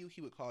didn't like you,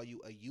 he would call you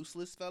a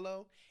useless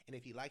fellow. And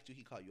if he liked you,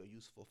 he'd call you a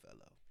useful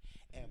fellow.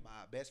 And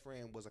my best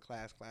friend was a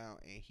class clown.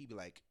 And he'd be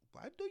like,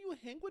 why do you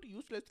hang with a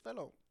useless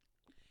fellow?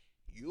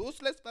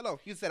 Useless fellow.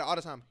 He said it all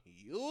the time.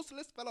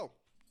 Useless fellow.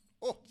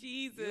 Oh,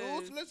 Jesus.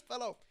 Useless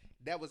fellow.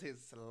 That was his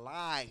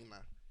line.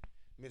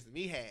 Mr.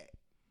 Mehat.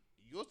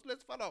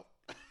 Useless fellow.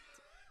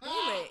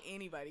 Don't let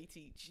anybody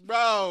teach.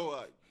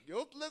 Bro,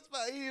 useless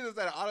fellow. He just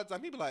said it all the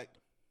time. He'd be like,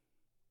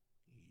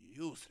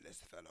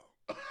 useless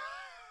fellow.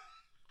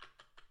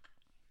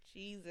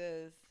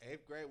 Jesus.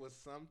 8th grade was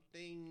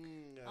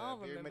something. I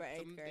don't remember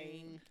 8th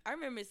grade. I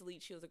remember Miss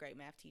Leach. She was a great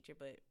math teacher,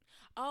 but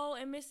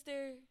and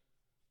Mr.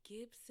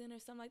 Gibson or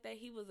something like that.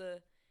 He was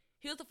a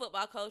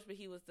football coach, but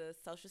he was the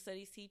social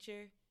studies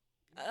teacher.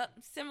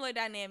 Similar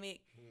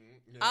dynamic.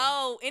 Yeah.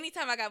 Oh,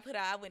 anytime I got put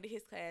out, I went to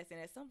his class, and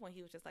at some point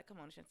he was just like, "Come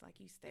on, Shanti, like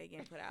you stay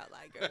getting put out.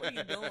 Like, girl, what are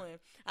you doing?"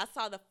 I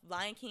saw the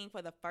Lion King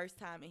for the first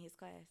time in his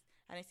class.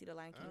 I didn't see the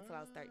Lion King until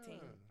I was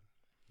 13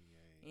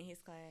 in his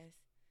class.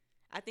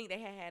 I think they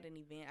had an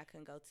event I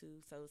couldn't go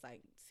to, so it was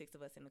like 6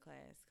 of us in the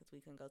class because we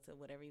couldn't go to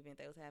whatever event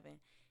they was having,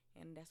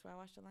 and that's where I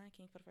watched the Lion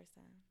King for the first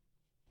time.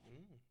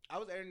 I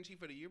was editor in chief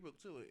for the yearbook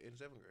too in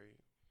 7th grade.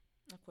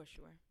 Of course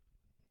you were.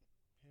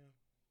 Yeah.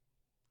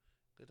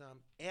 Good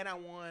time. And I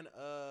won.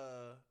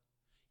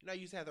 I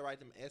used to have to write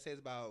them essays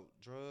about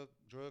drug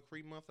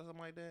free month or something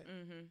like that.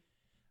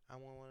 I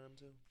won one of them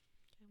too.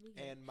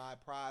 Okay, and my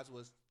prize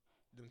was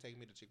them taking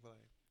me to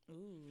Chick-fil-A.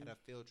 Ooh. Had a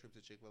field trip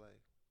to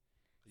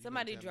Chick-fil-A.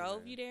 Somebody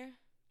drove you there?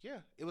 Yeah,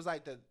 it was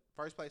like the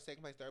first place,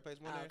 second place, third place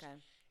winners. Okay.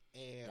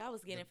 And y'all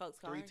was getting folks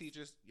cars. 3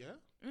 teachers. Yeah.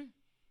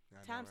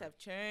 Times have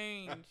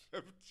changed.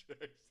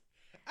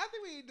 I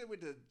think we either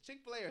went to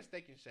Chick-fil-A or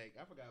Steak and Shake.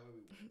 I forgot where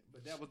we went,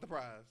 but that was the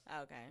prize.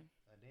 Okay.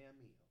 A damn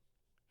meal.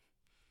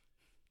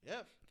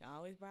 Yep. Can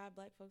always bribe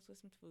black folks with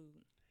some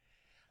food.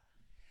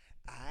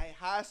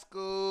 High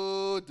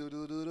school. Do.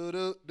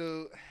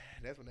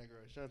 That's when that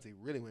girl Shanti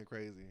really went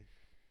crazy.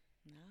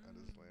 No. I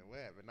just went, what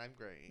happened? 9th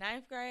grade.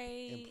 9th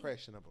grade.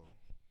 Impressionable.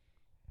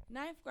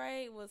 9th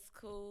grade was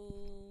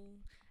cool.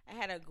 I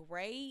had a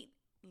great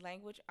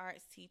language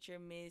arts teacher,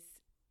 Miss.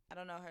 I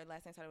don't know her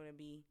last name, so it would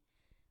be.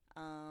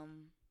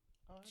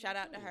 Shout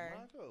out to her.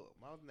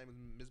 My name is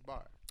Miss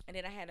Barr. And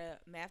then I had a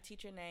math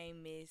teacher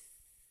named Miss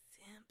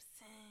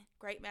Simpson.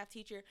 Great math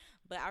teacher.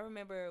 But I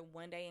remember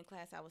one day in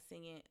class I was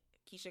singing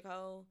Keisha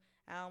Cole,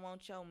 I Don't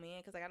Want Your Man,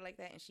 because I got it like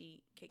that, and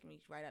she kicked me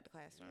right out the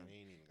classroom.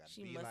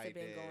 She must have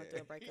been going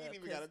through a breakup. You ain't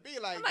even got to be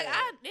like I'm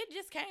that. It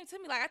just came to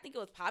me. Like, I think it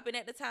was popping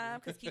at the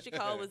time because Keisha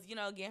Cole was,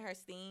 getting her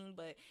steam,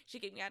 but she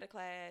kicked me out of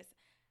class.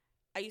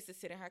 I used to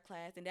sit in her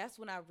class, and that's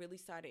when I really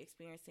started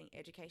experiencing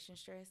education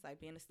stress.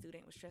 Like, being a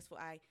student was stressful.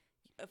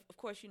 Of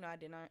course, I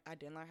didn't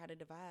learn how to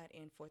divide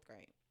in 4th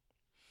grade.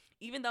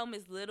 Even though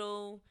Miss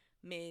Little,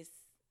 Miss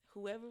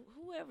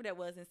whoever that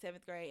was in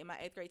 7th grade, and my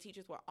 8th grade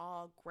teachers were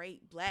all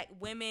great black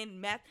women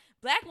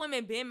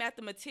being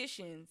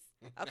mathematicians.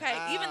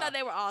 Okay, even though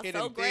they were all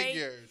so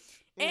great.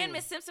 And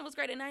Miss Simpson was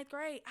great in 9th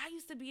grade. I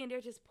used to be in there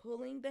just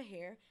pulling the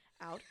hair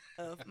out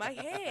of my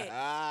head.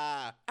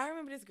 I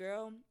remember this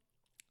girl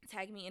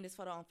tagged me in this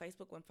photo on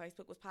Facebook when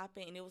Facebook was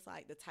popping, and it was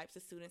like the types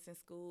of students in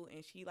school,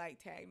 and she like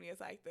tagged me as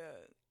like the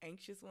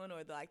anxious one,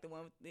 or the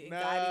one with the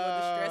anxiety, or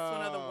the stressed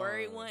one, or the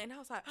worried one, and I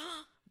was like,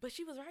 oh, but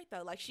she was right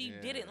though, like she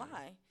didn't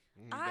lie.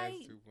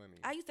 That's too funny.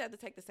 I used to have to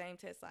take the same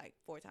test like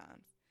 4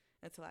 times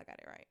until I got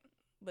it right.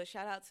 But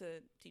shout out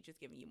to teachers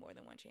giving you more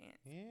than one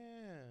chance.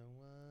 Yeah,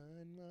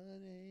 one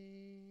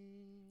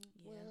money.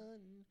 Yeah.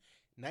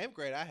 9th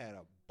grade, I had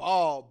a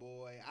ball,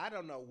 boy. I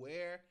don't know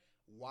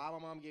why my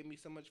mom gave me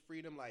so much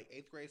freedom, like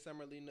 8th grade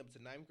summer leading up to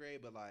 9th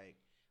grade, but like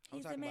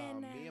I'm talking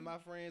about me and my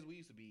friends, we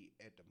used to be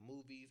at the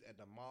movies, at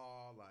the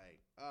mall,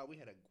 like we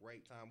had a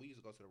great time. We used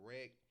to go to the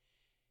rec,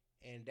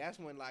 and that's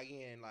when like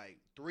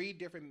 3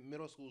 different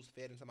middle schools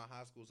fed into my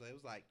high school, so it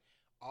was like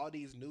all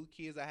these new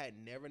kids I had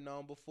never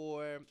known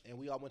before, and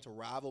we all went to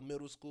rival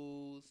middle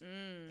schools,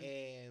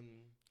 and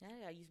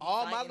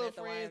all my little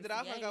friends that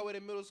I hung out with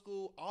in middle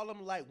school, all of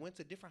them like went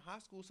to different high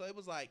schools, so it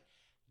was like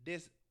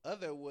this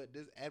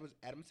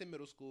Adamson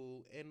Middle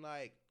School, and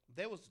like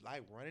they was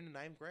like running in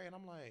 9th grade, and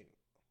I'm like,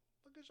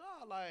 look at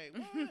y'all, like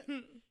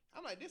what?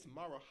 I'm like, this is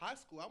Morrow High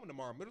School. I went to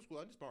Morrow Middle School.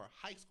 This is Morrow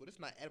High School. This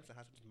is not Adamson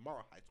High School. This is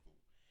Morrow High School.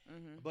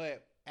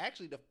 But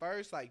actually, the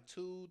first like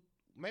 2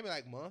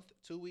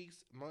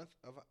 weeks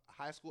of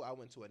high school, I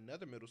went to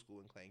another middle school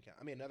in Clayton County.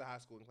 I mean, another high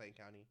school in Clayton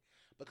County,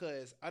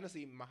 because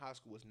honestly, my high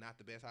school was not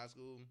the best high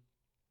school.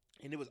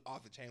 And it was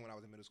off the chain when I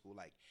was in middle school.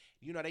 Like,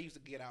 they used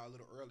to get out a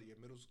little earlier.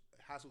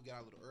 High school get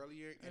out a little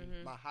earlier.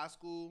 And my high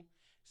school,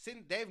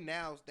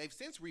 they've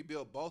since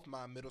rebuilt both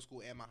my middle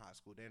school and my high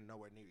school. They're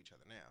nowhere near each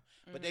other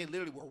now. But they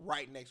literally were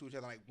right next to each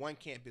other. Like, one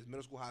campus,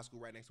 middle school, high school,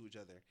 right next to each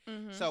other.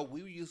 So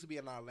we used to be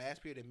in our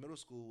last period in middle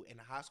school, and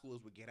the high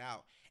schoolers would get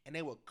out. And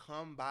they would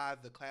come by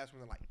the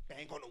classroom and, like,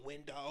 bang on the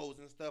windows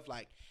and stuff.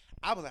 Like,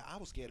 I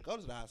was scared to go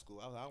to the high school.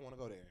 I was like, I don't want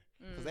to go there.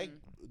 Because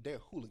they're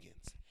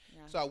hooligans.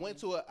 Yeah. So I went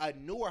to a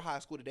newer high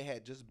school that they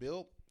had just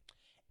built,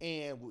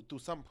 and through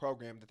some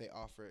program that they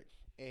offered,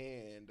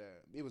 and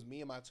it was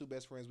me and my 2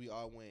 best friends. We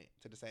all went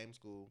to the same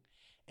school,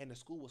 and the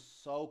school was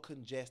so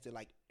congested.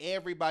 Like,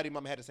 everybody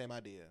mama had the same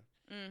idea,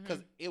 because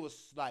it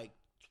was like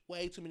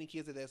way too many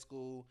kids at that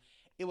school.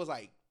 It was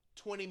like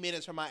 20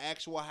 minutes from my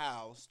actual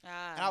house,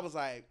 and I was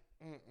like,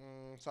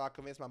 so I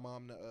convinced my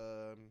mom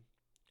to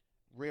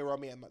re-enroll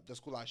me at the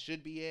school I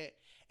should be at,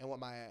 and what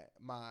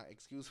my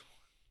excuse.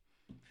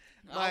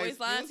 Always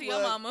lying to your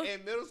mama.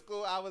 In middle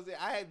school,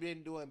 I had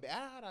been doing bad.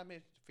 How did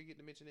I forget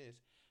to mention this?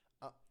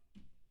 I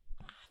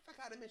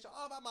forgot to mention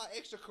all about my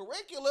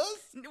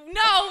extracurriculars.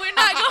 No, we're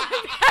not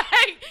going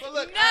back. But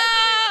look,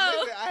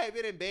 I had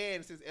been in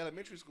band since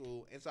elementary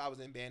school, and so I was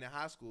in band in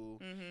high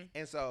school,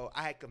 and so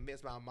I had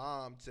convinced my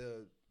mom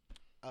to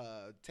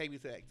take me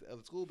to that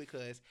other school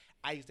because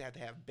I used to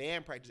have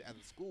band practice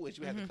after school, and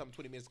she would have to come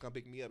 20 minutes to come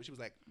pick me up. And she was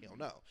like, hell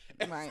no.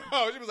 Right.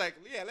 So she was like,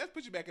 yeah, let's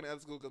put you back in the other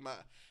school because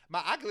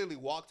I could literally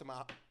walk to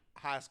my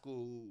high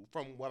school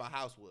from where my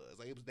house was.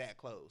 Like, it was that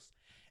close.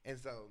 And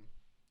so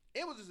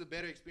it was just a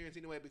better experience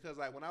anyway because,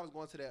 like, when I was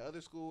going to that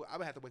other school, I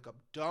would have to wake up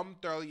dumb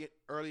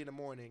early in the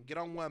morning, get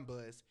on one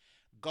bus,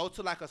 go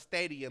to, like, a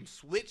stadium,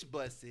 switch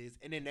buses,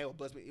 and then they would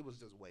bus me. It was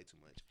just way too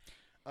much.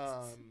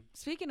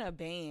 Speaking of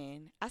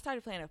band, I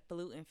started playing a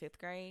flute in 5th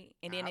grade,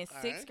 and then in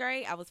 6th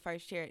grade, I was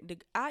first chair.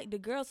 The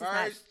girls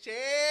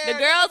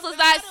was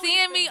not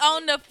seeing me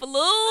on the flute.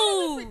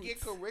 I forget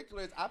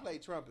curriculars. I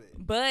played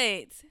trumpet,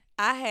 but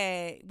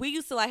we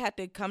used to like have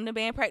to come to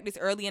band practice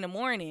early in the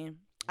morning.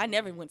 I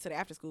never went to the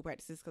after school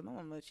practices because my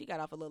mama, she got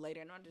off a little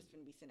later, and I'm just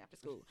gonna be sitting after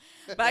school.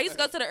 But I used to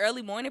go to the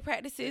early morning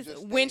practices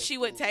when she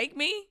would take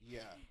me.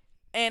 Yeah,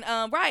 and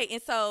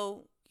and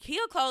so.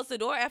 He'll close the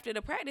door after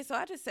the practice, so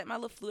I just set my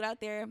little flute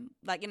out there,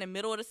 like in the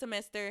middle of the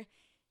semester.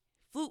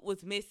 Flute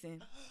was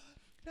missing.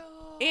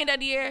 No. End of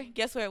the year,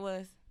 guess where it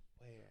was?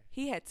 Where?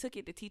 He had took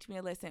it to teach me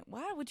a lesson.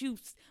 Why would you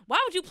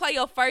play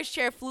your first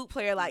chair flute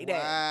player like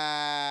that?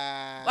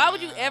 Wow. Why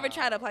would you ever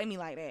try to play me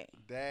like that?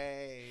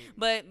 Dang.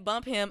 But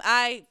bump him.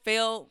 I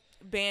failed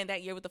band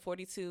that year with the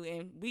 42,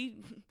 and we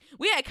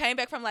had came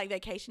back from like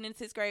vacation in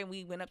 6th grade, and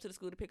we went up to the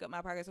school to pick up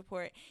my progress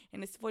report,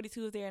 and this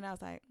 42 was there, and I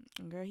was like,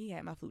 girl, he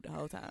had my flute the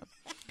whole time.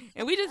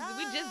 And we just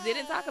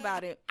didn't talk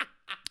about it.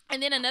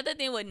 And then another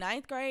thing with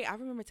 9th grade, I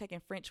remember taking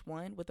French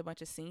 1 with a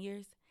bunch of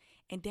seniors,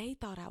 and they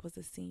thought I was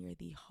a senior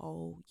the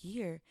whole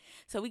year.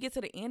 So we get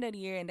to the end of the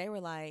year, and they were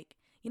like,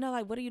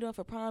 like, what are you doing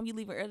for prom? You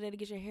leaving early to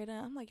get your hair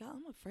done? I'm like, y'all,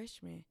 I'm a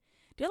freshman.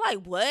 They're like,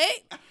 what?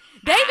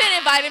 They've been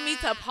inviting me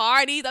to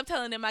parties. I'm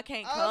telling them I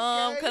can't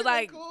come because,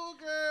 like, cool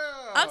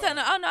girl. I'm telling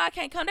them, oh no, I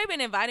can't come. They've been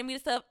inviting me to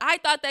stuff. I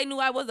thought they knew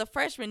I was a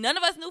freshman. None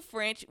of us knew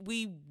French.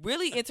 We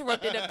really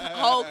interrupted the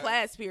whole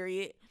class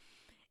period.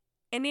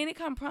 And then it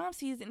come prom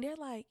season. They're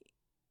like,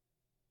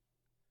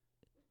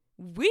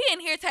 we in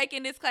here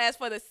taking this class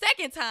for the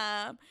second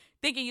time,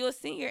 thinking you're a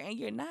senior and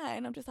you're not.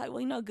 And I'm just like,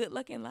 well, good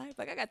luck in life.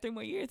 Like, I got 3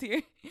 more years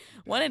here.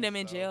 One of them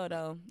in jail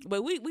though.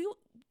 But we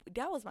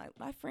that was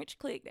my French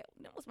clique.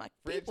 That was my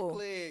French people.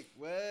 clique.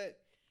 What,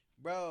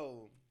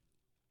 bro?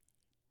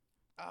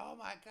 Oh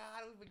my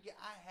God, we forget.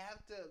 I have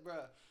to,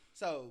 bro.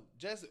 So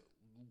just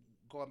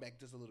going back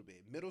just a little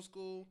bit, middle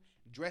school,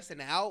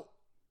 dressing out.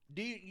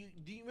 Do you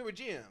remember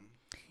gym?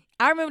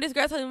 I remember this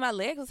girl telling me my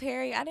legs was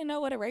hairy. I didn't know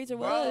what a razor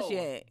was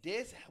yet.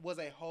 This was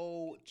a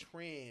whole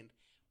trend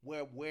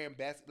where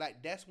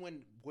that's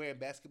when wearing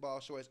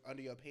basketball shorts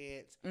under your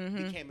pants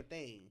became a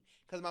thing.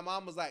 Because my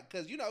mom was like,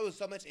 it was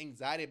so much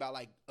anxiety about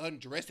like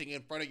undressing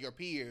in front of your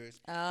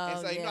peers. Oh, and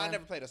so, yeah. I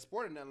never played a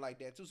sport or nothing like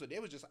that too. So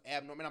it was just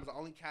abnormal. I was the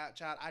only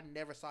child. I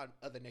never saw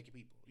other naked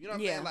people. You know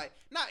what I'm saying? Like,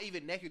 not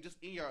even naked, just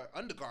in your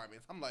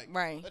undergarments. I'm like,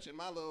 touching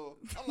my little,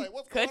 I'm like,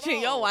 what's going on? Touching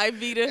your wife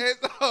beater. And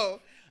so,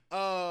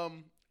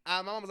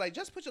 my mom was like,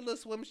 just put your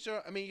little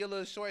your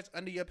little shorts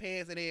under your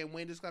pants, and then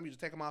when this comes, you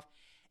just take them off.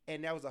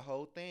 And that was a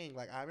whole thing.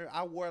 Like, I remember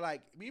I wore,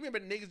 like, you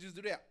remember niggas used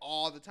to do that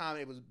all the time.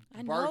 It was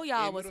I know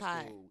y'all was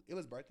hot. School. It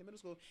was birthday middle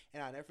school.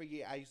 And I'll never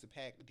forget, I used to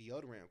pack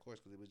deodorant, of course,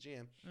 because it was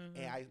gym.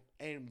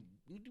 And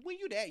when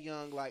you that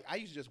young, like, I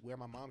used to just wear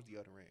my mom's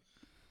deodorant.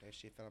 That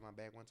shit fell in my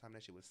bag one time.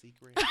 That shit was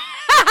secret.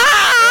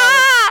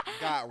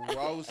 Got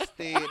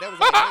roasted. That was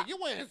like, hey, you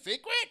wearing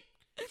secret?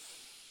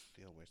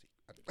 Still wear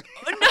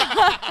secret. No,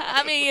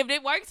 I mean, if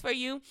it works for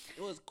you.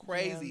 It was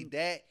crazy.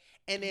 That.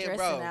 And then,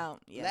 dressing out,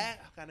 yeah.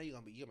 I know you're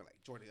gonna be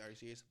like, Jordan, are you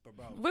serious? But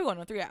bro, we're going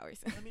on 3 hours.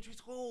 Elementary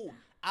school.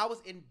 I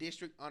was in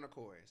district honor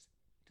chorus.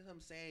 That's what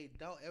I'm saying.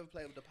 Don't ever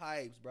play with the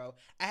pipes, bro.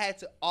 I had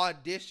to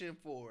audition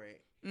for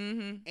it,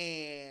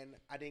 and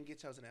I didn't get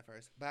chosen at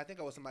first. But I think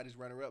I was somebody's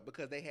runner up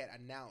because they had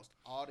announced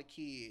all the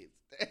kids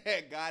that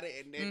had got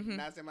it, and then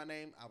not saying my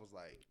name. I was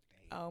like,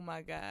 dang. Oh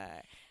my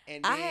God.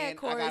 And then I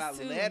got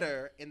a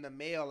letter in the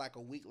mail like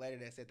a week later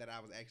that said that I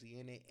was actually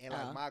in it. And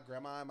like my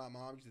grandma and my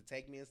mom used to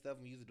take me and stuff.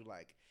 And we used to do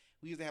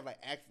we used to have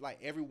like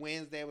every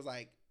Wednesday was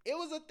like, it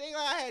was a thing.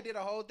 I did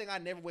a whole thing. I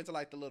never went to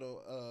like the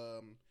little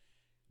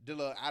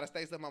out of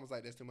state stuff. I was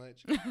like, that's too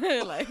much.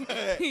 Like,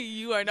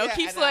 you are no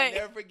keep and sweat. I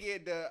never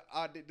forget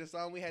the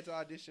song we had to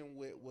audition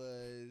with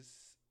was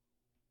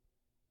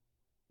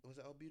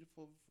it Oh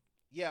Beautiful?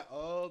 Yeah,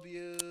 Oh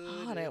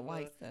Beautiful. Oh, that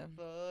white stuff.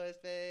 For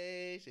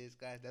spacious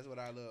skies. That's what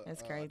our little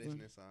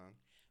auditioning song.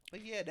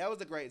 But yeah, that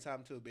was a great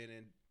time to have been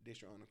in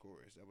district honor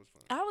chorus. That was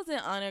fun. I was in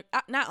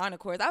not honor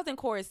chorus. I was in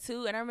chorus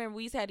too, and I remember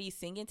we used to have these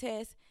singing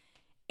tests,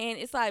 and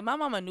it's like my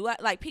mama knew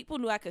people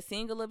knew I could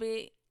sing a little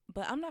bit,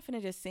 but I'm not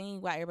finna just sing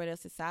while everybody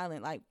else is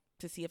silent, like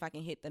to see if I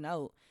can hit the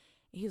note.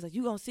 And he was like,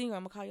 "You gonna sing or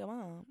I'm gonna call your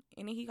mom?"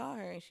 And then he called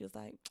her, and she was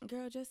like,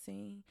 "Girl, just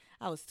sing."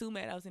 I was too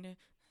mad. I was in there.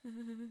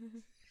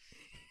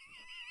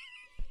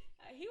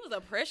 He was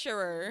a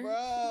pressurer.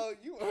 Bro,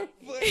 you are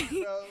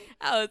funny, bro.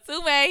 I was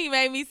too mad he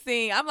made me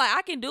sing. I'm like,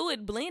 I can do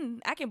it,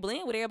 blend. I can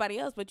blend with everybody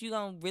else, but you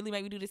gonna really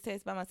make me do this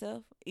test by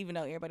myself? Even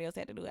though everybody else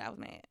had to do it, I was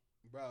mad.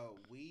 Bro,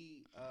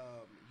 we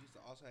used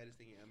to also have this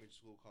thing in elementary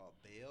school called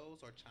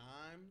bells or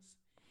chimes.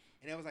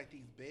 and there was like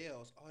these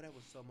bells. Oh, that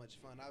was so much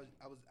fun.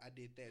 I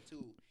did that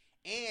too.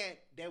 And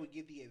they would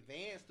give the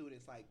advanced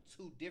students like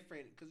two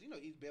different, because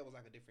each bell was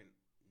like a different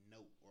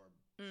note or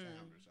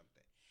sound or something.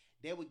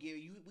 They would give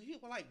you, we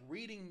were like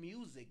reading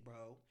music,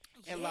 bro.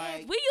 And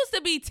like we used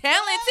to be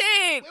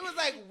talented. It was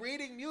like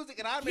reading music,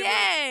 and I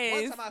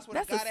remember one time I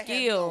swear to God, I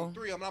had on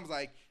 3 of them. And I was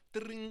like,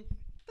 ding, ding,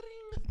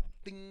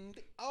 ding.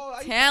 Oh,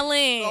 I talent.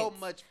 used to have so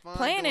much fun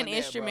playing doing an that,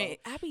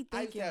 instrument. bro. I be thinking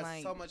I used to have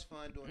like so much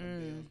fun doing the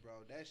bells, bro.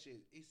 That shit,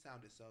 it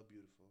sounded so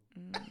beautiful.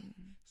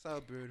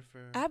 So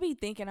beautiful. I be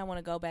thinking I want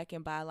to go back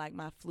and buy like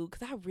my flute,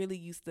 because I really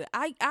used to.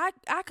 I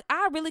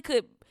really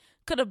could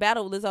have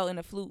battled Lizzo in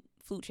a flute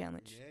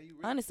challenge. Yeah, you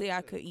really honestly, could.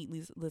 I could eat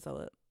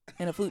Lizzo up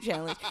in a flute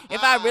challenge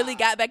if I really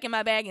got back in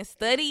my bag and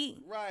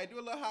studied. Right, do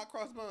a little hot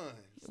cross buns.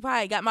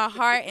 Right, got my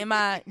heart and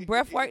my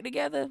breath work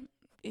together.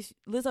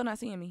 Lizzo not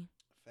seeing me.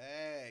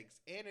 Facts.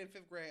 And in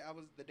 5th grade, I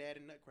was the dad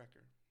in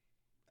Nutcracker.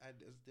 I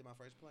just did my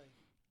first play.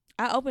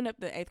 I opened up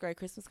the 8th grade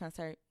Christmas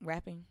concert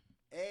rapping.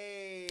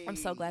 Hey. I'm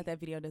so glad that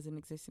video doesn't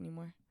exist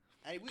anymore.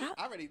 Hey,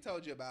 I already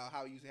told you about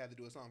how we used to have to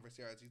do a song for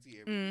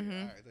CRTT every year.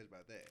 I already told you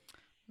about that.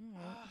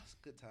 It's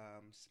good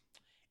times.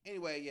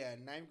 Anyway, yeah,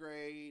 9th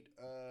grade.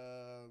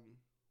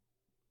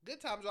 Good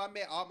times. I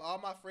met all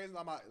my friends,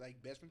 all my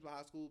like best friends from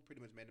high school.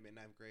 Pretty much met them in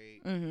 9th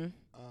grade.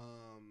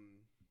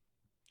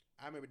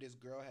 I remember this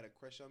girl had a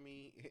crush on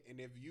me,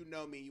 and if you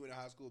know me, you went to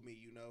high school with me,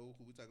 you know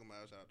who we talking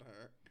about. Shout out to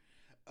her.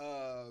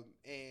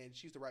 And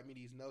she used to write me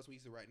these notes. We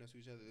used to write notes to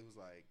each other. It was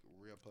like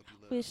real puppy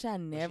love. Wish I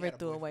never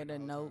threw away the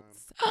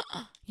notes.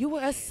 You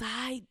were a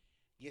side.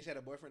 Yeah, she had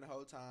a boyfriend the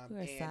whole time. You're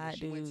a and side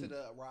she went to dude.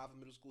 the Robin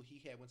Middle School. He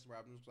had went to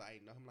Robin Middle School. I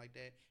didn't know him like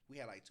that. We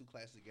had like 2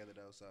 classes together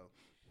though, so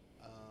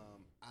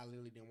I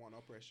literally didn't want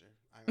no pressure.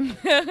 I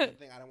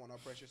didn't want no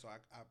pressure, so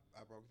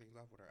I broke things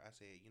off with her. I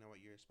said, you know what,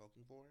 you're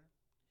spoken for,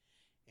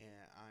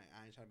 and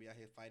I ain't trying to be out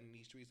here fighting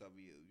these streets over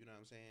you. You know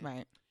what I'm saying?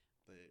 Right.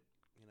 But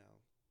you know.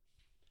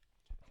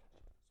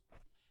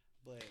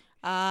 But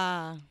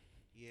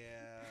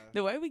yeah.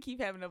 The way we keep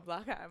having to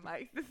block our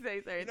mics to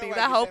say certain things,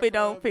 where I hope it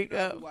don't from? pick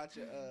up. Watch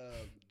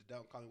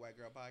Don't Call Me White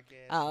Girl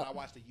podcast. Oh. I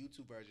watch the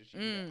YouTube version. She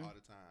do that all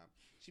the time.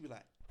 She be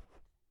like,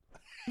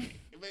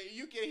 but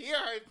you can hear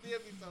her still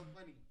be so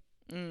funny.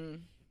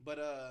 But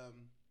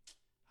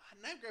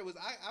 9th grade was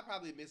I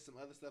probably missed some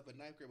other stuff, but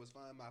 9th grade was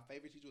fun. My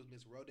favorite teacher was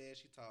Miss Rodez.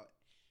 She taught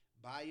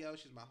bio.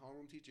 She's my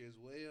homeroom teacher as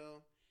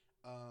well.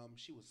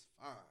 She was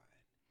fine.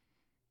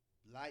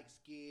 Light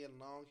skin,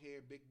 long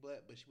hair, big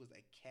butt, but she was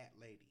a cat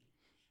lady.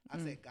 I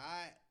said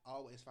God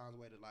always finds a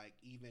way to like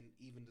even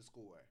the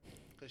score,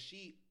 cause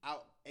she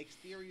out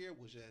exterior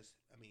was just,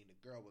 I mean,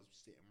 the girl was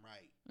sitting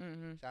right.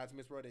 Shout out to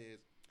Miss Rodez.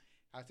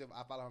 I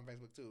follow her on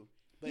Facebook too.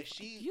 But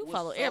you was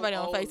follow so everybody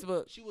old. on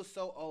Facebook. She was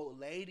so old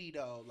lady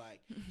though.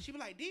 Like she be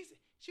like this.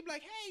 She be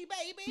like, hey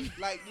baby.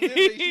 Like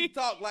literally she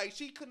talked like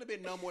she couldn't have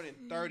been no more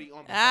than 30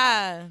 on the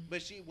side.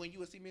 But when you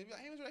would see me,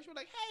 she was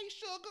like, hey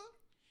sugar,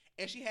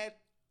 and she had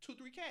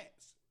 2-3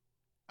 cats.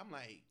 I'm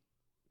like,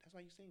 that's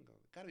why you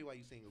single. Gotta be why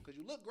you single, because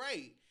you look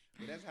great.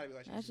 But that's gotta be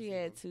why she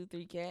had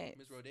 2-3 cats.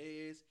 Miss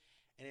Rodez.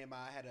 And then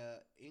I had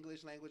a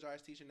English language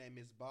arts teacher named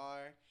Miss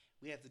Barr.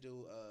 We had to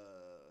do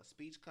a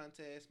speech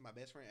contest. My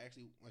best friend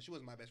actually, well, she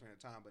wasn't my best friend at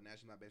the time, but now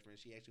she's my best friend.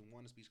 She actually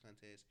won the speech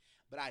contest.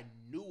 But I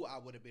knew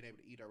I would have been able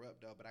to eat her up,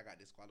 though, but I got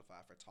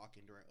disqualified for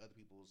talking during other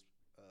people's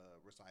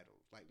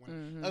recitals. Like,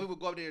 when other people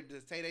go up there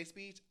to say their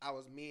speech,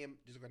 me and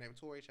this girl named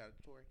Tori, shout out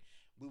to Tori,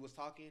 we was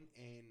talking,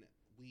 and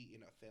we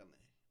ended up failing.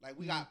 Like,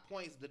 we got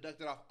points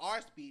deducted off our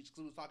speech because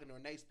we was talking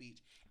during their speech.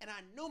 And I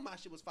knew my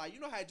shit was fire. You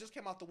know how I just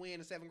came off the win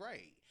in 7th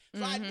grade.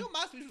 So I knew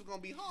my speech was going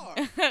to be hard.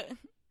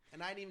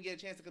 And I didn't even get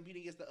a chance to compete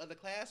against the other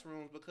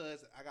classrooms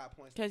because I got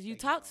points. Because you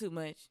talk too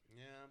much.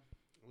 Yeah,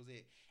 that was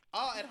it.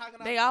 Oh, and how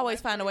can they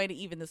always find a way to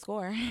even the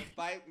score.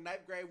 By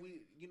 9th grade,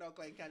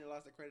 Clayton County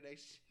lost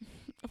accreditation.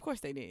 Of course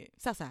they did.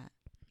 Southside.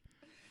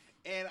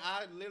 And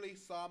I literally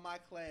saw my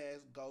class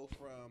go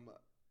from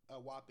a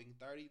whopping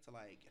 30 to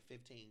like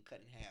 15, cut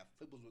in half.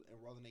 People was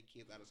enrolling their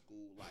kids out of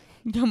school.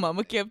 Like your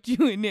mama kept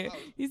you in there.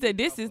 You said,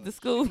 "This is the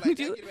school."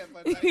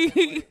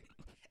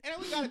 And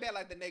we got it back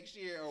like the next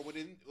year or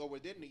within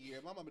the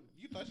year. My mama,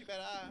 you thought she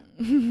better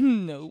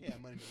Nope. She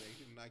had money to make.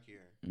 She did not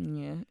care.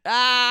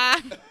 Yeah.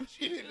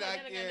 She did not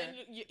care.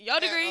 Your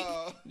degree,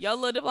 your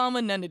little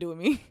diploma, nothing to do with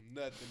me.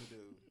 Nothing to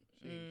do.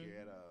 She didn't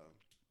care at all.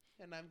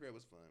 And 9th grade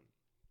was fun.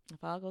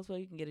 If all goes well,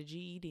 you can get a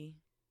GED.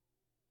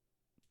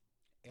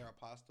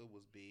 Aeropostale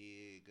was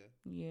big.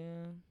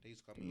 Yeah. They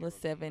used to call me little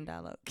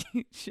 $7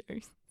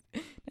 shirts.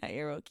 Not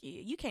Aero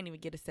Kid. You can't even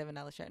get a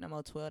 $7 shirt no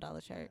more.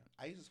 $12 shirt.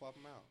 I used to swap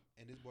them out,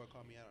 and this boy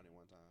called me out on it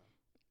one time.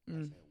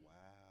 I said,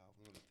 "Wow,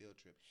 we went on a field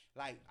trip."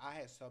 Like I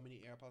had so many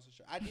Aeropostale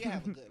shirts. I did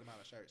have a good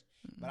amount of shirts,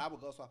 but I would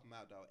go swap them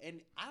out though.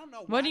 And I don't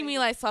know. What do you mean,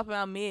 like swap them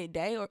out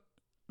midday or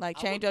like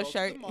change your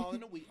shirt? I would go to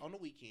the mall on the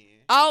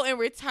weekend. Oh, and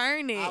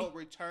return it. I would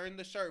return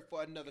the shirt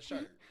for another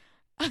shirt.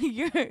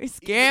 You're a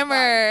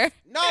scammer.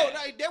 No,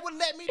 they wouldn't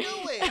let me do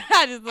it.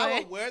 I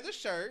would wear the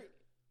shirt.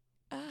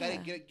 Gotta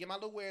get my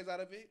little wears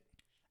out of it.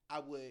 I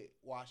would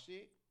wash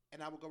it,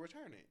 and I would go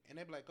return it. And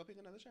they'd be like, go pick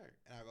another shirt.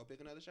 And I'd go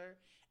pick another shirt.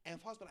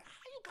 And folks be like,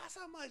 how you got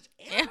so much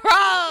arrows?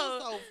 You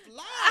so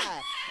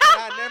fly.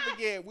 And I'll never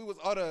forget, we was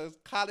on a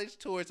college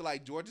tour to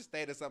like Georgia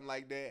State or something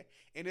like that.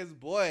 And this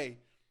boy,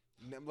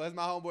 was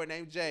my homeboy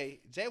named Jay.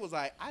 Jay was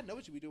like, I know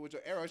what you be doing with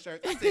your arrow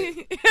shirt. I said,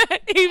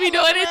 he be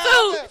doing it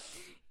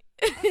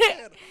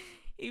too.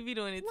 He be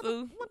doing it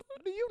too. What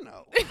do you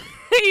know?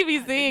 He be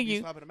seeing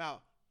you. Swapping them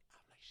out. I'm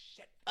like,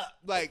 shut up.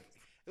 Like,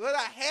 well,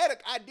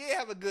 I did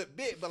have a good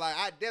bit, but like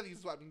I definitely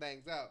swapped them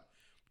things out.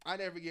 I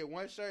never forget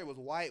one shirt. It was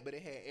white, but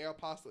it had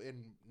Aeropostale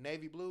in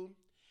navy blue.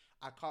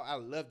 I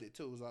loved it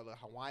too. It was like a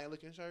Hawaiian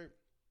looking shirt.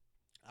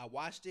 I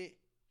washed it.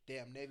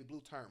 Damn, navy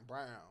blue turned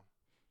brown.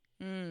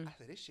 I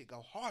said, this shit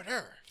go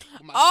harder.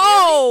 With the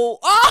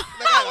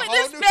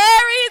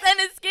Sperry's and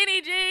the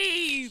skinny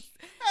jeans.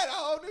 I had a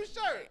whole new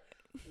shirt.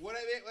 What I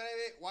meant,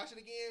 wash it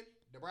again.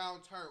 The brown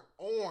turned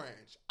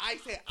orange. I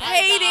said,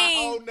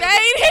 dating.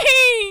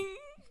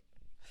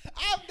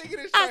 I'm thinking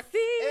this shirt.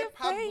 It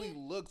probably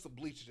looks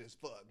bleached as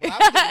fuck. But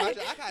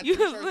I got you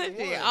two shirts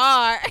in one.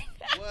 Are.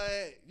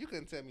 What? You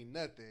couldn't tell me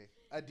nothing.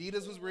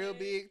 Adidas was real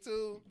big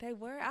too. They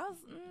were. I was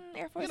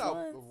Air Force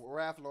Ones.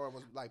 Ralph Lauren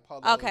was like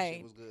polo. Okay,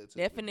 shit was good too.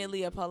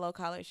 Definitely a polo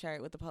collared shirt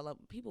with the polo.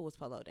 People was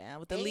polo down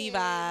with the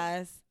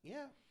Levi's.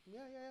 Yeah.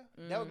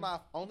 That was my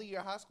only year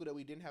of high school that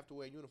we didn't have to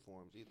wear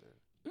uniforms either.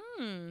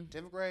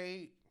 10th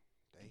grade,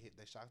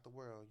 they shocked the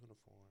world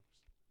uniforms.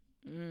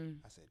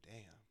 I said,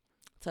 damn.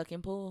 Tuck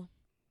and pull.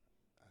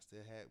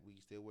 We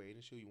still wear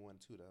any shoe you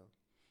wanted to though.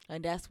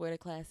 And that's where the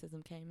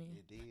classism came in.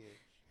 It did.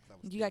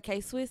 You got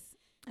K-Swiss?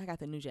 I got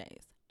the New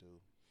Jays.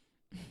 Dude.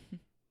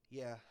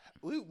 Yeah.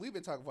 We've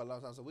been talking for a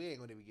long time, so we ain't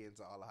going to be getting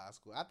into all of high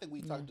school. I think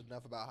we talked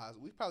enough about high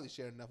school. We probably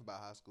shared enough about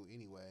high school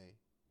anyway.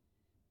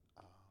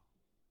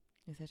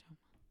 Is that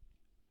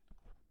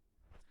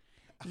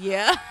your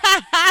Yeah. I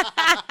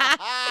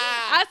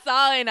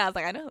saw it and I was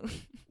like, I know.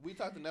 We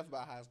talked enough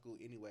about high school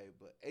anyway,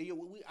 but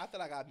I feel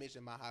like I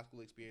mentioned my high school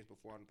experience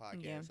before on the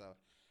podcast, so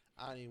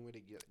I don't even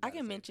really get. I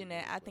can mention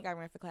that. I think I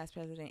ran for class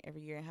president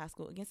every year in high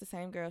school against the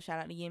same girl. Shout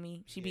out to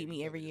Yemi. She beat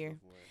me every year.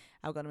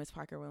 I would go to Miss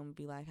Parker room and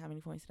be like, how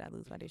many points did I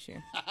lose by this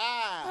year?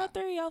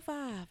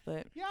 305.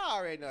 But y'all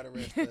already know the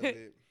rest of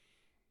it.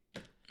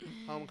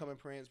 Homecoming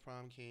Prince,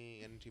 Prom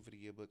King, Energy for the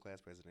Yearbook,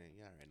 class president.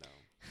 Y'all already know.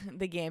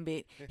 The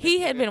Gambit. He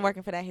had been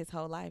working for that his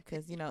whole life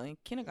because, in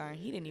kindergarten,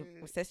 he didn't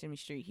even Sesame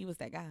Street. He was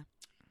that guy.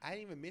 I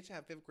didn't even mention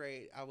how 5th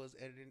grade I was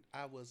editing.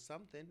 I was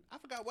something. I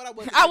forgot what I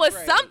was. I was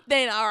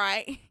something, all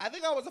right. I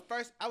think I was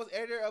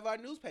editor of our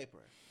newspaper.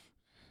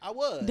 I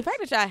was. The fact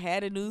that y'all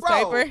had a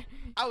newspaper. Bro,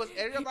 I was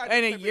editor of our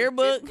and newspaper a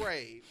yearbook. In 5th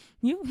grade.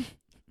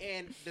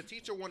 And the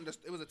teacher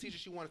it was a teacher,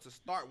 she wanted to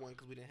start one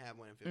because we didn't have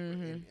one in 5th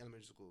grade in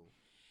elementary school.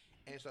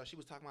 And so she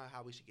was talking about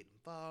how we should get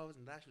involved,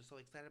 and she was so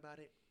excited about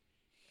it.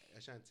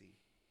 Ashanti,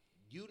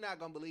 you not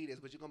going to believe this,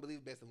 but you're going to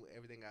believe best of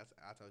everything I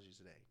told you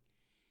today.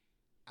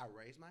 I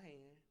raised my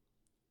hand.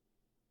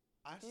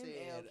 I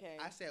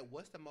said,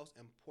 what's the most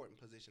important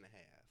position to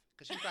have?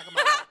 Because she was talking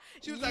about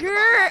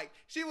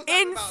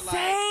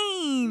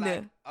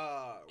insane.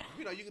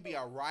 You could be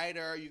a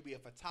writer, you could be a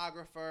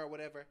photographer, or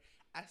whatever.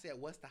 I said,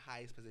 what's the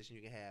highest position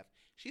you can have?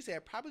 She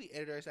said, probably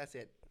editors. I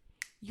said,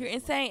 you're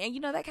insane.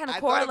 And that kind of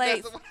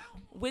correlates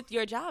with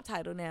your job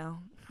title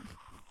now.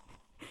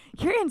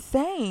 You're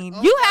insane.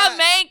 You have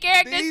main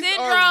character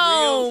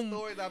syndrome.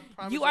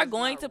 You are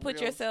going to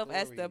put yourself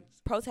as the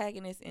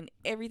protagonist in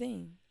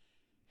everything.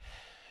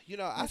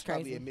 I should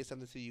probably admit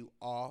something to you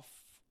off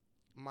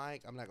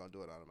mic. I'm not going to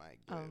do it on the mic.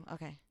 Oh,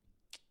 okay.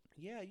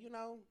 Yeah,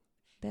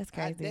 That's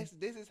crazy.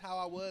 This is how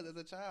I was as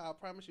a child. I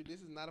promise you,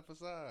 this is not a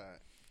facade.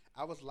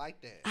 I was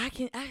like that. I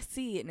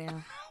see it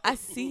now. I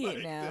see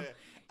it now.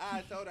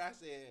 I told her, I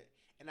said,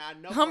 and I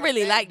know I'm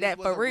really like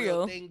that for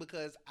real. Thing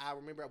because I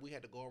remember we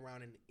had to go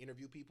around and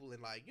interview people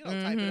and type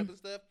it up and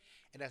stuff.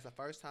 And that's the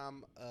first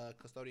time a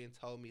custodian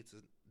told me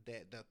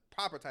that the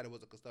proper title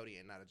was a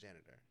custodian, not a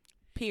janitor.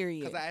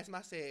 Period. Because I asked him,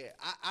 I said,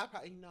 I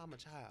probably, I'm a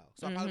child,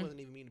 so I probably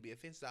wasn't even mean to be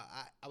offensive.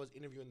 I was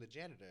interviewing the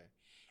janitor,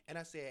 and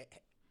I said,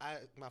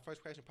 my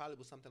first question probably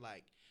was something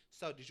like,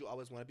 so did you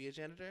always want to be a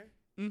janitor?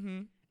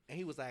 Mm-hmm. And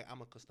he was like,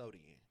 I'm a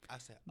custodian. I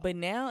said, but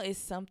now it's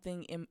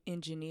something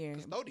engineer.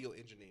 Custodial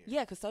engineer.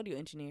 Yeah, custodial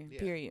engineer,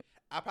 period.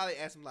 I probably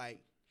asked him like,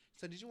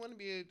 so did you want to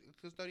be a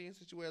custodian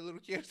since you were a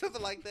little kid or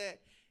something like that?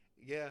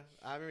 Yeah,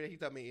 I remember he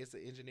told me it's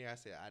an engineer. I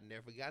said, I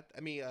never forgot.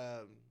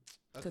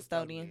 A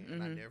custodian.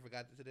 And I never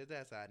forgot to this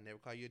day. So I never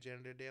call you a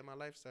janitor a day in my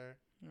life, sir.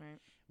 Right.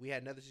 We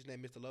had another teacher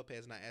named Mr.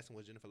 Lopez, and I asked him,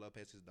 was Jennifer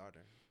Lopez's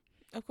daughter?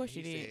 Of course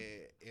you did. He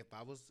said, if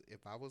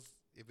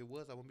it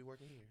was, I wouldn't be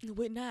working here. It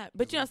would not.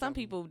 But some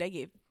people, they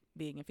get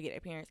big and forget their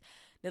parents.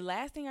 The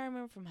last thing I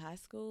remember from high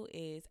school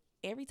is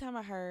every time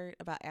I heard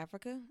about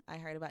Africa, I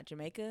heard about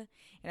Jamaica.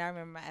 And I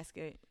remember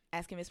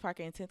asking Miss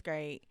Parker in 10th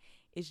grade,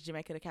 is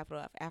Jamaica the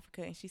capital of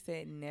Africa? And she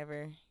said,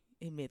 never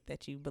admit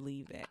that you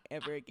believe that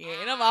ever again.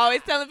 And I'm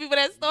always telling people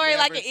that story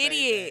like an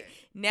idiot.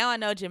 That. Now I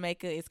know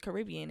Jamaica is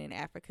Caribbean and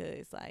Africa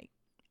is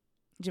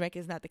Jamaica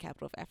is not the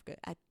capital of Africa.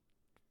 I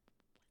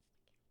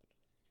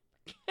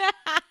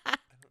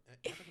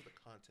think it's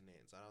a continent,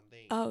 so I don't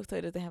think. Oh, so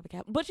it doesn't have a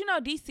capital. But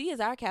DC is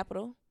our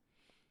capital.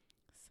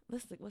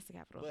 What's the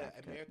capital? But of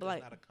Africa?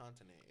 America's not a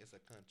continent; it's a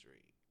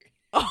country.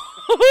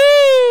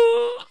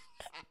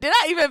 Did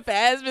I even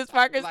pass Miss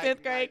Parker's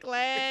 10th grade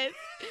class?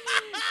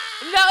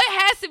 No,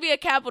 it has to be a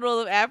capital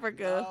of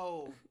Africa.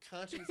 No,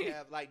 countries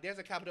have there's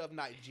a capital of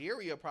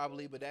Nigeria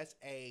probably, but that's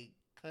a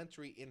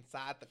country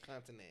inside the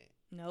continent.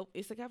 Nope,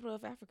 it's the capital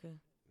of Africa.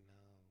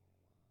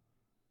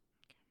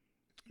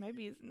 No,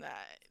 maybe it's not.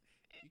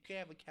 You can't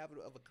have a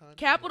capital of a country.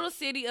 Capital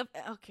city of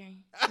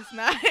It's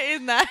not.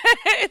 It's not.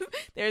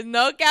 There's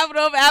no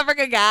capital of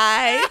Africa,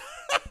 guys.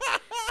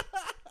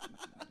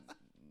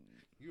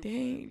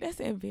 Dang, that's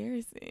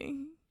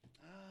embarrassing.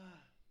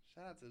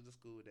 Shout out to the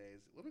school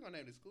days. What we gonna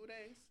name the school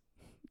days?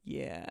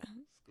 Yeah.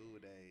 School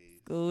days.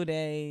 School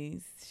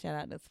days. Shout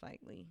out to Spike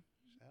Lee.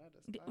 Shout out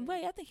to Spike.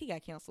 Wait, I think he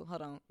got canceled.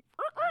 Hold on.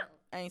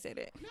 I ain't say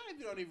that. Not if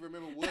you don't even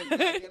remember what.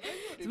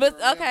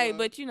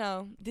 But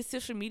this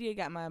social media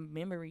got my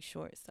memory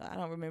short, so I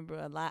don't remember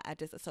a lot. I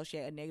just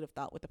associate a negative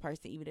thought with the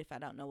person, even if I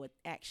don't know what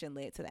action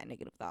led to that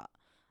negative thought.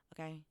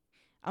 Okay,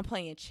 I'm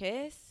playing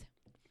chess,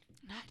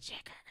 not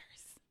checkers.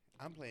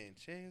 I'm playing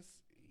chess.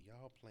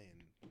 Y'all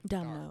playing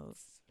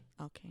dominoes.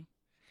 Darts. Okay,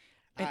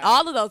 and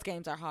all of those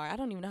games are hard. I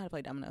don't even know how to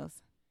play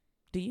dominoes.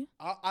 Do you?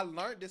 I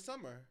learned this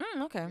summer.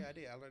 Okay. Yeah, I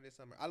did. I learned this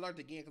summer. I learned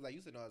again because I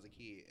used to know as a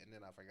kid, and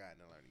then I forgot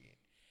and I learned again.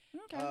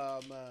 Okay.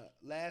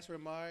 Last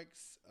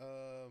remarks.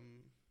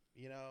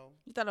 You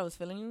thought I was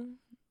feeling you?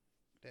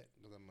 That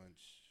was a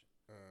munch.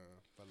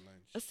 For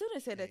lunch. A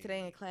student said that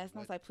today in class, and I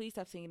was like, "Please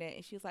stop saying that."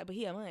 And she was like, "But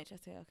he at lunch." I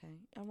said, "Okay,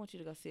 I want you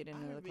to go sit in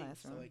another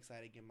classroom." I'm so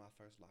excited to get my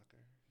first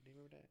locker. Do you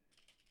remember that?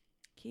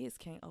 Kids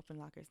can't open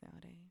lockers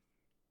nowadays.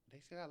 They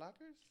still got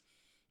lockers?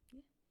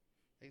 Yeah.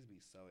 They used to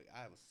be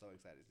I was so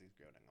excited 6th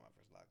grade when I got my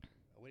first locker.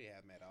 We didn't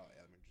have them at all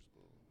elementary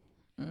school.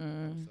 I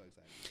was so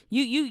excited.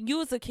 You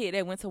was a kid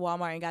that went to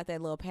Walmart and got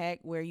that little pack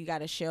where you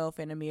got a shelf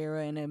and a mirror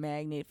and a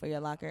magnet for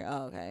your locker.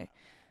 Oh, okay.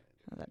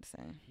 I was about to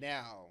say.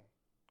 Now,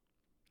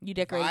 you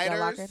decorated your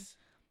locker?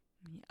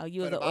 Oh,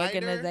 you was an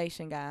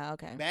organization guy.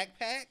 Okay.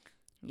 Backpack?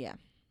 Yeah.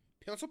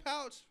 Pencil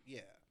pouch?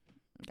 Yeah.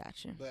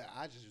 Gotcha. But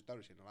I just throw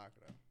the shit in the locker,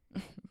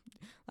 though.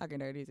 Locker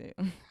dirty, too.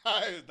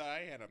 I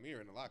ain't had a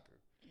mirror in the locker.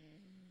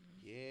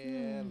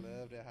 Yeah,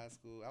 loved that high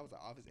school. I was an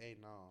office aide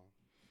and all.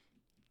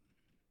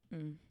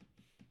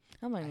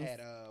 I had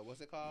what's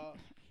it called?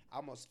 I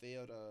almost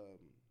failed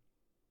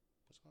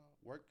what's it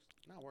called?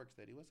 Not work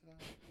study. What's it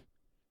called?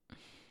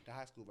 The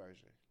high school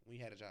version. When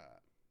you had a job.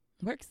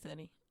 Work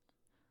study.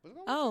 Was it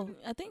called work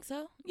study? I think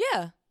so.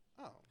 Yeah.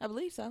 Oh. I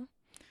believe so.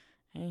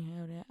 I didn't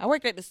have that. I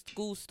worked at the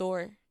school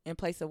store in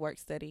place of work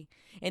study.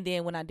 And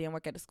then when I didn't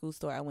work at the school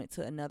store, I went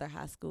to another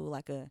high school,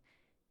 like a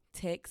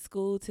tech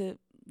school, to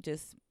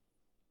just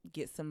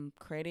get some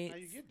credits. How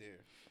you get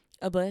there?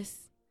 A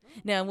bus.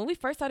 Now, when we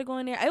first started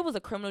going there, it was a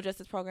criminal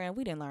justice program.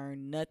 We didn't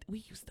learn nothing. We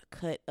used to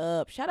cut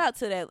up. Shout out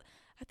to that.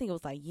 I think it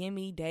was like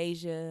Yemi,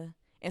 Deja,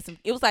 and some.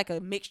 It was like a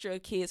mixture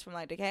of kids from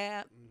like the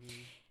cab.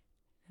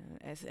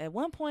 At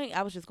one point,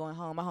 I was just going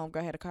home. My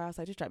homegirl had a car. I was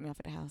like, just drop me off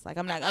at the house. Like,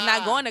 I'm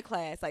not going to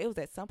class. Like, it was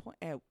at some point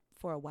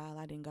for a while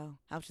I didn't go.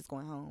 I was just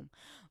going home.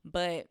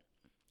 But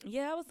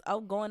yeah, I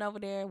was going over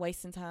there,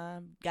 wasting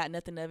time. Got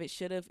nothing of it.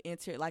 Should have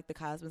entered like the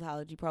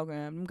cosmetology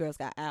program. Them girls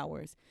got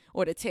hours.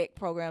 Or the tech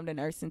program, the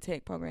nursing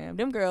tech program.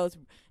 Them girls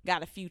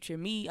got a future.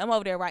 Me, I'm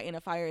over there writing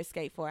a fire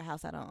escape for a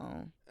house I don't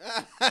own.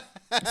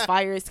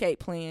 Fire escape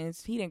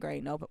plans. He didn't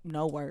grade no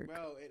work.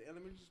 Bro, in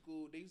elementary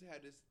school, they used to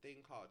have this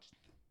thing called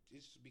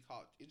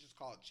it's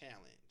called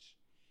challenge,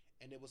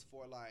 and it was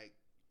for like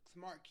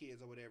smart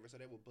kids or whatever. So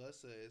they would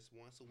bus us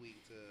once a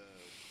week to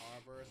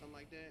Harvard or something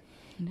like that.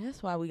 And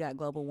that's why we got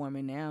global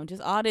warming now.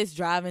 Just all this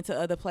driving to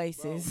other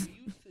places. Bro,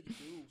 we used to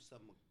do some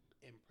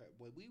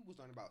we was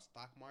learning about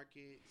stock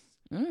markets.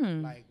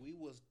 Like we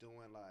was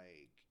doing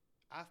like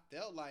I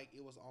felt like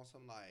it was on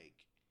some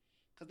like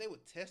because they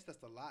would test us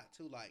a lot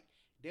too. Like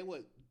they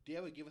would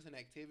give us an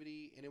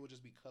activity and it would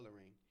just be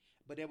coloring.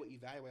 But they would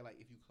evaluate like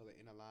if you color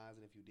in the lines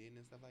and if you didn't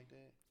and stuff like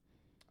that.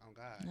 Oh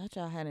God! Not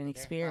y'all had an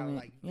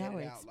experiment. Y'all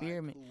were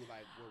experiment.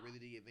 Like, were really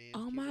the advanced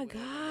oh my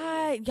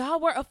God! Y'all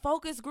were a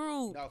focus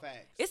group. No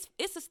facts.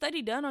 It's a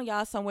study done on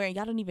y'all somewhere and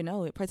y'all don't even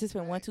know it.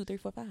 Participant 1, 2, 3,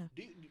 4, 5.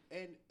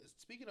 And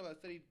speaking of a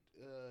study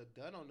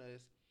done on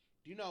us,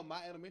 do you know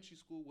my elementary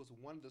school was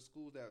one of the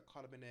schools that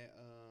caught up in that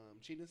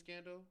cheating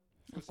scandal?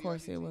 Of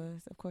course it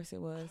was. Of course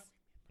it was.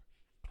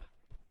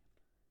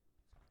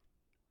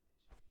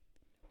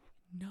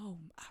 No,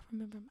 I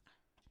remember.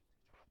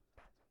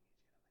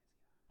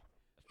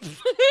 That's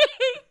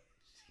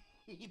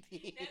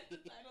the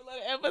title of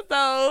the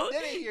episode. They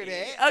didn't hear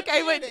that.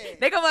 Okay, but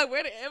they go like,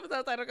 where the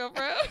episode title come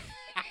from?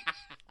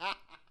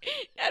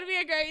 That'd be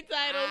a great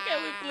title.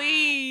 Can we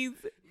please?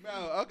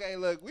 Bro, okay,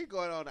 look, we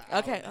going on.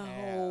 Okay.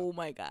 Oh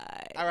my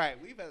God. All right,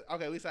 we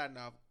signing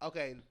off.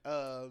 Okay.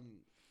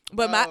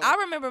 But I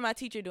remember my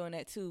teacher doing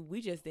that too. We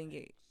just didn't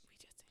get.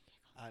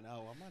 I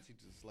know. My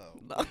teacher's slow.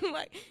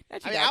 Like,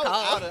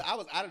 I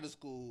was out of the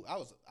school.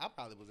 I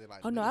probably was in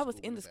like. Oh no, I was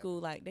in the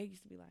school. Like they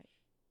used to be like,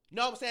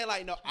 No, I'm saying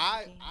like no.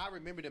 I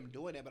remember them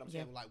doing that, but I'm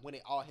saying like when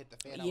it all hit the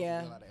fan, I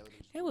was like,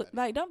 it was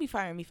like don't be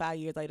firing me 5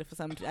 years later for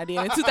something I did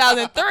in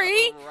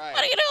 2003. Right.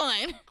 What are you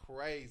doing?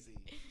 Crazy.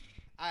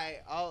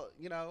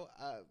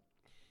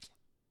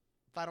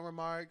 Final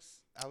remarks.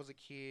 I was a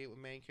kid with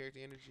main character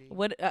energy.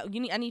 What I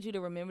need you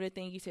to remember the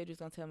thing you said you was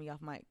gonna tell me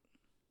off mic.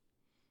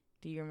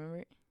 Do you remember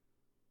it?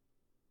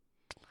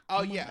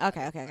 Oh yeah.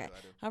 Okay. I do.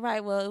 All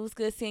right. Well, it was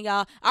good seeing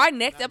y'all. Our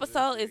next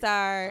episode is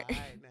our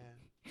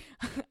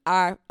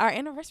our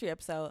anniversary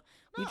episode.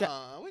 We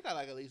got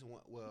like at least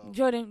one. Well,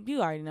 Jordan,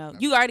 you already know.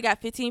 You already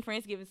got 15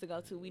 Friendsgivings to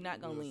go to. We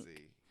not gonna link.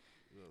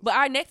 But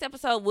our next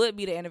episode would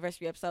be the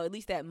anniversary episode, at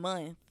least that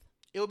month.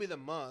 It will be the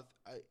month,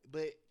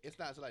 but it's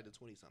not until like the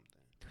 20 something.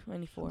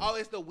 24. Oh,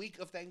 it's the week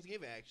of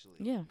Thanksgiving actually.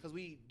 Yeah. Because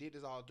we did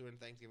this all during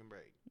Thanksgiving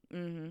break.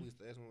 Mm-hmm.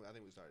 That's when I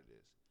think we started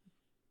this.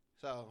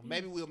 So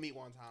maybe we'll meet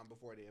one time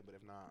before then, but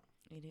if not,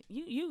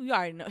 you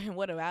already know.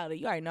 What about it?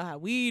 You already know how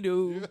we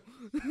do.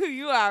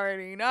 You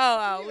already know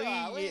how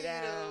we get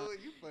down.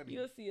 You funny.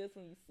 You'll see us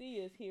when you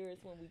see us. Hear us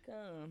when we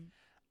come.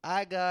 All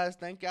right, guys.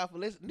 Thank y'all for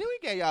listening. Then we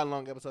gave y'all a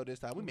long episode this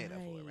time. We made up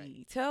for it,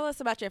 right? Tell us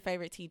about your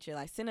favorite teacher.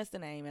 Like, send us the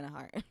name and a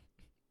heart.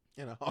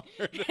 In a heart.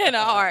 In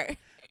a heart.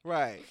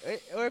 Right.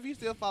 Or if you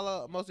still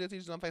follow most of your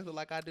teachers on Facebook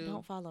like I do.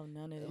 Don't follow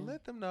none of them.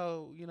 Let them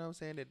know, you know what I'm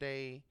saying, that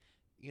they,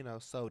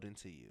 sold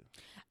into you.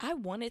 I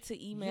wanted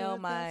to email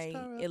my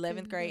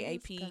 11th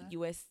grade AP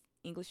US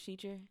English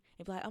teacher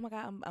and be like, oh my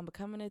God, I'm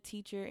becoming a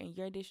teacher in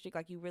your district.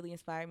 Like, you really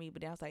inspired me.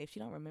 But then I was like, if she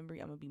don't remember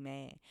you, I'm going to be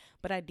mad.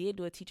 But I did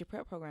do a teacher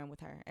prep program with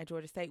her at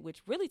Georgia State,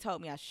 which really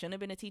told me I shouldn't have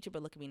been a teacher.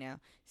 But look at me now.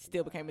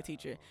 Still became a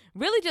teacher.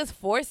 Really just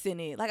forcing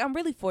it. Like, I'm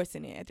really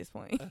forcing it at this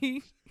point.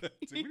 See,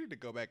 we need to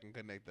go back and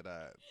connect the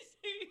dots.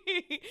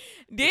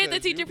 Did the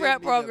teacher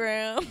prep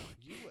program.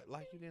 You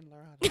didn't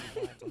learn how to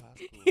divide until high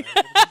school,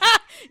 right?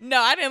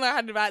 No, I didn't learn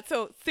how to divide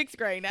until 6th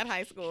grade, not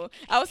high school.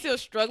 I was still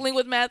struggling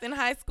with math in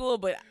high school,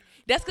 but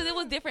that's because it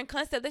was different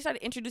concepts. They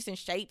started introducing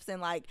shapes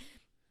and like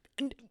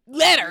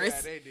letters.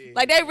 Yeah, they did.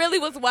 Like they really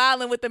was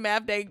wilding with the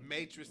math.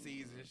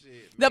 Matrices and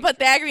shit. The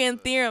Pythagorean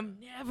theorem,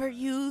 never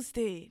used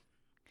it.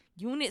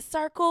 Unit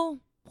circle,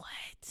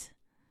 what?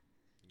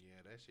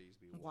 Yeah, that shit used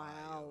to be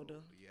wild.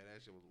 Yeah,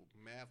 that shit was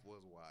math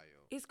was wild.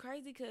 It's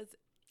crazy because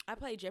I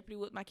played Jeopardy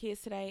with my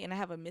kids today, and I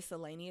have a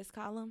miscellaneous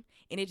column,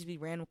 and it just be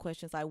random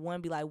questions. Like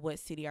one be like, "What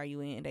city are you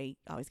in?" And they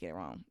always get it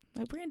wrong.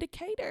 Like, we're in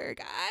Decatur,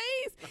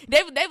 guys.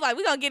 they like,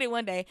 we gonna get it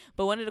one day.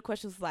 But one of the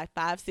questions was like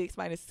 5, 6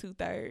 minus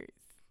 2/3.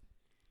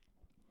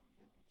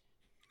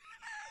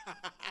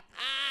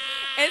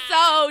 And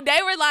so they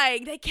were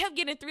like, they kept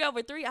getting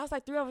 3/3. I was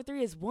like,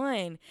 3/3 is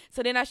 1.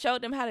 So then I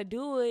showed them how to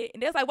do it.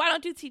 And they was like, why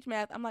don't you teach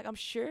math? I'm like, I'm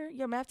sure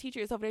your math teacher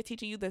is over there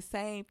teaching you the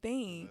same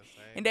thing.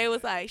 And they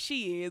was like,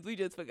 she is. We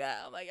just forgot.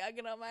 I'm like, y'all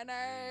get on my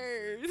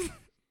nerves.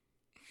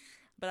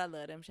 But I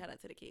love them. Shout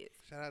out to the kids.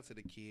 Shout out to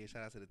the kids.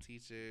 Shout out to the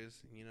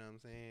teachers. You know what I'm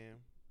saying?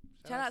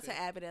 Shout out to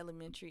Abbott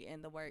Elementary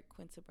and the work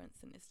Quinta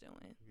Brunson is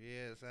doing.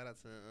 Yeah, shout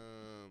out to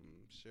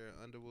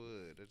Cheryl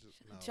Underwood.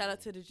 Shout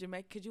out to the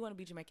Jamaican, because you want to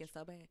be Jamaican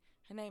so bad.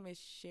 Her name is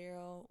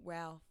Cheryl Lee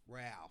Ralph.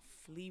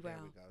 Cheryl Lee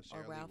Ralph. That's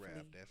what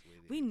it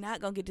is. We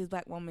not going to get this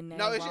black woman name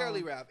No, it's wrong. Cheryl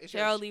Lee Ralph. It's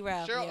Cheryl Lee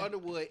Ralph. Cheryl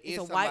Underwood is a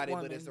somebody, white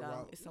woman, but it's a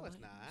wrong. It's no, it's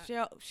not.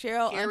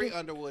 Cheryl Carrie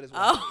Underwood is white.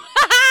 Oh.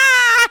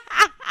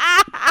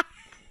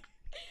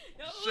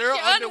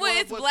 Cheryl Underwood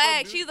is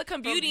black. She's a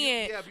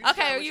comedian.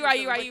 Okay, you right.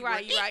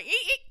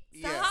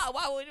 Stop.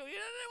 Why would you?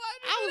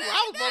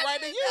 I was more right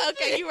than you.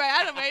 Okay, you right.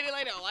 I done made it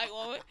like a white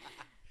woman.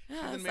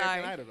 She's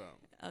American Idol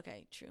though.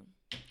 Okay, true.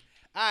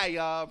 All right,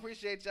 y'all.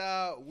 Appreciate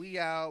y'all. We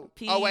out.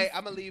 Peace. Oh wait,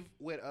 I'm gonna leave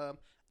with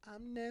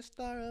I'm that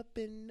star up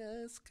in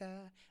the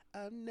sky.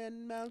 I'm that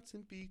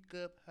mountain peak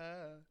up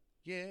high.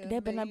 Yeah.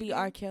 That better not be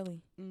R.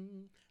 Kelly.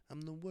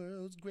 I'm the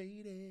world's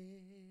greatest.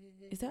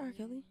 Is that R.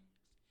 Kelly?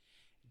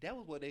 That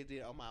was what they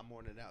did on my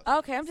morning out.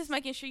 Okay, I'm just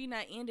making sure you're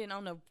not ending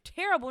on a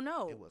terrible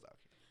note. It was R. Kelly.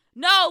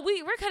 No,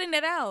 we're cutting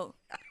that out.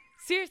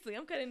 Seriously,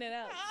 I'm cutting that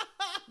out.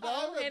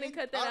 Go ahead and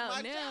cut that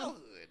out now.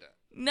 Childhood.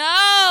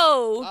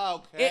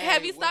 No. Okay.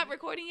 Have you stopped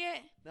recording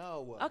yet?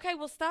 No. Okay,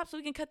 well stop so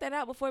we can cut that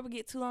out before we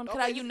get too long.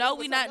 Okay, You know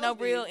we not no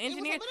real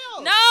engineers.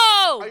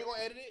 No. Are you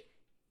gonna edit it?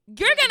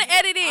 You're gonna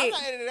edit it. I'm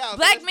gonna edit it out.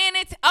 Black men.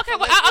 Okay,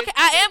 well,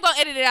 I am gonna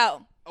edit it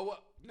out. Oh,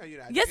 well, no,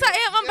 you're not. Yes, I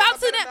am. I'm about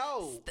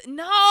to.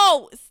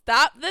 No,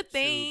 stop the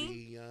thing. To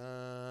be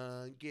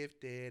young,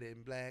 gifted,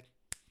 and black.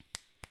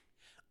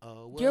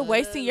 Oh, you're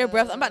wasting your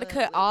breath. I'm about to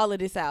cut all of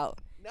this out.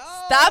 No.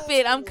 Stop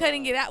it. I'm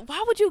cutting it out.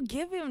 Why would you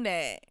give him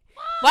that?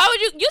 Why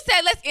would you? You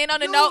said let's end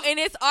on a note, and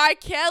it's R.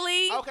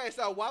 Kelly. Okay,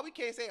 so why we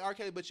can't say R.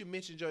 Kelly, but you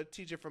mentioned your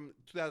teacher from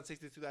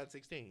 2016 to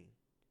 2016.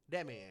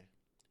 That man.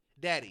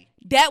 Daddy.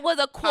 That was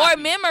a core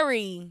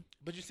memory.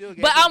 But you still.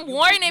 But I'm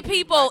warning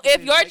people: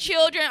 if your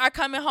children are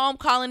coming home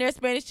calling their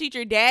Spanish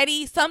teacher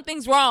daddy,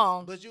 something's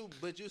wrong. But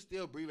you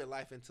still breathing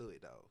life into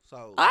it though.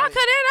 So I'll cut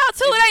it out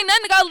too. It ain't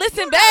nothing to go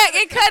listen back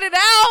and cut it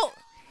out.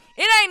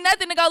 It ain't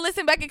nothing to go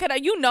listen back and cut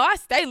out. You know I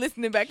stay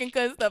listening back and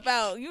cutting stuff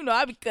out. You know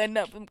I be cutting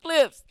up some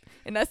clips,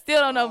 and I still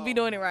don't know if be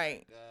doing it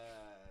right.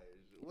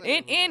 God.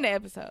 In the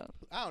episode.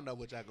 I don't know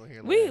what y'all gonna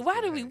hear. We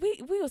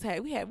was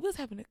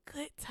having a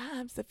good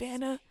time,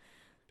 Savannah.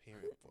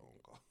 Parent phone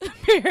call.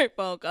 Parent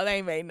phone call. I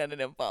ain't made none of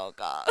them phone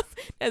calls.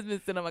 That's been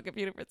sitting on my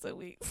computer for 2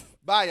 weeks.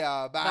 Bye,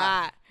 y'all.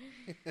 Bye.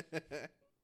 Bye.